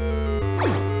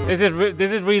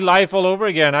 This is real life all over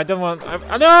again. I don't want.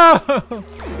 No!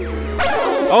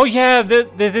 Oh yeah,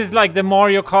 this is like the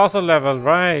Mario Castle level,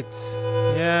 right?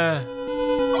 Yeah.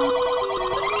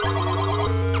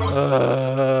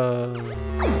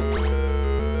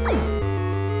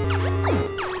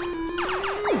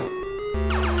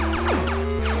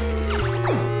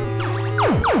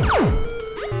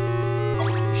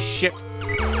 Shit.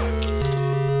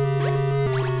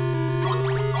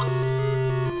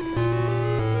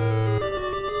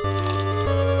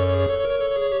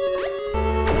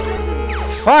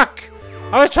 Fuck!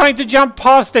 I was trying to jump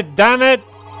past it, damn it!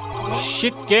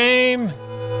 Shit game!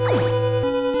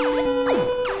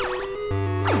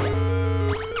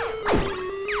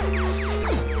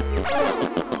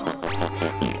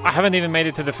 I haven't even made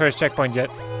it to the first checkpoint yet.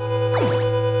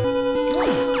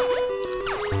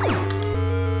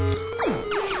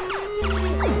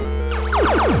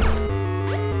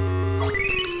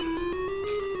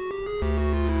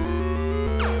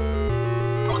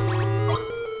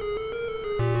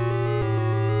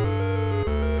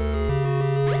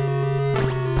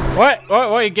 What?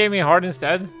 You gave me a heart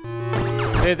instead?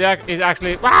 It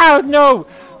actually... Wow, no!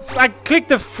 I clicked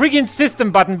the friggin'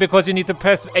 system button because you need to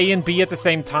press A and B at the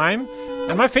same time.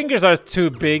 And my fingers are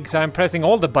too big, so I'm pressing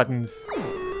all the buttons.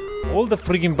 All the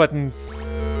friggin' buttons.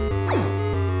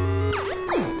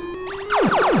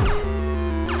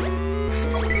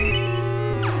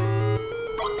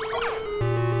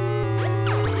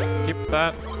 Skip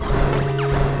that.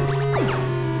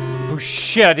 Oh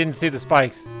shit, I didn't see the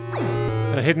spikes.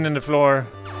 They're hidden in the floor.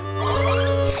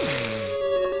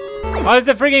 Oh, there's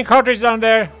a freaking cartridge down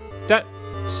there.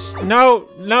 No,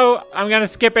 I'm gonna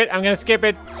skip it.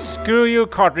 Screw you,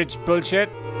 cartridge bullshit.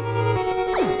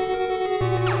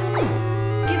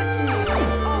 Give it to me.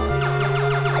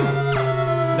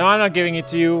 No, I'm not giving it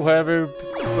to you, whoever.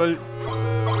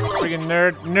 Friggin'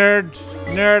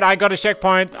 nerd. I got a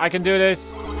checkpoint. I can do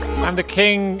this. I'm the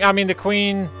king. I mean the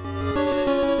queen.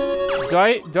 Do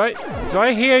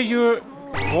I hear your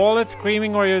wallet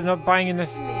screaming, or you're not buying in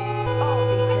this?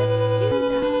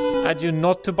 Add you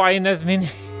not to buy in this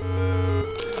mini.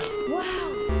 Wow.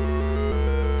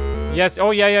 Yes.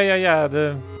 Oh yeah.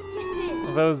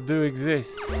 Those do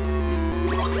exist.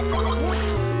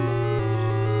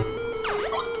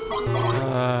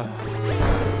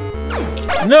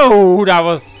 No, that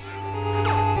was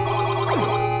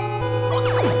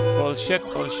bullshit.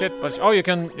 Oh, you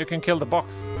can kill the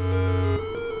box.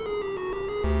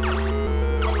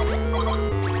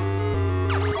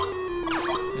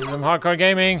 This is some hardcore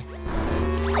gaming.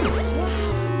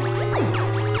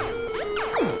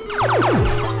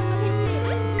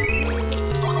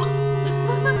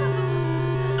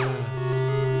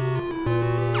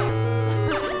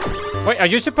 Wait, are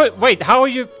you supposed? Wait, how are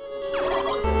you?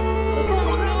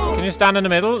 Can you stand in the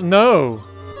middle? No.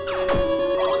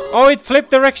 Oh, it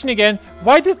flipped direction again.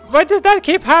 Why does that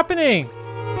keep happening?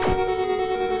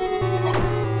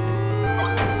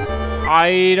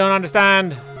 I don't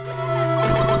understand.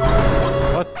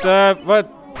 What?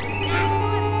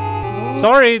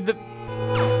 Sorry, the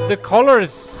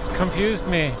colors confused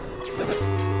me.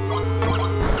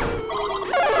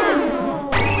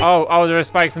 Oh, there are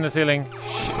spikes in the ceiling.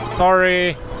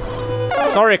 Sorry,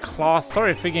 Klaus.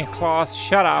 Sorry, freaking Klaus.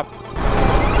 Shut up.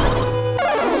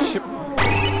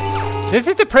 This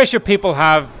is the pressure people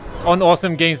have on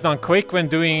Awesome Games Done Quick when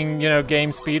doing,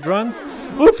 game speedruns.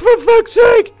 Oh, for fuck's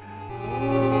sake!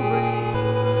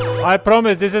 I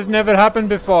promise, this has never happened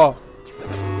before.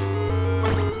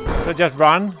 So just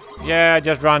run. Yeah,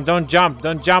 just run. Don't jump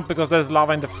because there's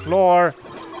lava in the floor.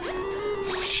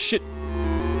 Shit.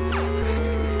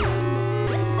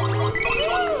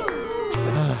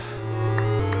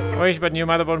 Wish, but new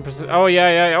motherboard. Oh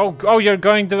yeah. Oh, you're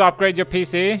going to upgrade your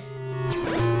PC?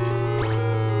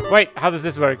 Wait, how does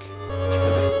this work?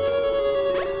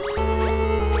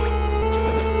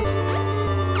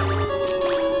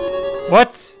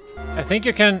 What? I think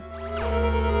you can.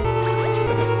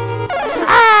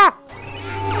 Ah!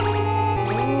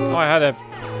 Oh, I had a.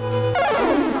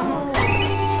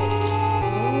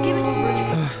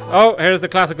 Oh, here's the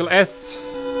classical S.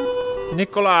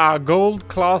 Nicola, gold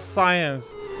class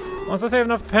science. Once I save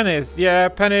enough pennies. Yeah,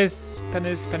 pennies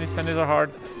are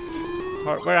hard.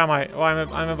 Where am I? Oh,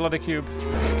 I'm a bloody cube.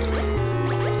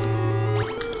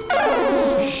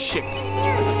 Shit.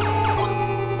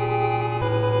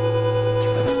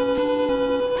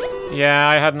 Yeah,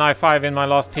 I had an i5 in my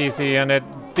last PC and it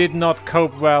did not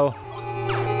cope well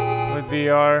with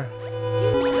VR.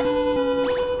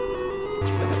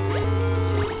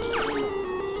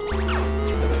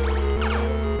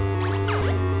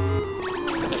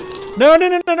 No.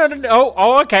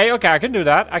 Oh, okay, I can do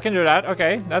that.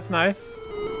 Okay, that's nice.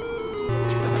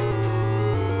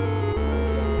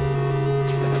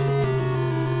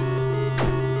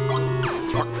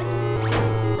 Fuck.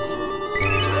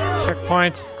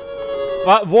 Checkpoint.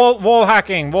 What? Wall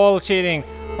hacking, wall cheating.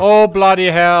 Oh,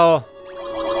 bloody hell.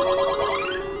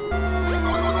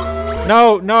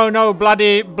 No,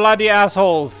 bloody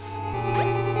assholes.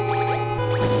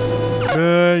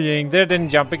 They didn't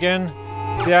jump again.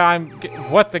 Yeah,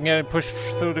 what? They're gonna push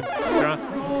through the ground.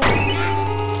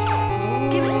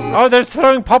 Oh, they're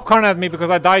throwing popcorn at me because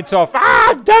I died so fast.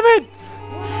 Ah, damn it!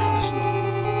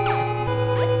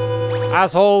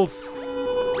 Assholes.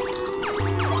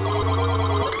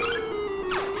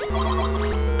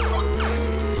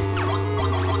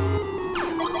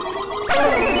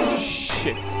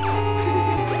 Shit.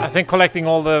 I think collecting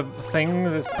all the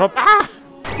things is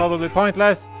probably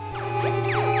pointless.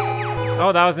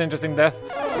 Oh, that was an interesting death.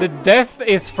 The death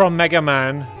is from Mega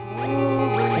Man.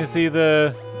 You see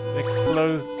the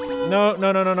explode. No.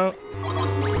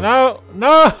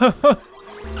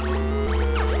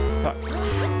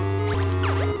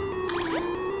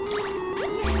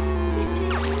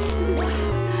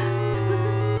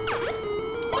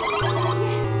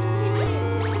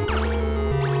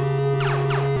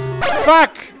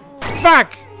 Fuck.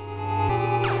 Fuck!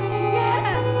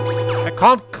 I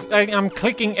can't. I'm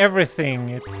clicking everything.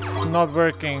 It's not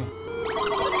working.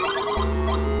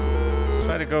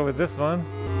 Try to go with this one.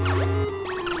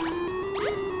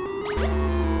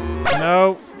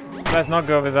 No, let's not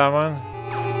go with that one.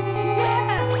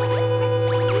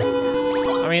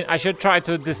 I mean, I should try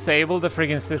to disable the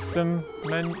friggin' system,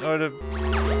 or the.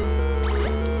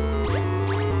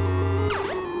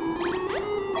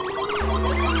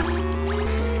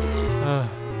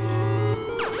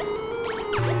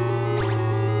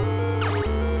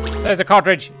 There's a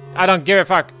cartridge. I don't give a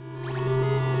fuck.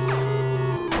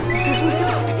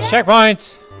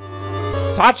 Checkpoint.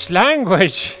 Such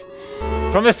language.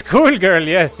 From a schoolgirl.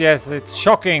 Yes, yes. It's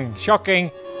shocking. Shocking.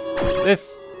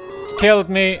 This killed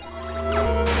me.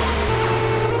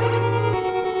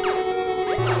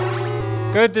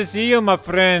 Good to see you, my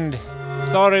friend.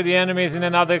 Sorry, the enemy is in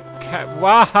another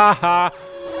Wahaha.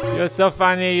 You're so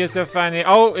funny. You're so funny.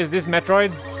 Oh, is this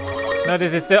Metroid? No,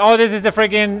 this is the... Oh, this is the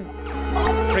friggin'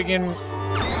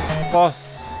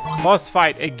 boss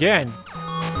fight again.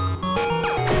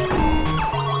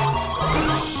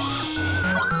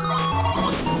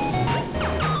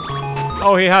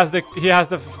 Oh, he has the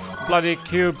bloody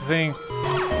cube thing.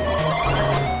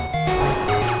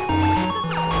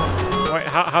 Wait,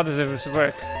 how does this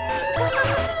work?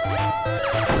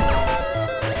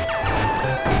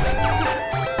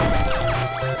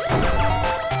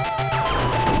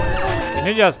 Can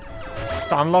you just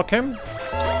stun lock him?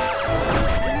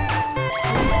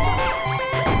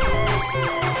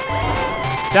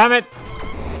 Damn it!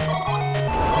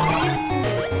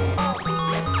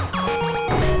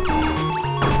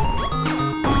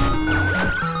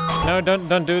 No,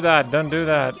 don't do that. Don't do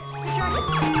that.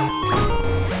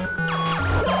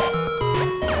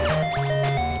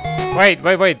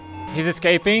 Wait. He's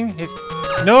escaping?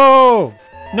 No!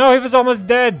 No, he was almost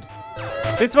dead.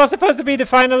 This was supposed to be the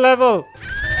final level.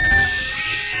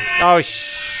 Oh,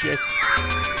 shit.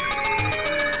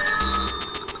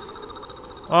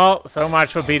 Well, so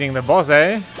much for beating the boss,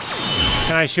 eh?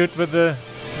 Can I shoot with the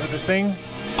thing?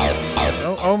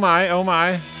 Oh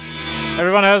my.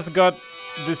 Everyone else got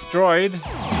destroyed,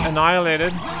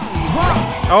 annihilated.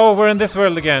 Oh, we're in this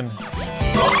world again.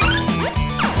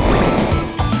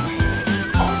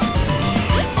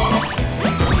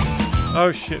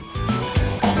 Oh shit.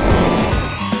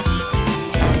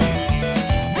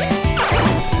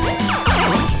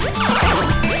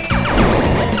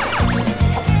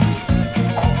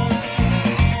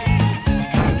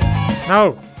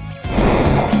 No.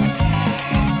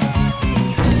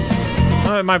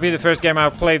 Oh, it might be the first game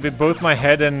I've played with both my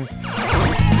head and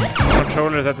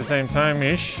controllers at the same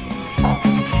time-ish.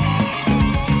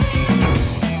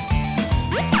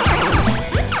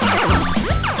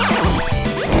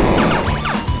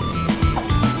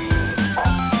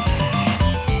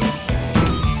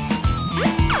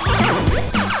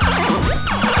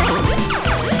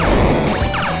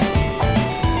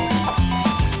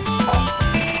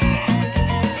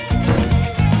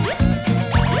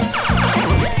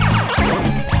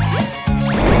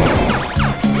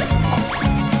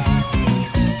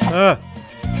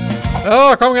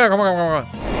 Oh, come on.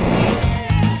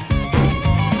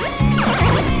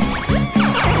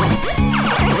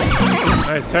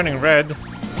 Oh, it's turning red.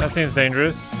 That seems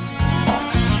dangerous.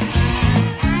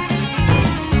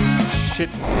 Shit.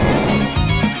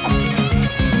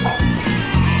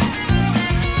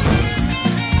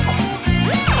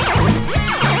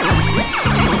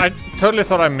 I totally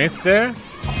thought I missed there.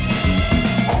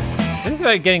 This is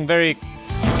like getting very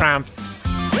cramped.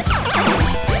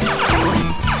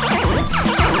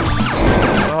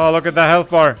 Oh, look at the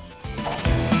health bar.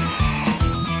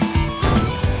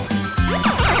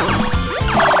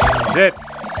 That's it.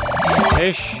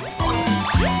 Ish.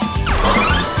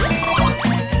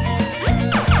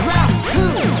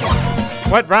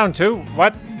 What? Round 2?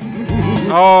 What?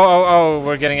 Oh,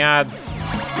 we're getting ads.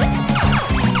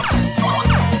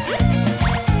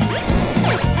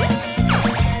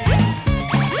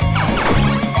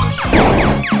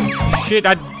 Shit,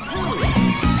 I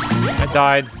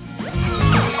died.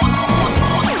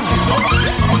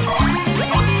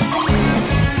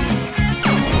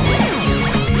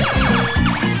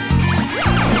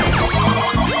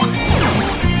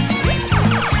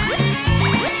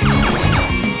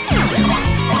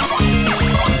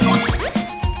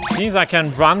 Seems I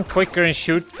can run quicker and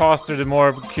shoot faster the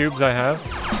more cubes I have.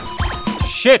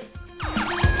 Shit!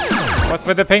 What's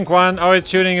with the pink one? Oh, it's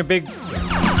shooting a big...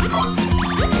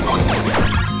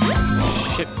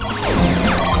 Shit.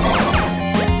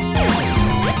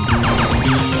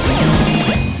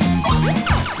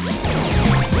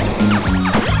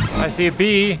 I see a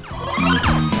bee.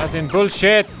 That's in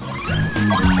bullshit.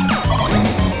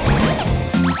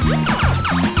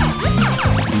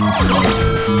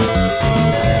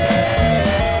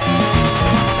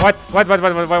 What? Wait, what?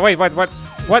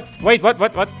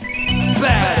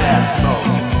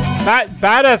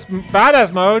 Badass mode.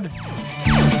 Badass mode?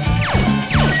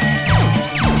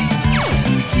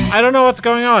 I don't know what's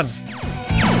going on.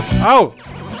 Oh!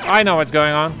 I know what's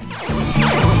going on.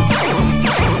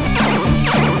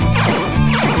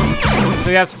 So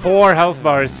he has 4 health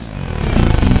bars.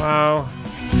 Wow.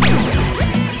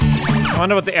 I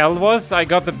wonder what the L was. I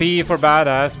got the B for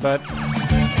badass, but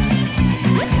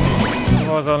it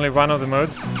was only one of the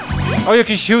modes. Oh, you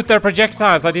can shoot their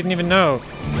projectiles. I didn't even know.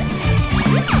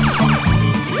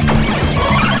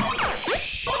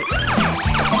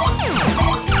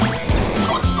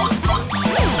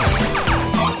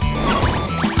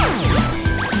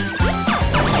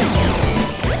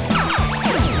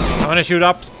 I wanna shoot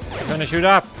up. I'm gonna shoot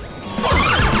up.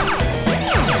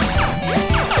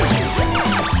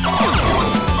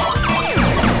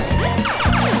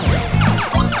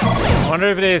 I wonder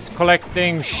if it is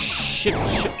collecting shit.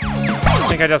 I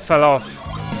think I just fell off.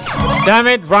 Damn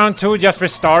it, round 2 just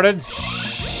restarted.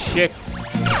 Shit.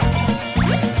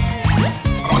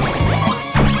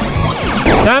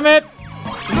 Damn it!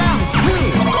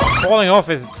 Falling off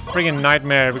is a friggin'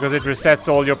 nightmare because it resets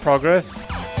all your progress.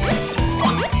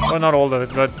 Well, not all of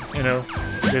it, but, you know,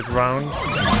 this round.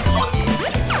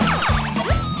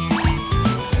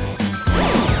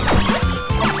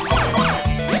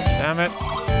 Damn it.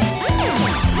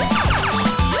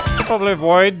 I'll probably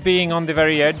avoid being on the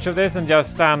very edge of this and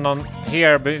just stand on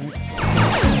here in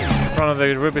front of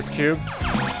the Rubik's Cube.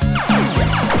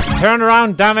 Turn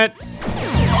around, damn it!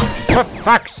 For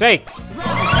fuck's sake!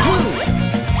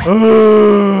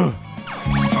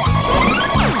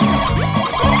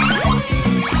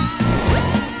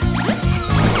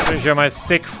 Pretty sure my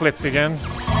stick flipped again.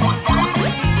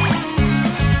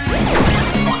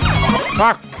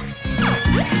 Fuck!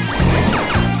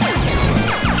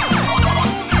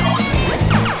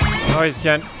 Oh, he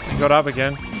got up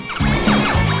again.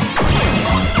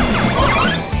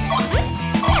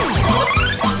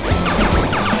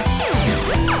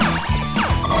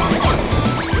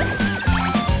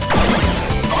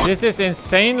 This is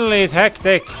insanely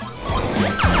hectic.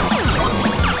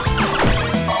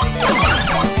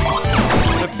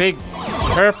 The big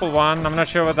purple one, I'm not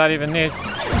sure what that even is.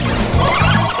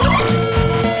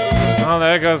 Oh,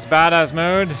 there goes badass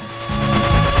mode.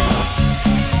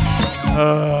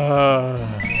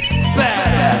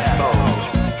 Badass mode.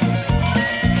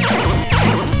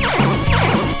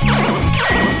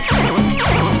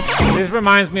 This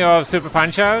reminds me of Super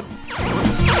Punch-Out.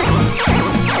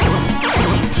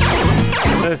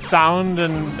 The sound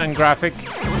and graphic,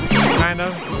 kind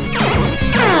of.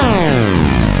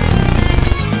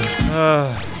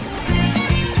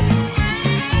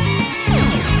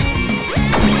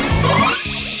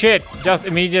 Shit, just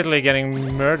immediately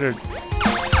getting murdered.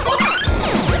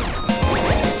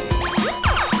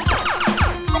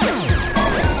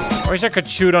 I wish I could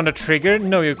shoot on the trigger.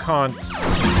 No, you can't.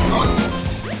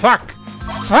 Fuck!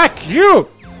 Fuck you!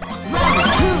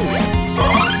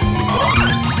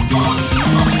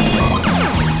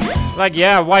 Like,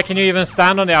 yeah, why can you even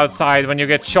stand on the outside when you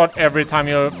get shot every time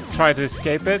you try to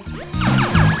escape it?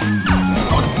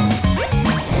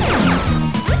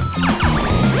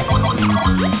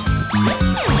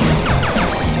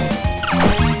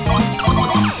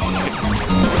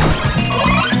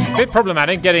 A bit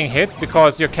problematic getting hit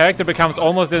because your character becomes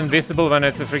almost invisible when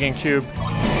it's a freaking cube.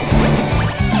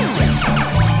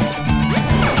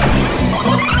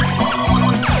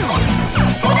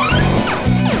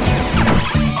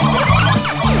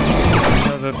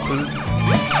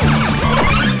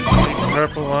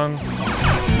 Purple one.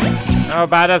 Oh,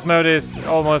 badass mode is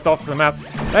almost off the map.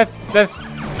 Let's.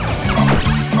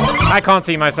 I can't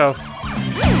see myself.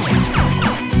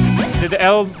 Did the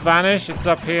L vanish? It's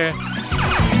up here.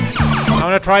 I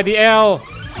want to try the L.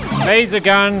 Laser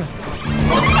gun.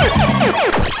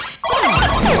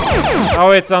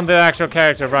 Oh, it's on the actual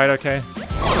character, right? Okay.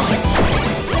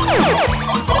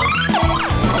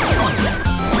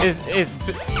 Is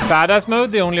badass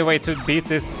mode the only way to beat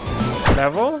this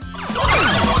level?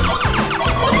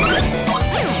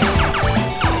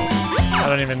 I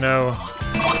don't even know.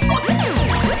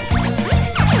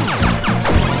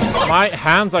 My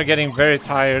hands are getting very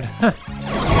tired.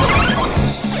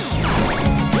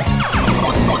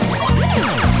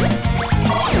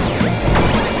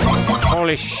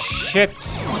 Holy shit.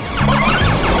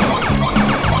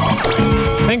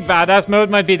 I think badass mode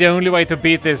might be the only way to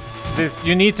beat this.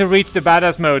 You need to reach the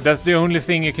badass mode. That's the only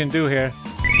thing you can do here.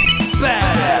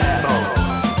 Badass mode.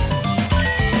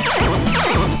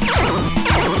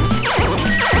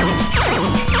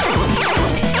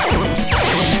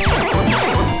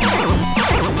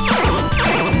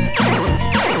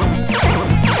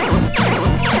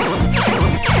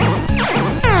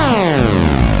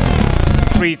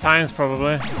 3 times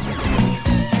probably.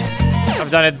 I've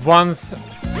done it once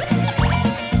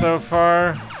so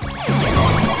far.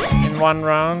 In one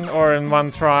round or in one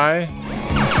try.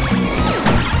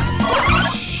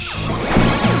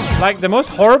 Like the most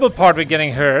horrible part with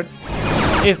getting hurt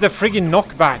is the friggin'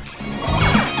 knockback.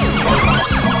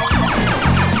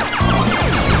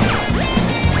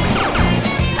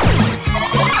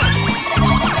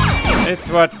 It's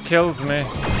what kills me.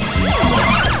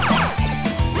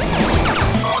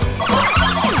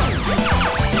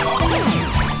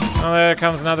 Oh, there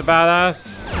comes another badass.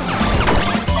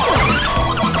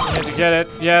 Need to get it.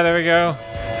 Yeah, there we go.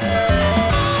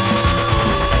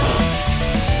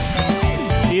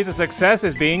 Key to success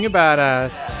is being a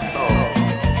badass.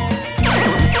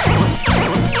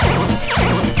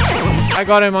 I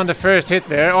got him on the first hit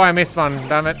there. Oh, I missed one.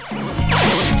 Damn it.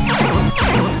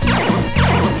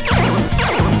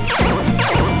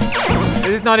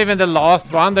 This is not even the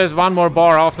last one. There's one more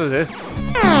bar after this.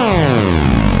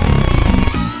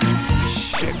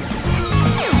 Shit.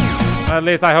 At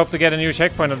least I hope to get a new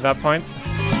checkpoint at that point.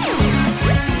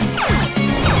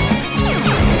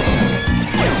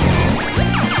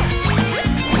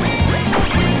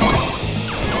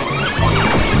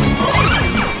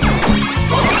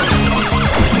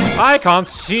 I can't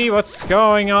see what's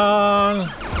going on.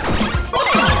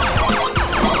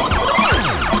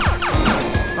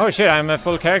 Oh shit, I'm a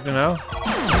full character now.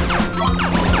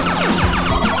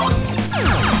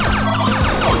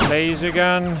 Laser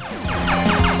gun.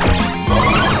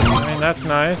 I mean, that's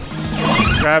nice.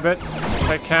 Grab it if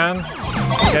I can.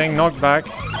 Getting knocked back.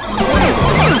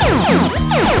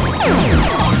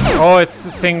 Oh, it's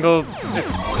a single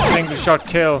shot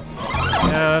kill.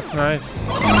 Yeah, that's nice.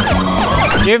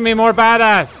 Give me more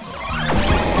badass.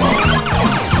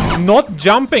 Not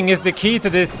jumping is the key to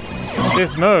this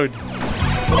mode.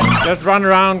 Just run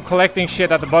around collecting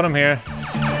shit at the bottom here.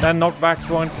 Then knockbacks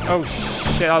won't. Oh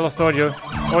shit! I lost audio.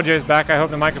 Audio is back. I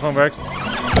hope the microphone works.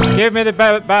 Give me the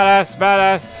badass.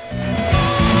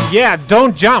 Yeah,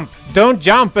 don't jump. Don't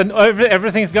jump, and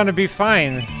everything's gonna be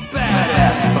fine.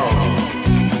 Badass mode.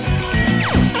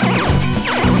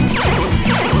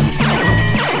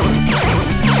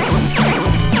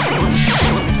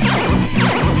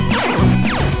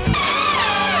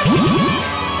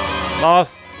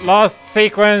 Last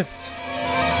sequence.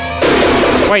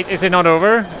 Wait, is it not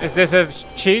over? Is this a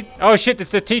cheat? Oh shit, it's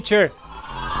the teacher.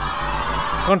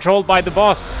 Controlled by the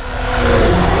boss.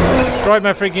 Destroyed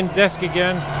my freaking desk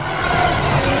again.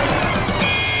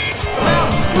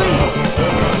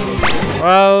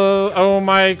 Well, oh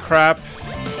my crap.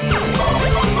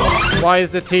 Why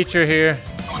is the teacher here?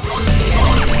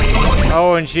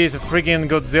 Oh, and she's a freaking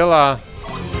Godzilla.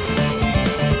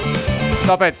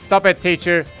 Stop it,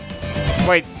 teacher.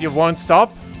 Wait, you won't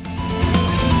stop?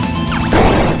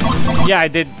 Yeah, I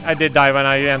did die when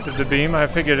I entered the beam. I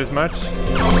figured as much.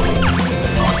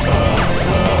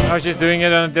 Oh, she's doing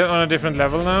it on a different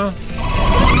level now.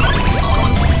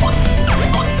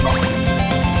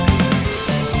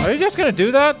 Are you just gonna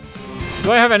do that?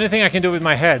 Do I have anything I can do with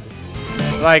my head?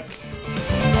 Like,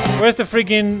 where's the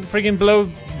freaking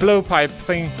blow pipe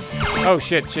thing? Oh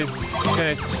shit, she's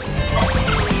finished.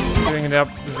 Doing it up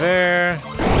there.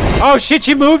 Oh shit,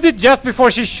 she moved it just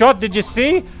before she shot. Did you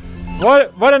see?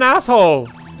 What an asshole.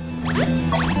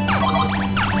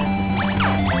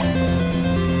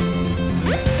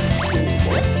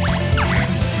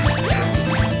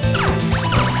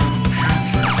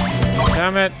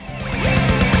 Damn it.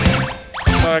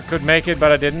 Thought I could make it,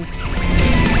 but I didn't.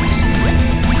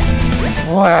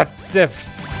 What the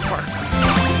fuck?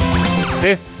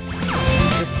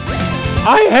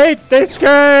 I hate this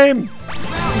game!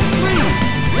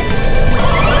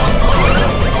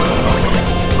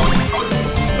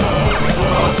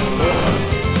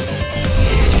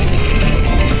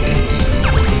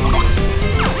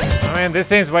 I mean, this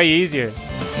seems way easier.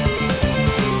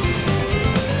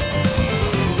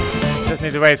 Just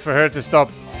need to wait for her to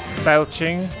stop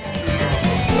belching.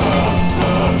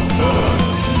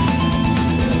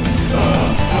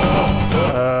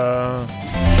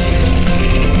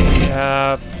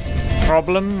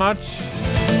 Problem much?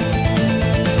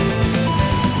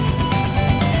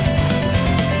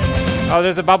 Oh,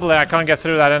 there's a bubble there. I can't get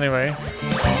through that anyway.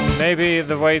 Maybe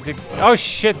the way to... Oh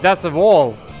shit, that's a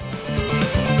wall.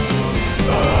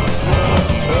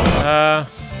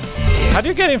 How do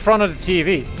you get in front of the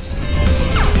TV?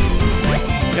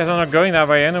 Guess I'm not going that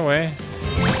way anyway.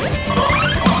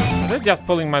 Are they just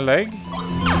pulling my leg?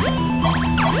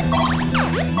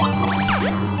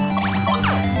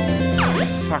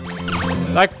 Fuck.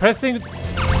 Like pressing...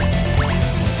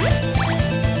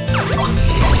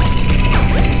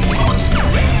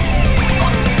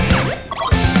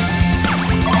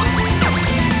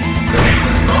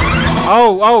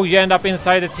 Oh, you end up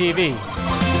inside the TV.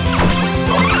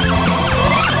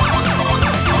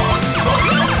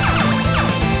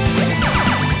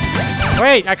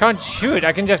 Wait, I can't shoot.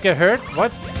 I can just get hurt.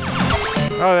 What?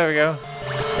 Oh, there we go.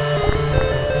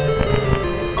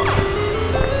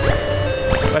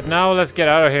 But now let's get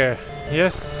out of here.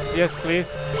 Yes, yes, please.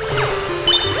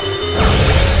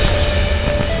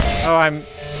 Oh,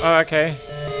 okay.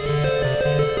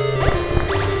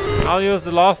 I'll use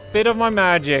the last bit of my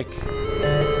magic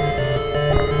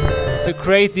to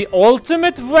create the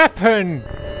ultimate weapon.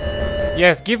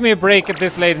 Yes, give me a break at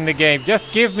this late in the game.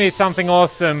 Just give me something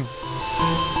awesome.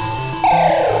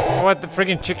 What, the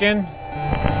friggin' chicken?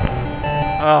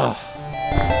 Oh.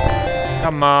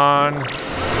 Come on.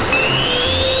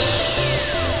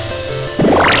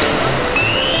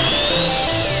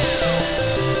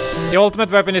 The ultimate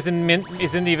weapon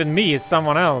isn't even me, it's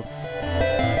someone else.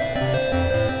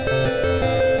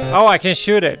 Oh, I can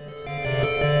shoot it.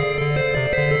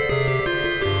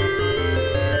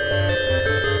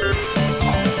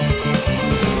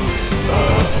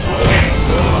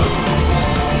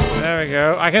 There we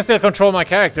go. I can still control my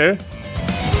character. I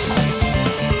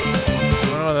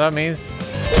don't know what that means.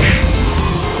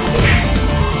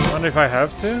 I wonder if I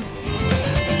have to.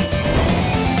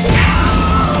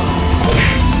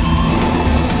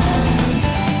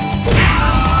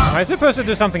 Am I supposed to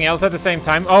do something else at the same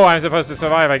time? Oh, I'm supposed to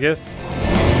survive, I guess.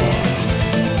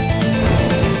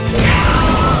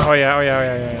 Oh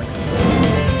yeah.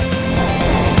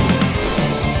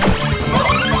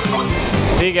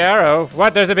 Big arrow?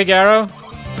 What? There's a big arrow?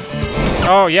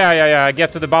 Oh, yeah. I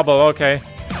get to the bubble, okay.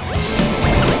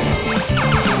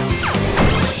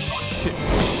 Shit.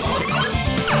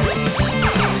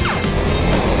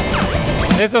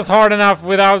 This is hard enough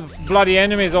without bloody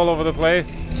enemies all over the place.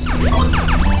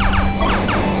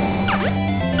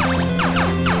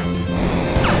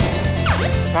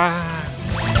 Fuck.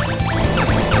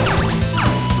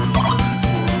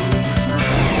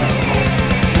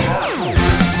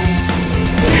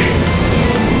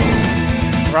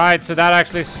 Right, so that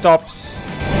actually stops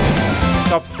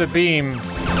the beam.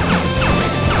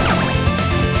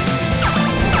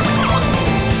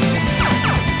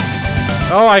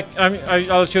 Oh,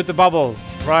 I'll shoot the bubble.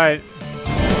 Right.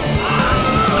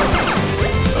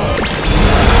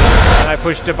 And I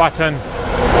push the button.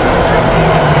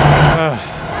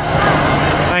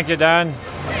 Thank you, Dan.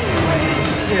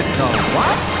 It's a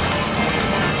what?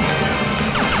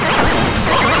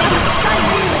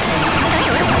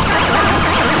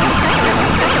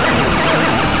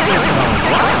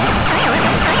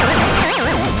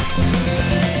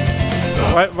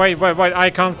 Wait, I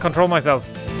can't control myself.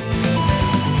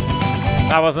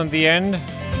 That wasn't the end.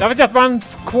 That was just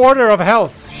 1/4 of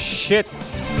health. Shit.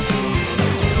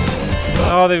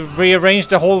 Oh, they rearranged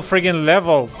the whole friggin'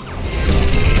 level.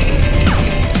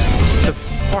 The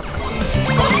fuck?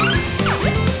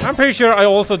 I'm pretty sure I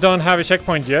also don't have a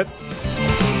checkpoint yet.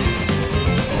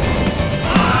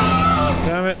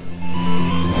 Damn it.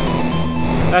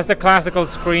 That's the classical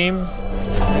scream.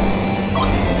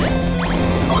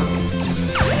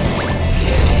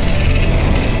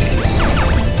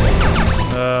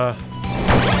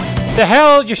 The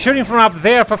hell? You're shooting from up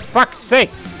there, for fuck's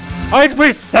sake! I'd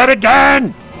reset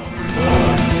again!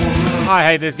 I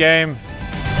hate this game.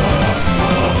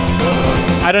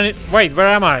 I don't... Wait, where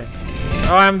am I?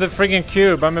 Oh, I'm the friggin'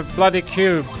 cube. I'm a bloody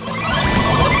cube.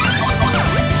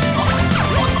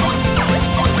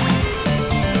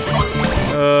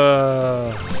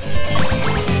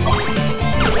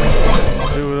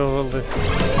 Do all this.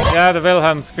 Yeah, the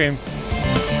Wilhelm scream.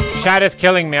 Chat is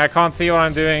killing me. I can't see what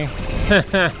I'm doing.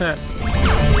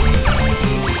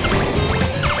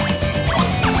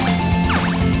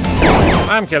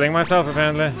 I'm killing myself,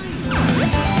 apparently.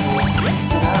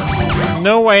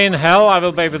 No way in hell I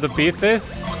will be able to beat this.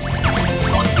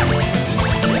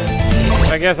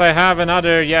 I guess I have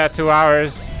another, 2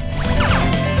 hours.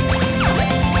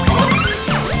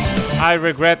 I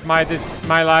regret my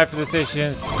life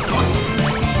decisions.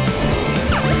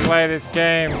 Play this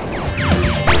game.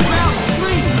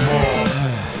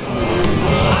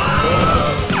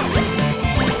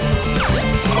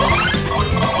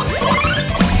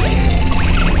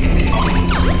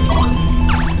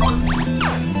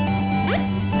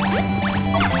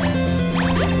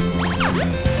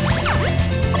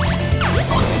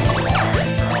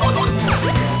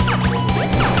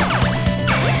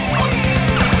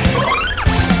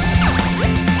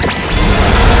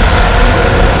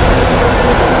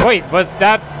 Wait, was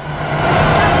that?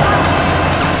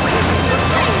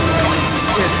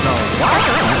 It's a what?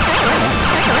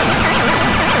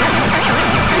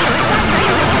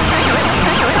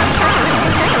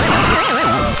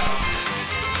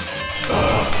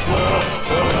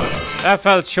 That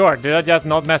felt short. Did I just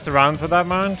not mess around for that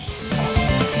much?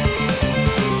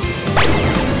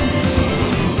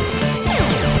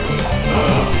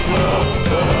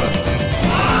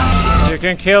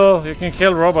 can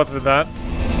kill robots with that.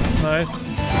 Nice.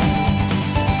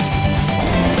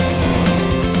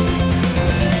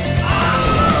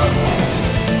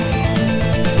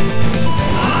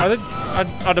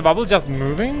 Are the bubbles just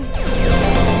moving?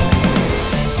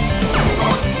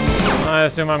 I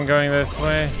assume I'm going this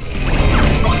way.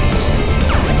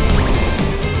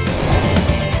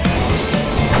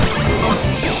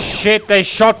 Shit, they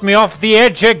shot me off the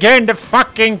edge again, the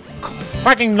fucking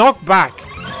knockback.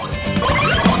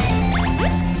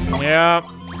 Yeah.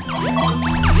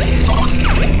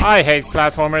 I hate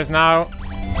platformers now.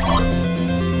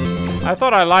 I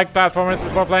thought I liked platformers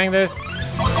before playing this.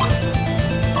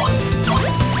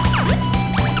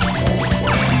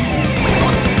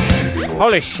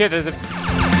 Holy shit, there's a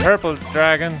purple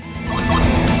dragon.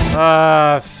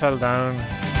 Fell down.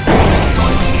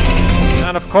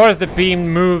 And of course the beam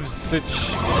moves, which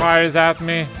fires at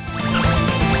me.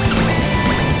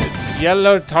 The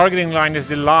yellow targeting line is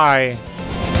the lie.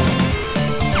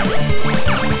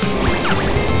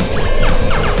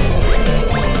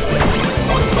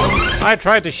 I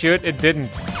tried to shoot, it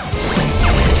didn't.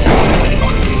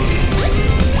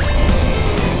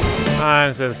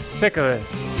 I'm so sick of this.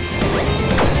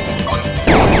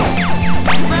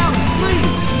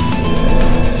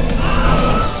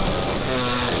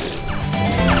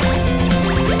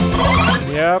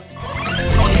 Yep.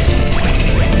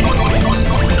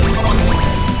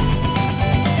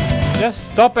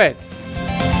 Just stop it.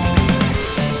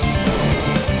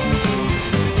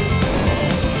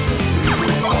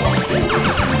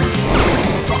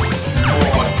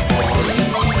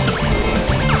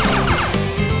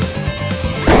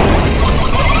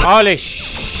 Holy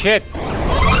shit.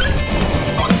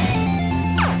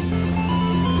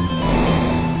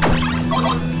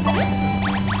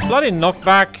 Bloody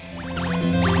knockback.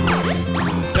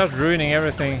 Just ruining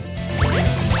everything.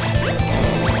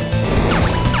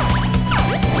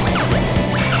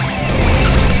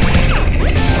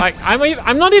 Like,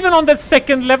 I'm not even on the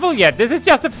second level yet. This is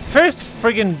just the first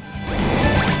friggin'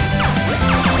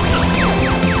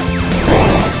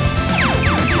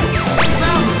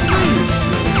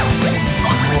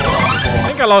 I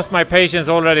think I lost my patience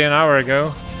already an hour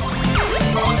ago.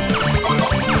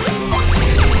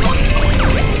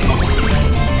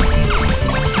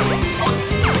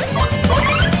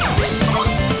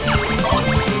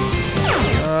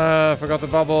 I forgot the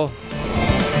bubble.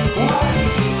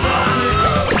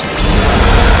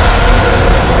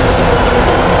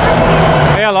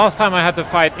 Yeah, last time I had to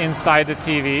fight inside the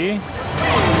TV.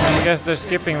 I guess they're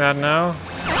skipping that now.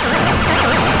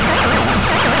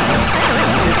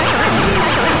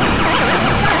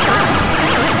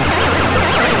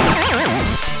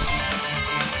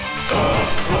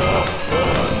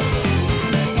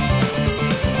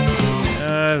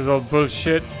 This is all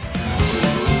bullshit.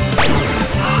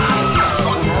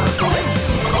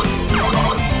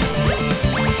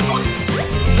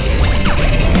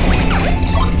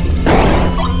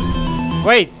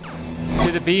 Wait,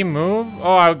 did the beam move?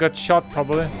 Oh, I got shot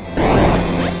probably.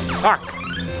 Fuck.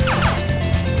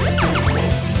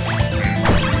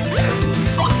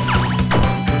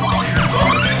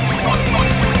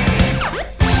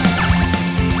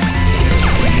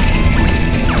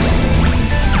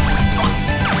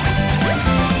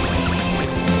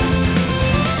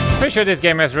 Pretty sure this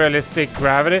game has realistic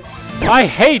gravity. I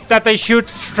hate that they shoot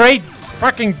straight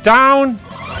fucking down.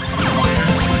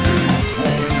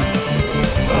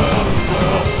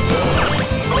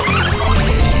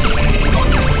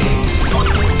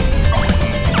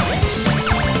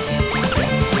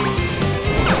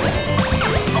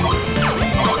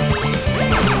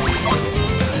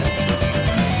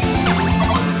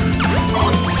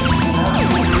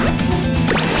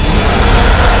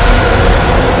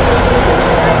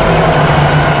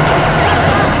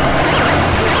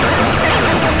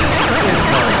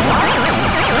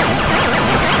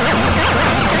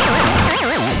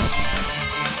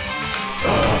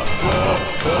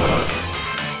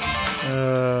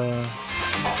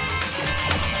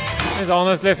 It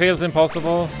honestly feels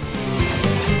impossible.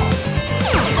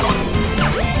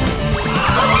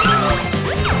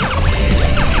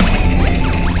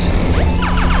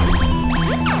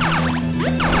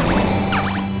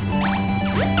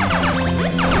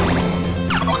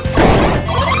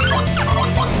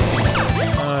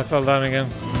 Oh, I fell down again.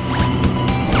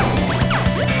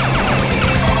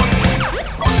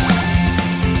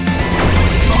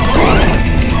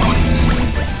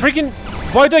 Freaking...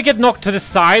 Why do I get knocked to the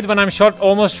side when I'm shot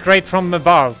almost straight from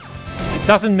above? It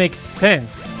doesn't make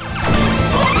sense.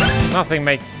 Nothing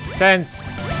makes sense.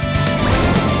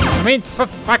 I mean, for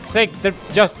fuck's sake, they're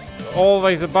just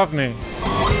always above me.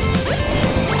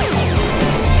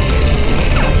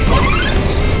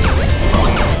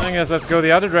 guess let's go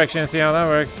the other direction and see how that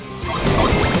works.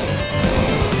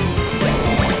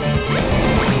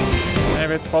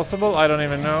 Maybe it's possible, I don't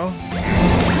even know.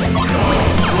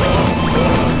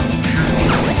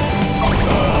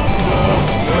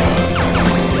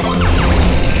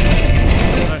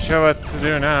 Not sure what to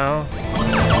do now.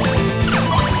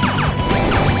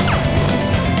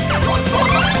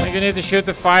 I think you need to shoot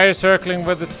the fire circling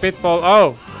with the spitball.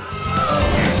 Oh!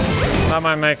 That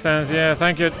might make sense, yeah.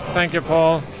 Thank you,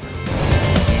 Paul.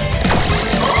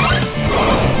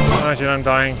 Oh shit, I'm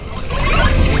dying.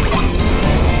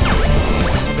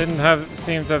 Didn't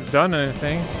seem to have done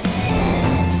anything.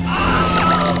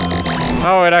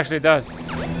 Oh, it actually does.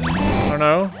 Or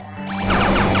no?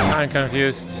 I'm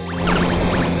confused.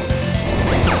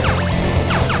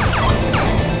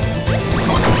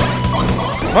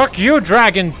 Fuck you,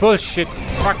 dragon bullshit.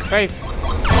 Fuck face.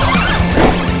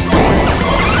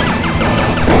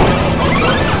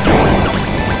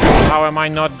 How am I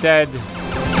not dead?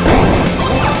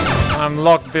 I'm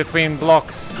locked between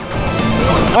blocks.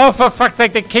 Oh, for fuck's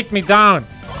sake, they kicked me down.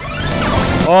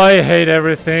 Oh, I hate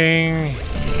everything.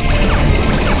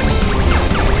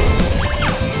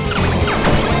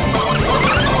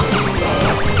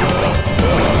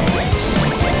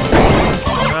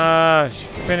 Ah,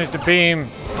 finish the beam.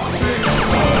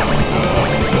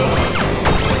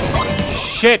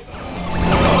 Shit.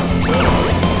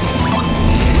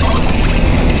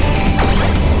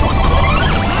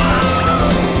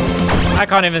 I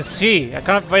can't even see. I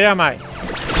can't. Where am I?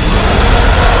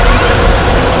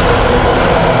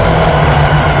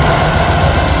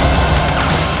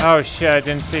 Oh shit, I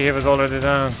didn't see he was already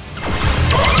down.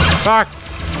 Fuck!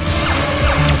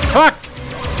 Fuck!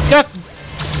 Just...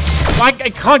 I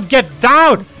can't get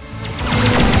down!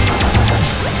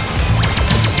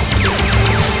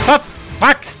 For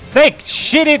fuck's sake!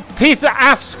 Shitty piece of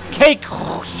ass cake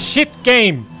shit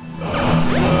game!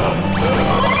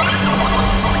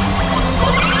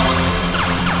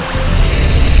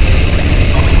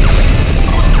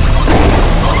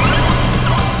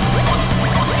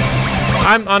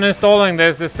 I'm uninstalling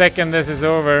this the second this is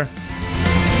over.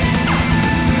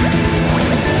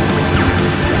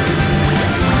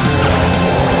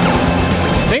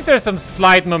 I think there's some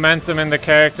slight momentum in the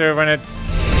character when it's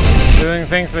doing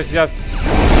things which is just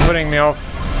putting me off.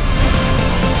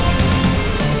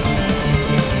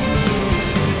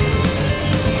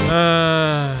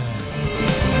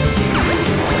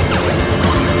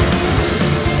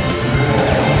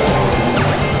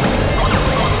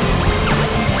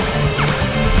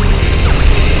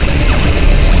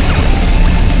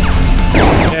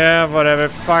 Yeah, whatever.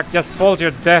 Fuck, just fall to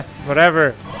your death.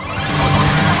 Whatever.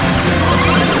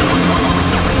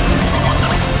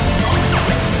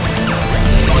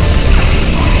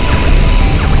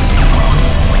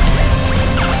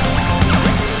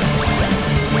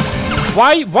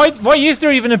 Why is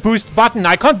there even a boost button?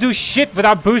 I can't do shit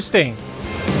without boosting.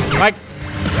 Like,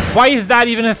 why is that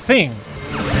even a thing?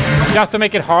 Just to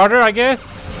make it harder, I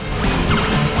guess?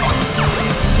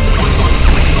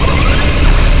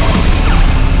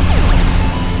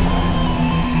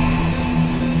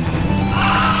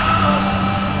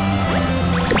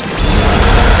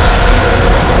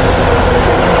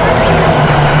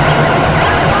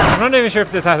 I'm not even sure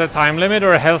if this has a time limit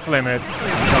or a health limit.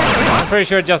 I'm pretty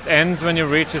sure it just ends when you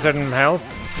reach a certain health.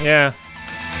 Yeah.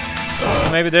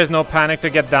 Maybe there's no panic to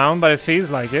get down, but it feels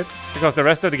like it. Because the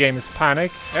rest of the game is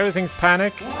panic. Everything's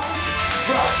panic.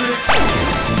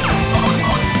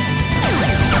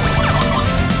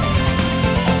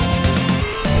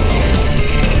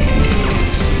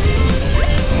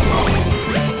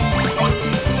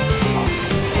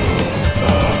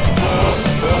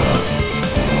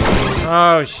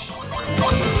 Oh,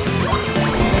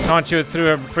 I can't shoot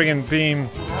through a friggin' beam.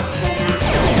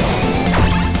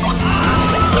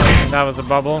 That was the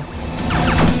bubble.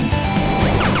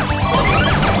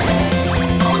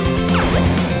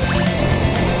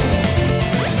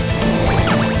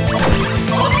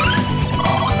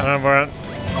 I don't know where.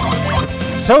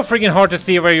 It's so freaking hard to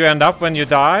see where you end up when you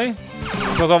die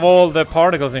because of all the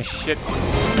particles and shit.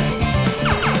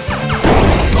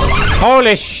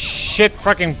 Holy shit,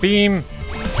 fucking beam.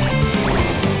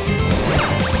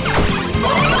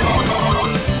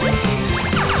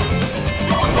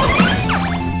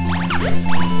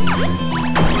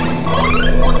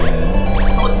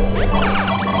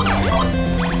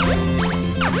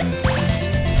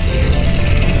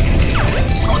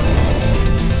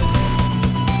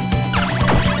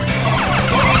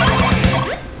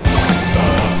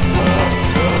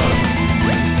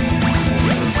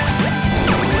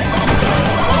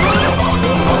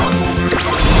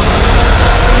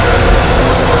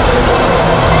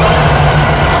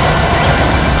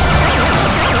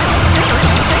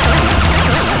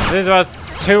 was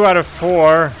 2 out of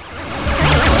 4.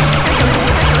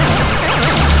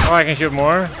 Oh, I can shoot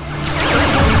more.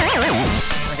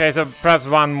 Okay, so perhaps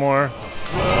one more.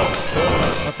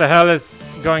 What the hell is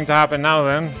going to happen now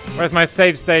then? Where's my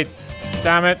save state?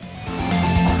 Damn it.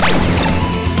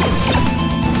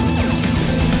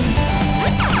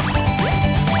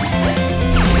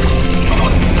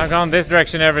 I've gone this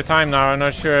direction every time now. I'm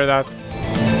not sure that's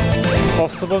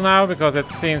possible now because it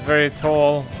seems very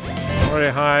tall,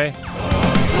 very high.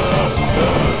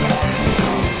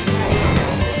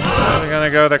 We're gonna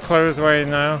go the close way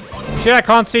now. Shit, I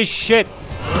can't see shit.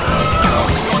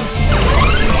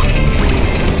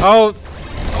 Oh,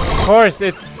 of course,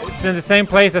 it's in the same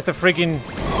place as the freaking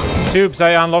tubes.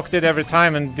 I unlocked it every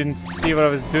time and didn't see what I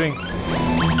was doing.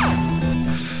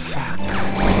 Fuck.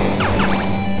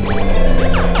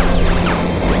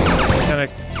 Gonna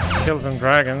kill some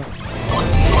dragons.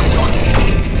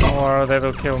 Or they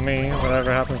will kill me,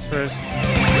 whatever happens first.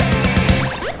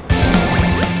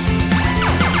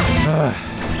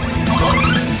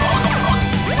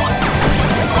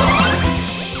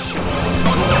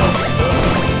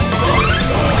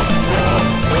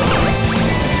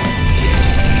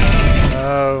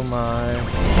 Oh my.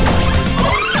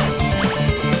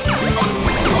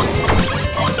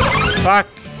 Fuck.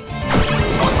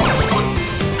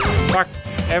 Fuck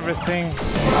everything.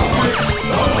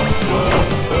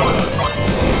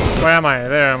 Where am I?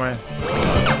 There am I.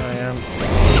 There I am.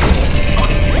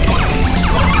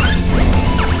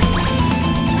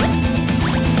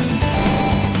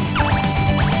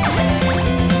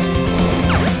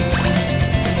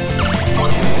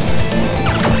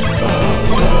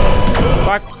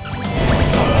 Fuck.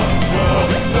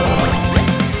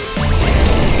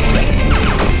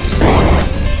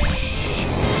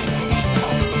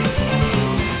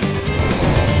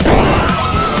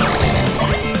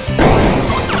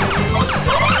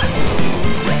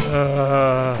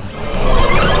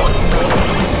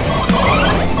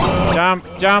 Jump,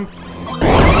 jump.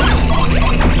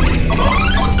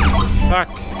 Fuck.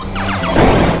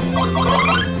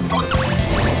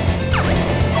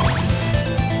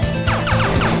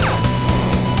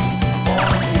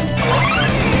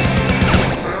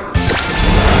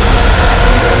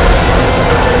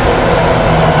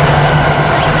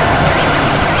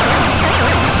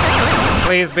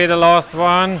 Please be the last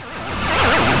one.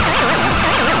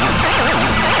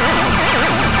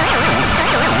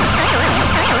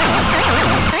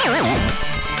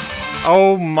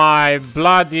 Oh my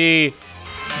bloody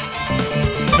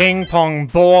ping pong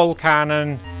ball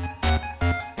cannon.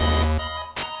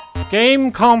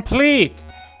 Game complete.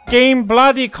 Game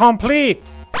bloody complete.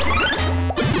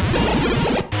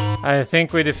 I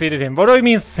think we defeated him. What do you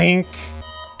mean think?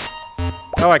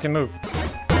 Oh, I can move.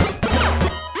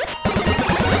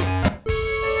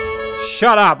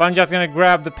 Shut up. I'm just gonna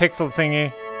grab the pixel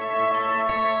thingy.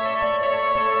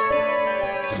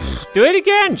 Do it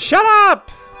again. Shut up.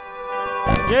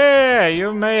 Yeah,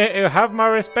 you have my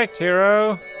respect,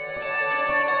 hero.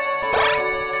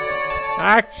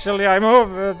 Actually, I'm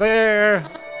over there.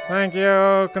 Thank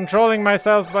you. Controlling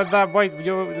myself, but that wait,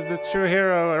 you're the true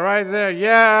hero right there.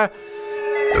 Yeah.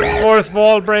 Fourth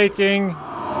wall breaking.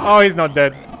 Oh, he's not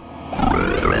dead.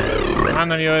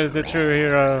 Hanonyo is the true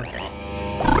hero.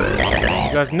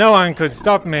 Because no one could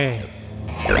stop me.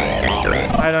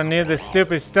 I don't need this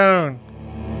stupid stone.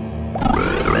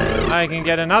 I can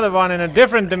get another one in a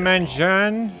different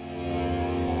dimension.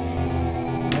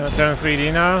 Gonna turn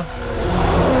 3D now.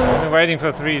 I've been waiting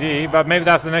for 3D, but maybe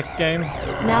that's the next game.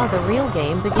 Now the real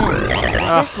game begins.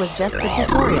 This was just the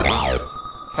tutorial.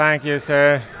 Thank you,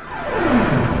 sir.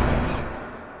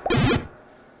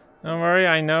 Don't worry,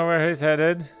 I know where he's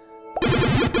headed.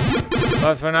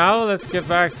 But for now, let's get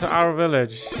back to our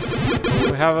village.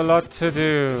 We have a lot to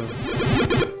do.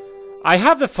 I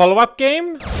have the follow-up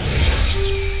game.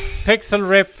 Pixel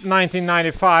Rip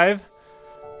 1995.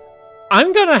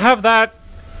 I'm gonna have that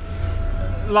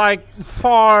like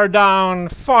far down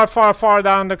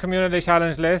the community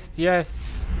challenge list.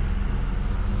 Yes.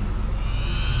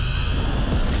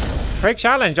 Quick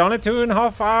challenge, only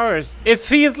 2.5 hours. It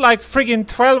feels like friggin'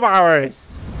 12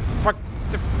 hours. Fuck.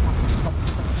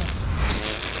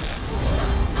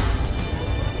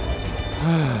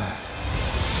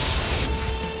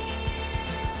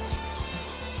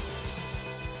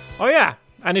 Oh yeah,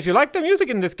 and if you like the music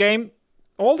in this game,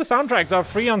 all the soundtracks are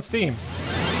free on Steam.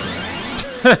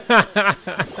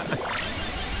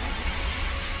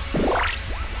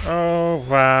 Oh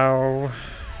wow.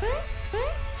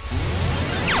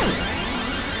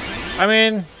 I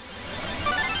mean,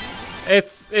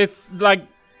 it's like,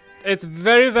 it's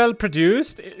very well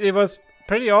produced. It was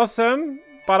pretty awesome,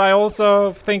 but I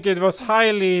also think it was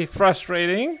highly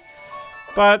frustrating.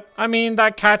 But I mean,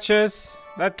 that catches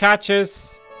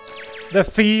the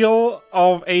feel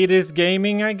of 80s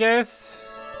gaming, I guess.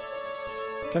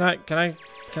 Can I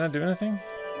do anything?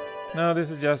 No,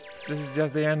 this is just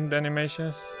the end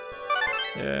animations.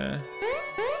 Yeah.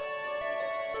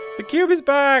 The cube is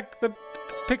back. The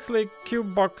pixely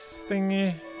cube box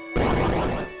thingy.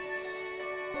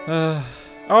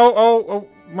 Oh,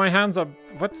 my hands are...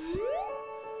 What?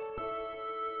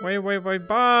 Wait,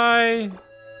 bye!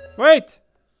 Wait!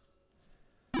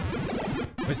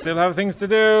 We still have things to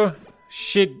do.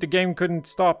 Shit, the game couldn't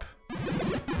stop.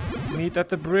 Meet at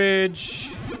the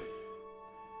bridge.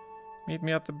 Meet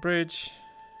me at the bridge.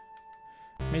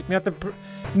 Meet me at the bridge.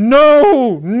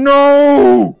 No!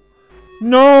 No!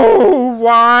 No!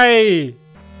 Why?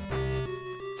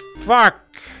 Fuck!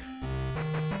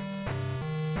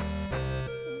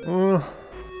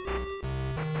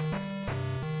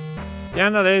 The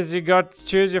end of this, you got to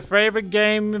choose your favorite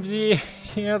game of the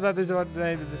year. That is what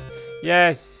they did.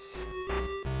 Yes.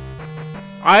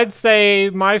 I'd say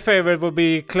my favorite would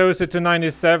be closer to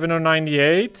 97 or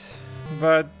 98.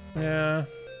 But, yeah.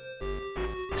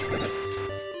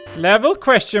 Level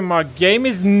question mark. Game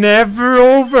is never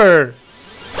over.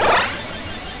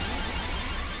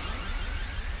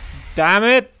 Damn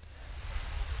it.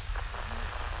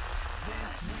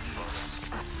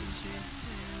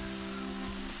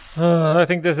 I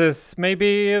think this is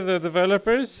maybe the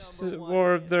developers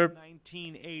or their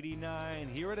 1989.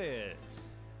 Here it is.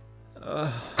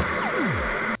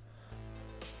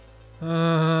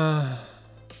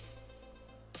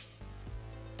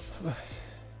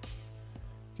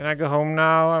 Can I go home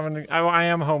now? I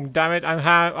am home. Damn it! I'm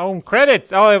home.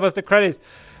 Credits. Oh, it was the credits.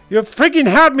 You freaking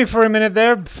had me for a minute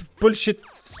there. Bullshit,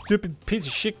 stupid piece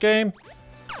of shit game.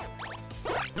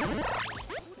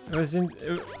 It was in.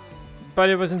 But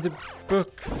it was in the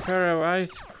book. Pharaoh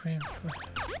ice cream.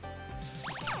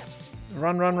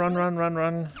 Run.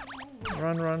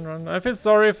 I feel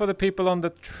sorry for the people on the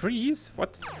trees.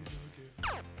 What?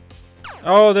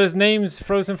 Oh, there's names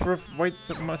frozen for... Wait,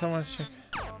 someone's check.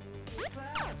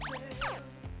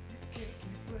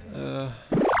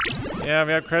 Yeah,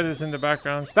 we have credits in the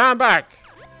background. Stand back!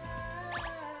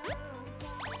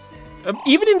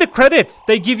 Even in the credits,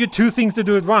 they give you 2 things to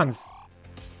do at once.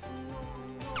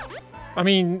 I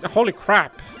mean, holy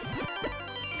crap.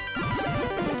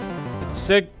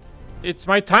 It's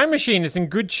my time machine. It's in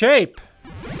good shape.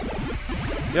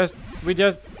 We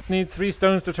just need 3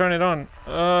 stones to turn it on.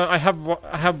 I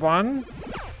have one.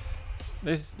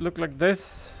 This look like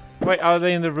this. Wait, are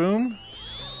they in the room?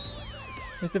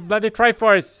 It's the bloody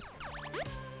Triforce.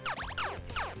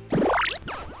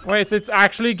 Wait, so it's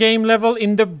actually game level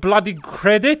in the bloody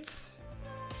credits?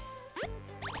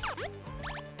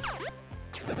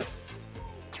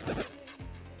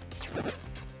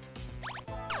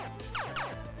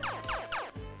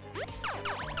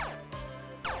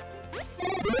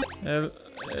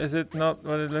 Is it not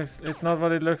what it looks? It's not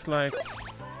what it looks like.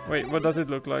 Wait, what does it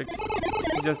look like?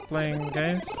 Just playing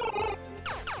games?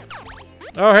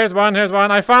 Oh, here's one.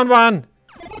 I found one.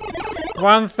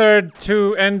 1/3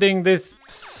 to ending this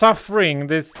suffering,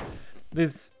 this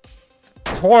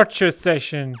torture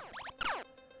session.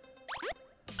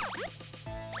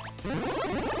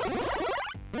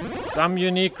 Some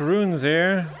unique runes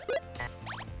here.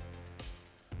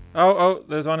 Oh,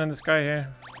 there's one in the sky here.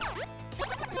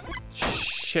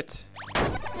 Shit.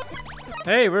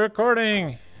 Hey, we're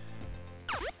recording.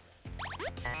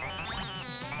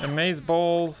 Amaze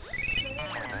balls.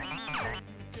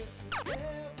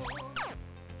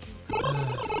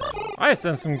 I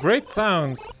sense some great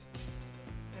sounds.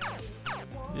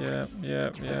 Yeah.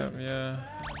 Let's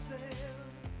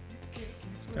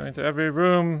go into every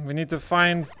room. We need to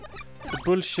find the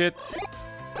bullshit.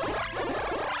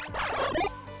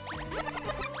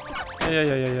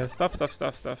 Yeah. Stuff.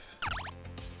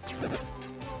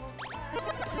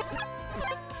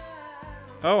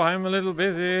 Oh, I'm a little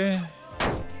busy.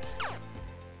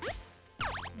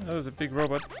 That was a big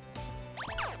robot.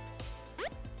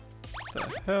 What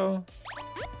the hell?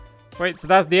 Wait, so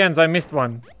that's the end, so I missed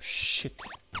one. Shit.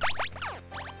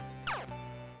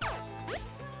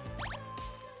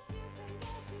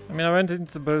 I mean, I went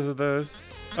into both of those.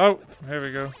 Oh, here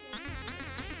we go.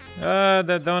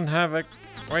 They don't have a...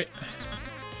 Wait.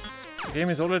 The game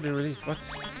is already released. What?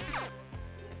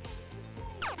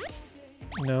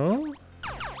 No?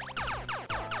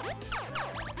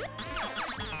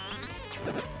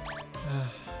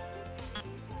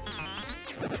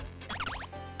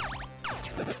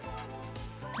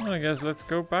 I guess let's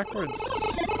go backwards.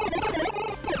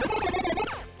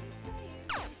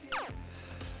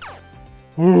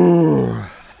 Ooh.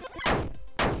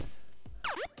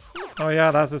 Oh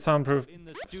yeah, that's a soundproof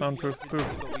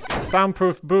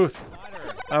booth.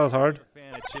 That was hard.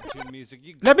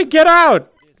 Let me get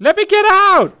out! Let me get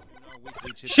out!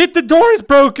 Shit, the door is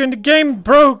broken! The game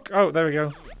broke! Oh, there we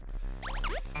go.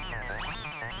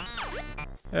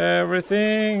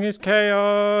 Everything is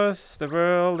chaos. The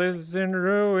world is in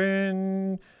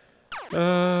ruin.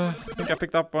 I think I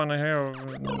picked up one here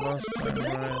last time,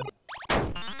 right?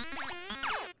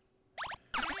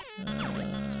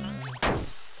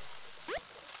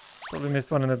 Probably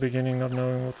missed one in the beginning, not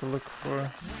knowing what to look for.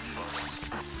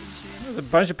 There's a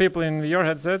bunch of people in VR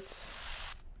headsets.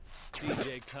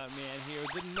 DJ Cutman here,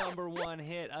 the #1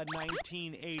 hit of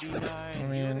 1989. I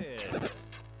mean,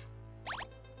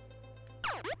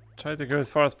 tried to go as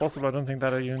far as possible. I don't think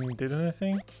that I even did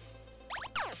anything.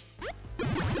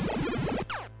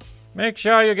 Make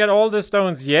sure you get all the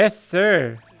stones. Yes,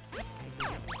 sir.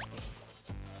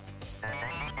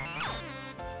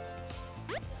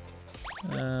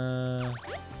 Just a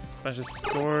bunch of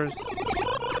stores.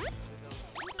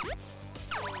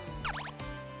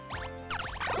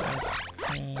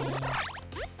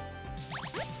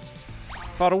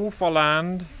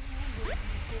 Farofaland.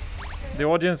 The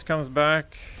audience comes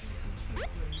back.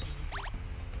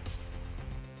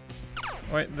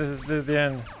 Wait, this is the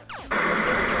end.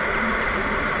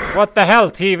 What the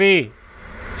hell, TV?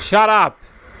 Shut up!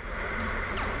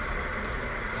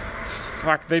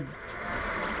 Fuck,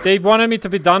 they wanted me to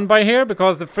be done by here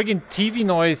because the friggin' TV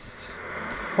noise.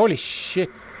 Holy shit.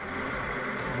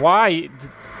 Why?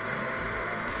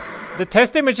 The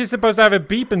test image is supposed to have a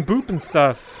beep and boop and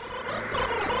stuff.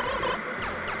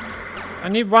 I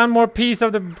need one more piece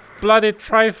of the bloody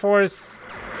Triforce.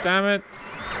 Damn it.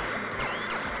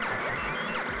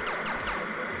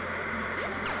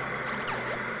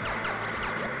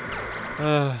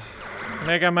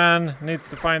 Mega Man needs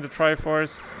to find the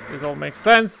Triforce. It all makes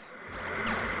sense.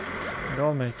 It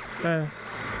all makes sense.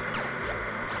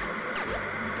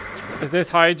 Is this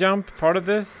high jump part of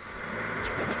this?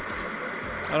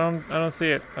 I don't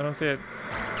see it. I don't see it.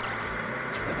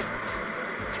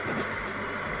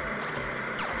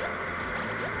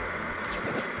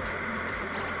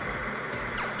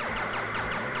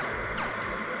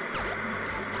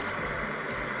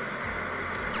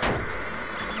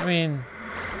 I mean,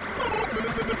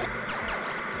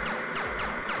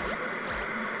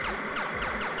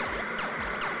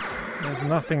 there's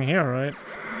nothing here, right?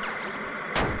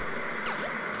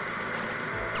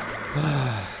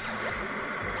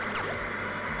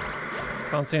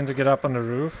 Can't seem to get up on the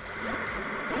roof.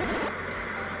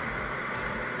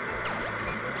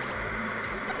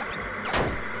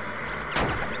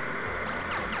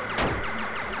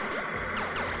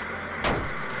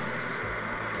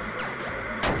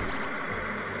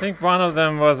 I think one of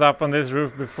them was up on this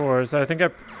roof before, so I think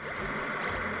I...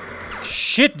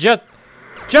 Shit, just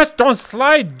don't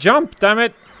slide, jump, damn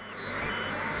it!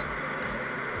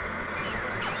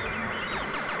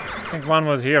 I think one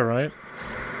was here, right?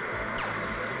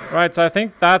 Right, so I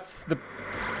think that's the...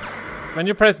 When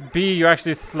you press B, you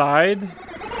actually slide.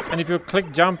 And if you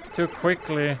click jump too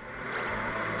quickly...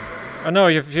 Oh no,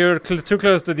 if you're too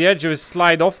close to the edge, you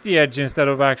slide off the edge instead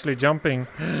of actually jumping.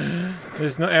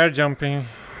 There's no air jumping.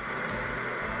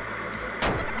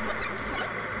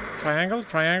 Triangle,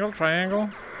 triangle, triangle.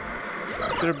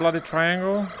 Is there a bloody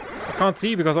triangle? I can't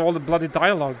see because of all the bloody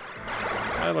dialogue.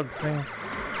 Dialogue things.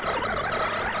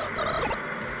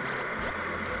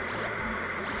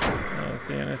 I don't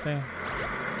see anything.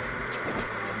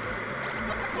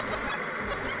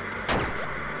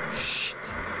 Shit.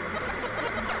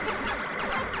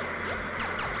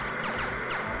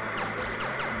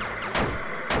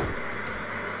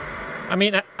 I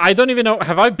mean, I don't even know.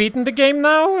 Have I beaten the game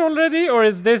now already, or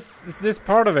is this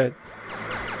part of it?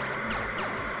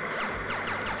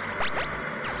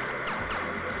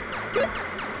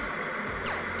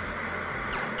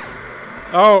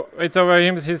 Oh, it's over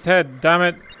his head. Damn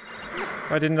it!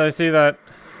 Why didn't I see that?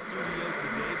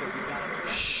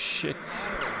 Shit.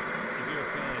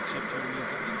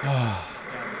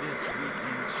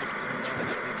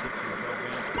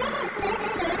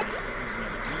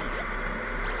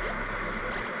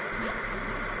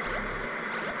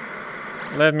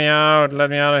 Let me out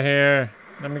of here.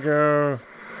 Let me go.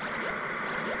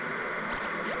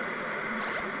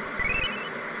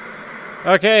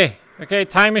 Okay,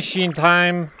 time machine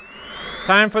time.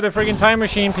 Time for the friggin' time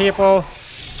machine, people.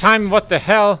 Time, what the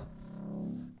hell?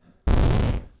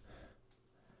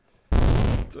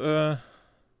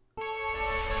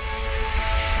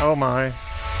 Oh my.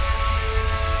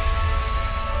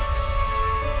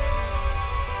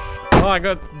 I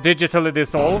got digitally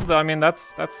dissolved. I mean,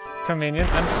 that's convenient.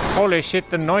 And holy shit,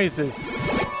 the noises.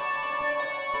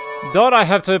 Don't I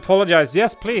have to apologize?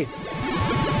 Yes, please.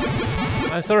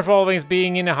 I'm sorry for always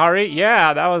being in a hurry.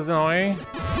 Yeah, that was annoying.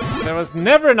 There was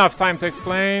never enough time to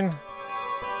explain.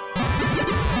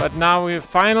 But now we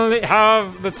finally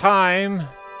have the time.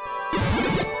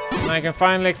 And I can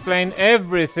finally explain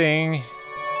everything.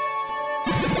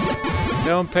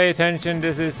 Don't pay attention,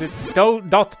 this is it.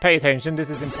 Don't pay attention, this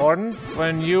is important.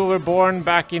 When you were born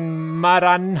back in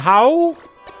Maranhão.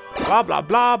 Blah blah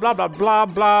blah blah blah blah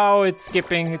blah. Oh, it's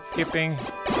skipping, it's skipping.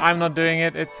 I'm not doing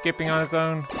it, it's skipping on its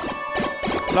own.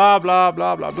 Blah blah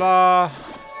blah blah blah.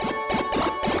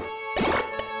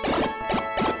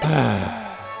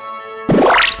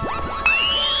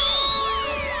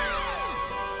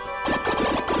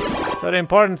 So the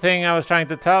important thing I was trying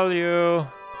to tell you.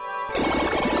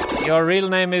 Your real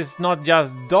name is not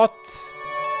just Dot.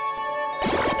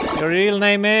 Your real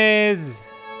name is...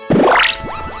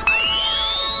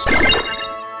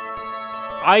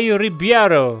 Ayu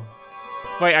Ribeiro.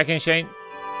 Wait, I can change...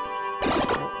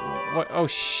 What? Oh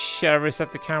shit, I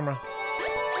reset the camera.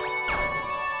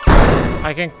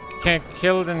 I can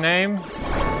kill the name.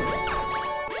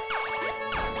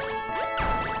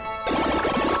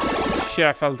 Shit,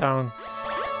 I fell down.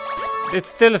 It's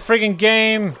still a friggin'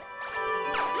 game.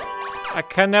 I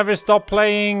can never stop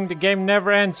playing. The game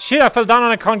never ends. Shit, I fell down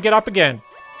and I can't get up again.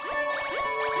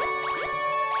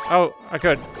 Oh, I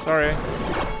could. Sorry.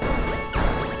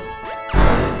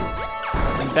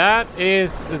 And that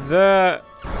is the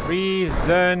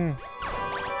reason.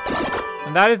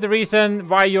 And that is the reason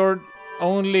why you're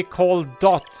only called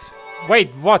Dot.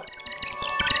 Wait, what?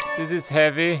 This is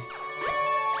heavy.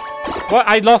 What?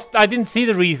 I didn't see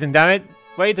the reason, damn it.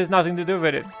 Wait, there's nothing to do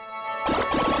with it.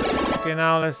 Okay,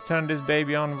 now let's turn this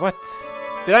baby on. What?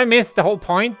 Did I miss the whole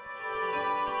point?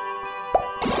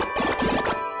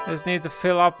 Just need to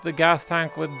fill up the gas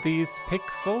tank with these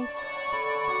pixels.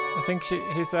 I think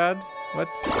he said. What?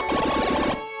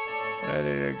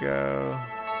 Ready to go.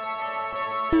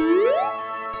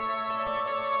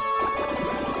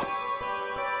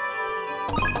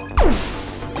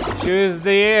 Choose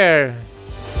the year.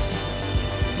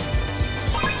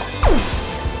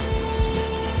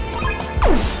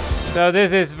 So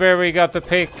this is where we got to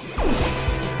pick.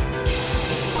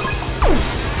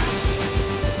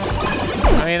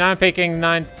 I mean, I'm picking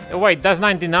 9. Oh, wait, that's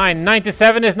 99.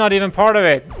 97 is not even part of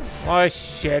it. Oh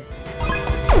shit.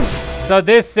 So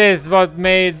this is what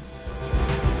made.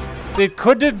 It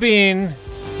could have been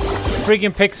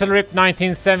freaking Pixel Rip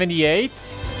 1978.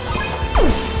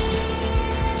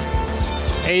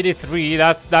 83.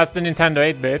 That's the Nintendo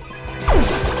 8-bit.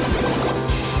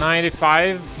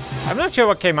 95. I'm not sure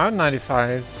what came out in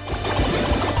 95.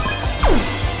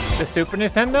 The Super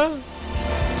Nintendo?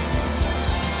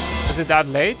 Is it that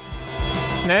late?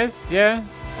 SNES? Yeah.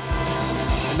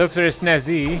 It looks very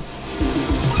SNES-y.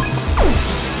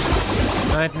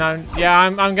 99. Yeah,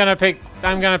 I'm gonna pick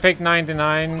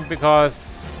 99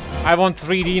 because I want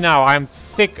 3D now. I'm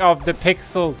sick of the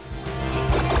pixels.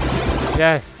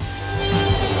 Yes.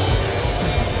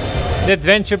 The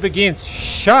adventure begins.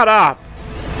 Shut up!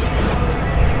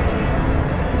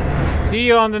 See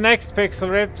you on the next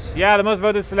Pixel Ripped. Yeah, the most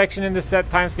voted selection in the set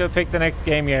timescale. Pick the next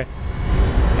game here.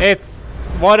 It's...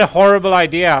 What a horrible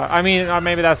idea. I mean, or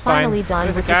maybe that's fine. Finally done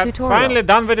with the tutorial. Finally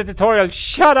done with the tutorial.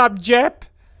 Shut up, Jep!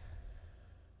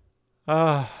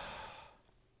 Oh,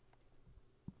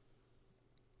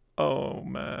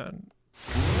 man.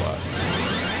 What?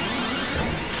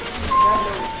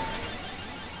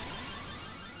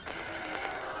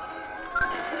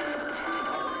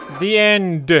 The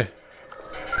end.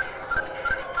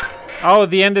 Oh,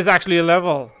 the end is actually a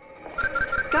level.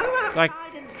 Go outside like,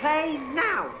 and play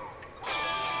now.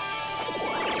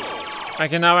 I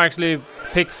can now actually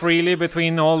pick freely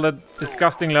between all the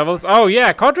disgusting levels. Oh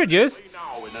yeah, cartridges.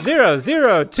 0,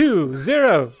 0, 2,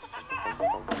 0.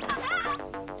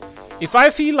 If I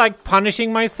feel like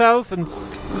punishing myself and,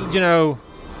 you know,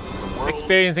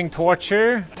 experiencing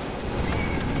torture,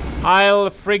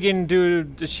 I'll friggin' do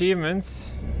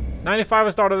achievements. 95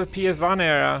 was start of the PS1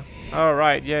 era. Oh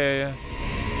right, yeah.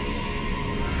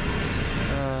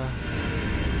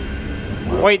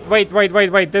 Wait.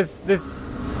 This.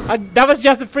 That was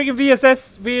just a freaking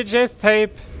VHS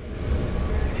tape.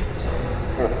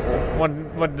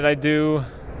 What did I do?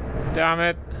 Damn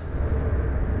it.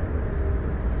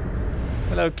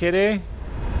 Hello, kitty.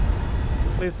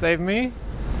 Please save me.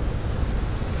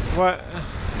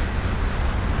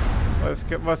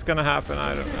 What's gonna happen?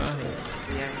 I don't know.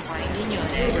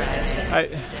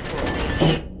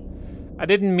 I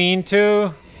didn't mean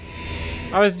to.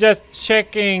 I was just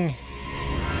checking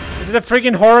Is it a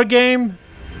freaking horror game?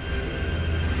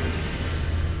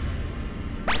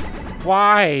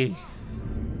 Why?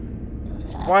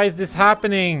 Why is this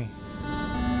happening?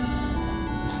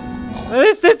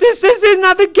 This is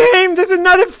another game! This is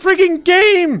another freaking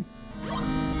game!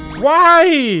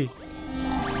 Why?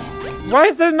 Why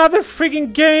is there another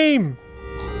freaking game?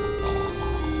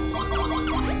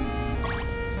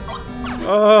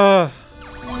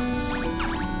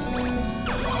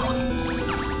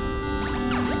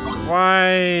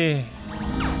 Why?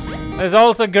 There's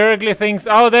also gurgly things.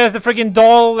 Oh, there's a freaking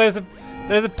doll. There's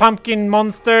a pumpkin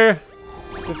monster.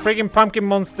 The freaking pumpkin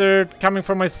monster coming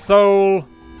from my soul.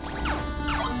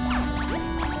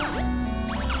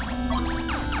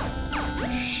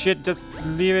 Shit, just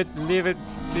leave it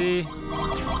be. Do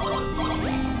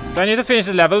I need to finish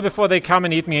the level before they come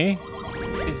and eat me?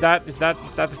 Is that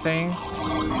the thing?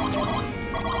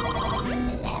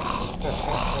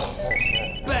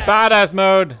 Badass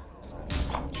mode.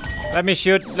 Let me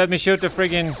shoot the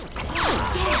friggin'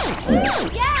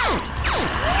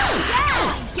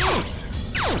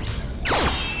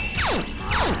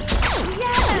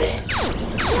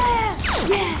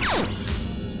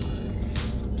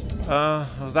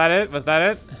 was that it? Was that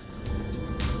it?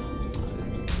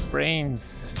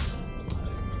 Brains.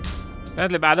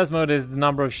 Apparently badass mode is the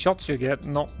number of shots you get,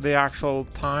 not the actual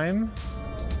time.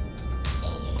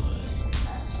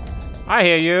 I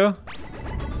hear you.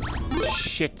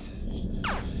 Shit.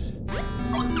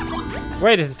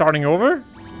 Wait, is it starting over?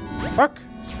 Fuck.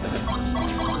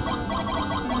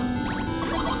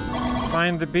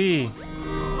 Find the bee.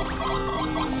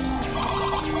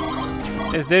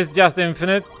 Is this just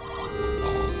infinite?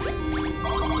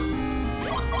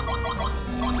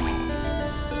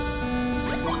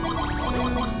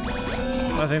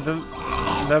 I think the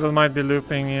level might be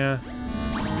looping, yeah.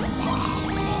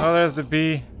 Oh, there's the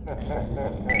bee.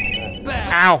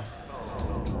 Ow!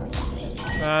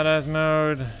 Badass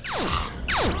mode.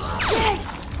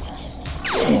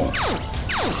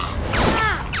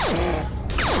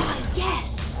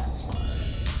 Yes.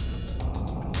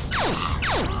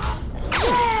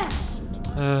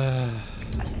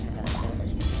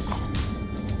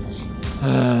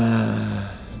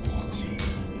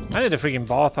 I need a freaking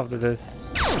bath after this.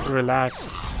 To relax.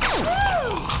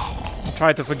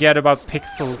 Try to forget about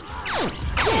pixels.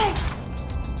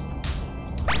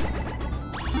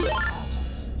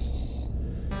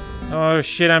 Oh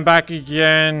shit, I'm back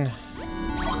again.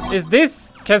 Is this...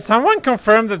 Can someone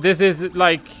confirm that this is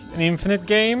like an infinite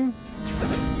game?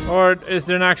 Or is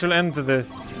there an actual end to this?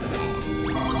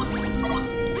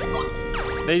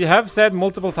 They have said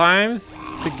multiple times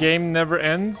the game never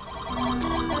ends.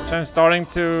 So I'm starting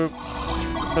to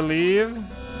believe.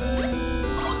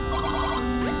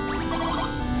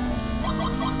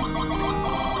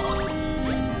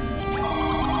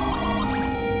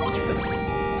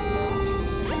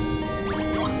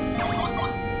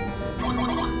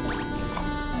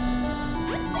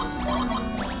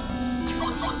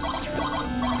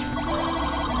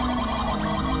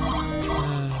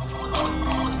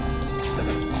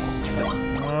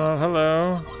 Oh,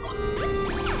 hello.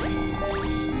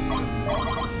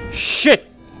 Shit!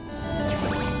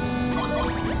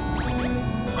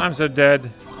 I'm so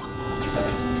dead.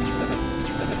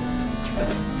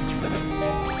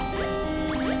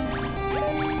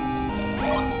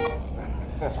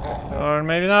 Or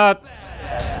maybe not.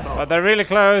 But they're really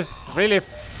close. Really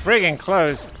friggin'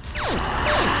 close.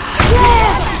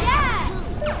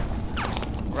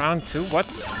 Round 2? What?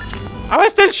 I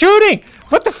was still shooting!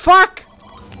 What the fuck?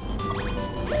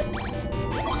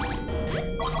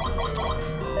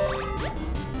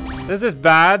 This is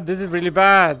bad. This is really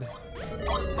bad.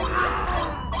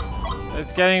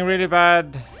 It's getting really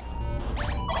bad.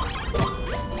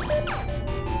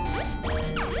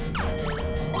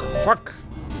 Fuck.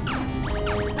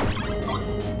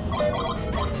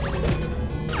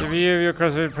 The view of your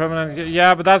crossfit permanent.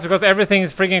 Yeah, but that's because everything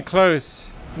is freaking close.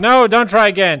 No, don't try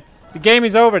again. The game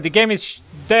is over. The game is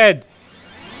dead.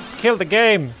 Let's kill the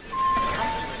game.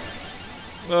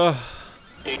 Ugh.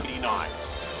 89.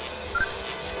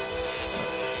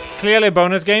 Clearly a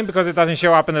bonus game because it doesn't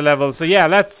show up in the level. So yeah,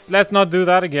 let's not do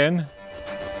that again.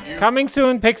 Coming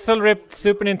soon, Pixel Ripped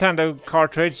Super Nintendo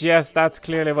cartridge. Yes, that's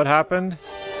clearly what happened.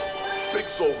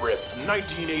 Pixel Ripped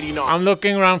 1989. I'm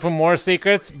looking around for more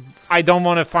secrets. I don't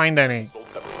want to find any.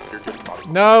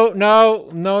 No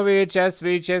VHS.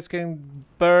 VHS can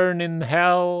burn in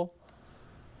hell.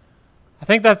 I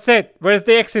think that's it. Where's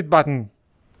the exit button?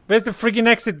 Where's the freaking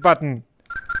exit button?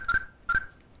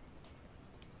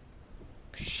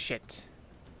 Shit.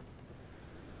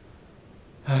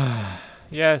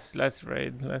 Yes, let's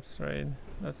raid. Let's raid.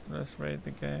 Let's raid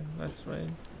the game. Let's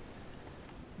raid.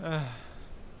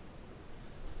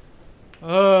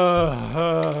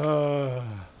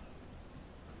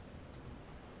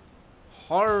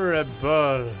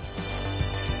 Horrible.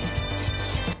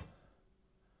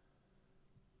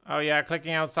 Oh yeah,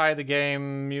 clicking outside the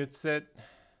game mutes it.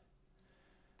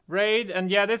 Raid, and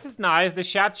yeah, this is nice. The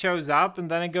chat shows up and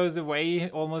then it goes away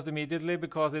almost immediately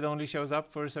because it only shows up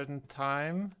for a certain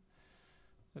time.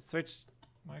 Let's switch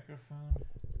microphone.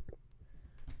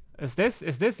 Is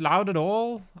this loud at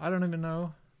all? I don't even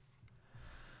know.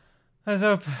 Let's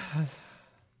open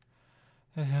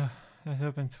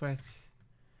Twitch.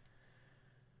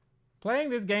 Playing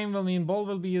this game will mean Ball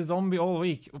will be a zombie all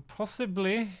week.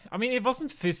 Possibly. I mean, it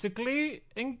wasn't physically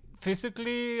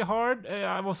hard.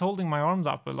 I was holding my arms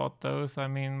up a lot though, so I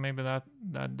mean, maybe that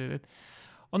did it.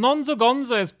 Ononzo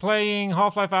Gonzo is playing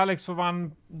Half-Life Alyx for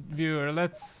one viewer.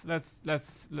 Let's raid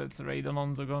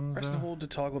Ononzo Gonzo. Press and hold to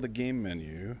toggle the game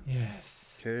menu.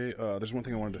 Yes. Okay. There's one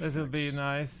thing I wanted to. This will be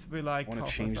nice. We like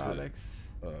Half-Life Alyx.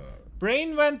 The,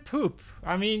 Brain went poop.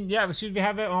 I mean, yeah, should we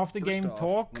have an after-game off,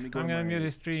 talk? I'm gonna mute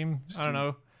his stream. I don't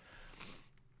know.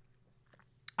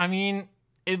 I mean,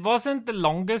 it wasn't the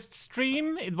longest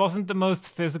stream. It wasn't the most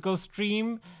physical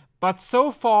stream. But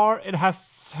so far, it has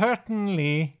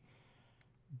certainly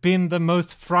been the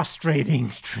most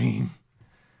frustrating stream.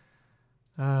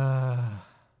 And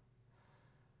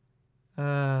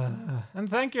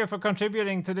thank you for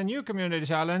contributing to the new community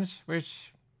challenge,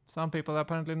 which some people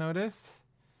apparently noticed.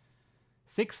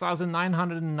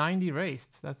 6,990 raised.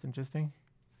 That's interesting.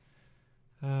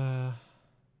 Yes,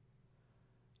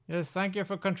 thank you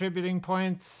for contributing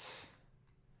points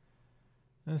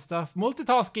and stuff.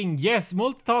 Multitasking, yes,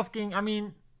 multitasking. I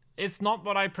mean, it's not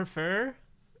what I prefer.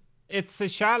 It's a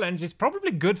challenge. It's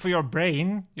probably good for your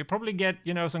brain. You probably get,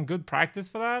 you know, some good practice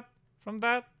for that from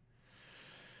that.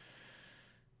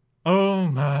 Oh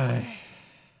my,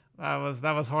 that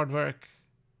was hard work.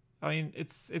 I mean,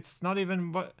 it's not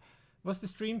even what. What's the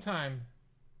stream time?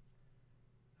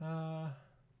 2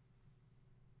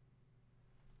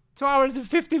 hours and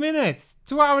 50 minutes.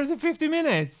 2 hours and 50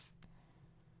 minutes.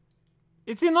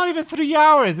 It's not even 3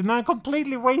 hours, and I'm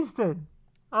completely wasted.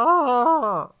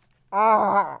 Oh.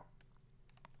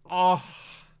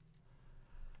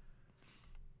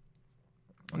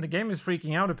 And the game is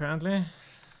freaking out apparently.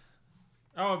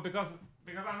 Oh, because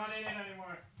I'm not in it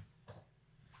anymore.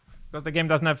 Because the game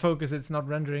doesn't have focus, it's not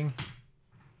rendering.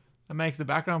 That makes the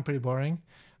background pretty boring.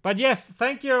 But yes,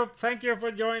 thank you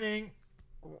for joining.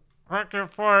 Thank you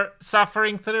for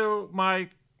suffering through my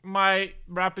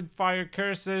rapid fire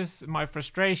curses, my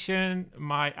frustration,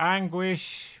 my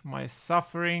anguish, my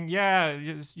suffering. Yeah,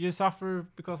 you suffer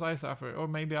because I suffer, or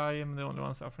maybe I am the only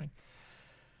one suffering.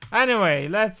 Anyway,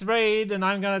 let's raid, and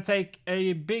I'm gonna take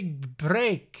a big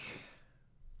break.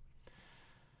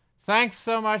 Thanks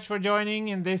so much for joining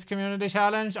in this community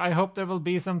challenge. I hope there will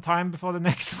be some time before the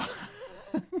next one.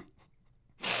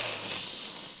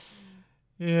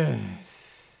 Yes.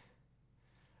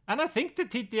 And I think the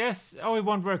TTS... Oh, it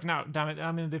won't work now. Damn it,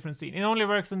 I'm in a different scene. It only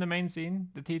works in the main scene,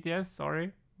 the TTS,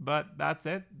 sorry. But that's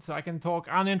it. So I can talk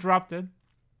uninterrupted.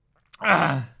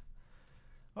 Oh,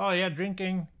 yeah,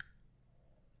 drinking.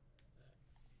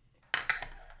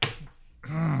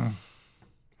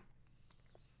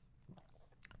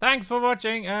 Thanks for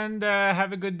watching, and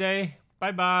have a good day.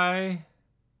 Bye-bye.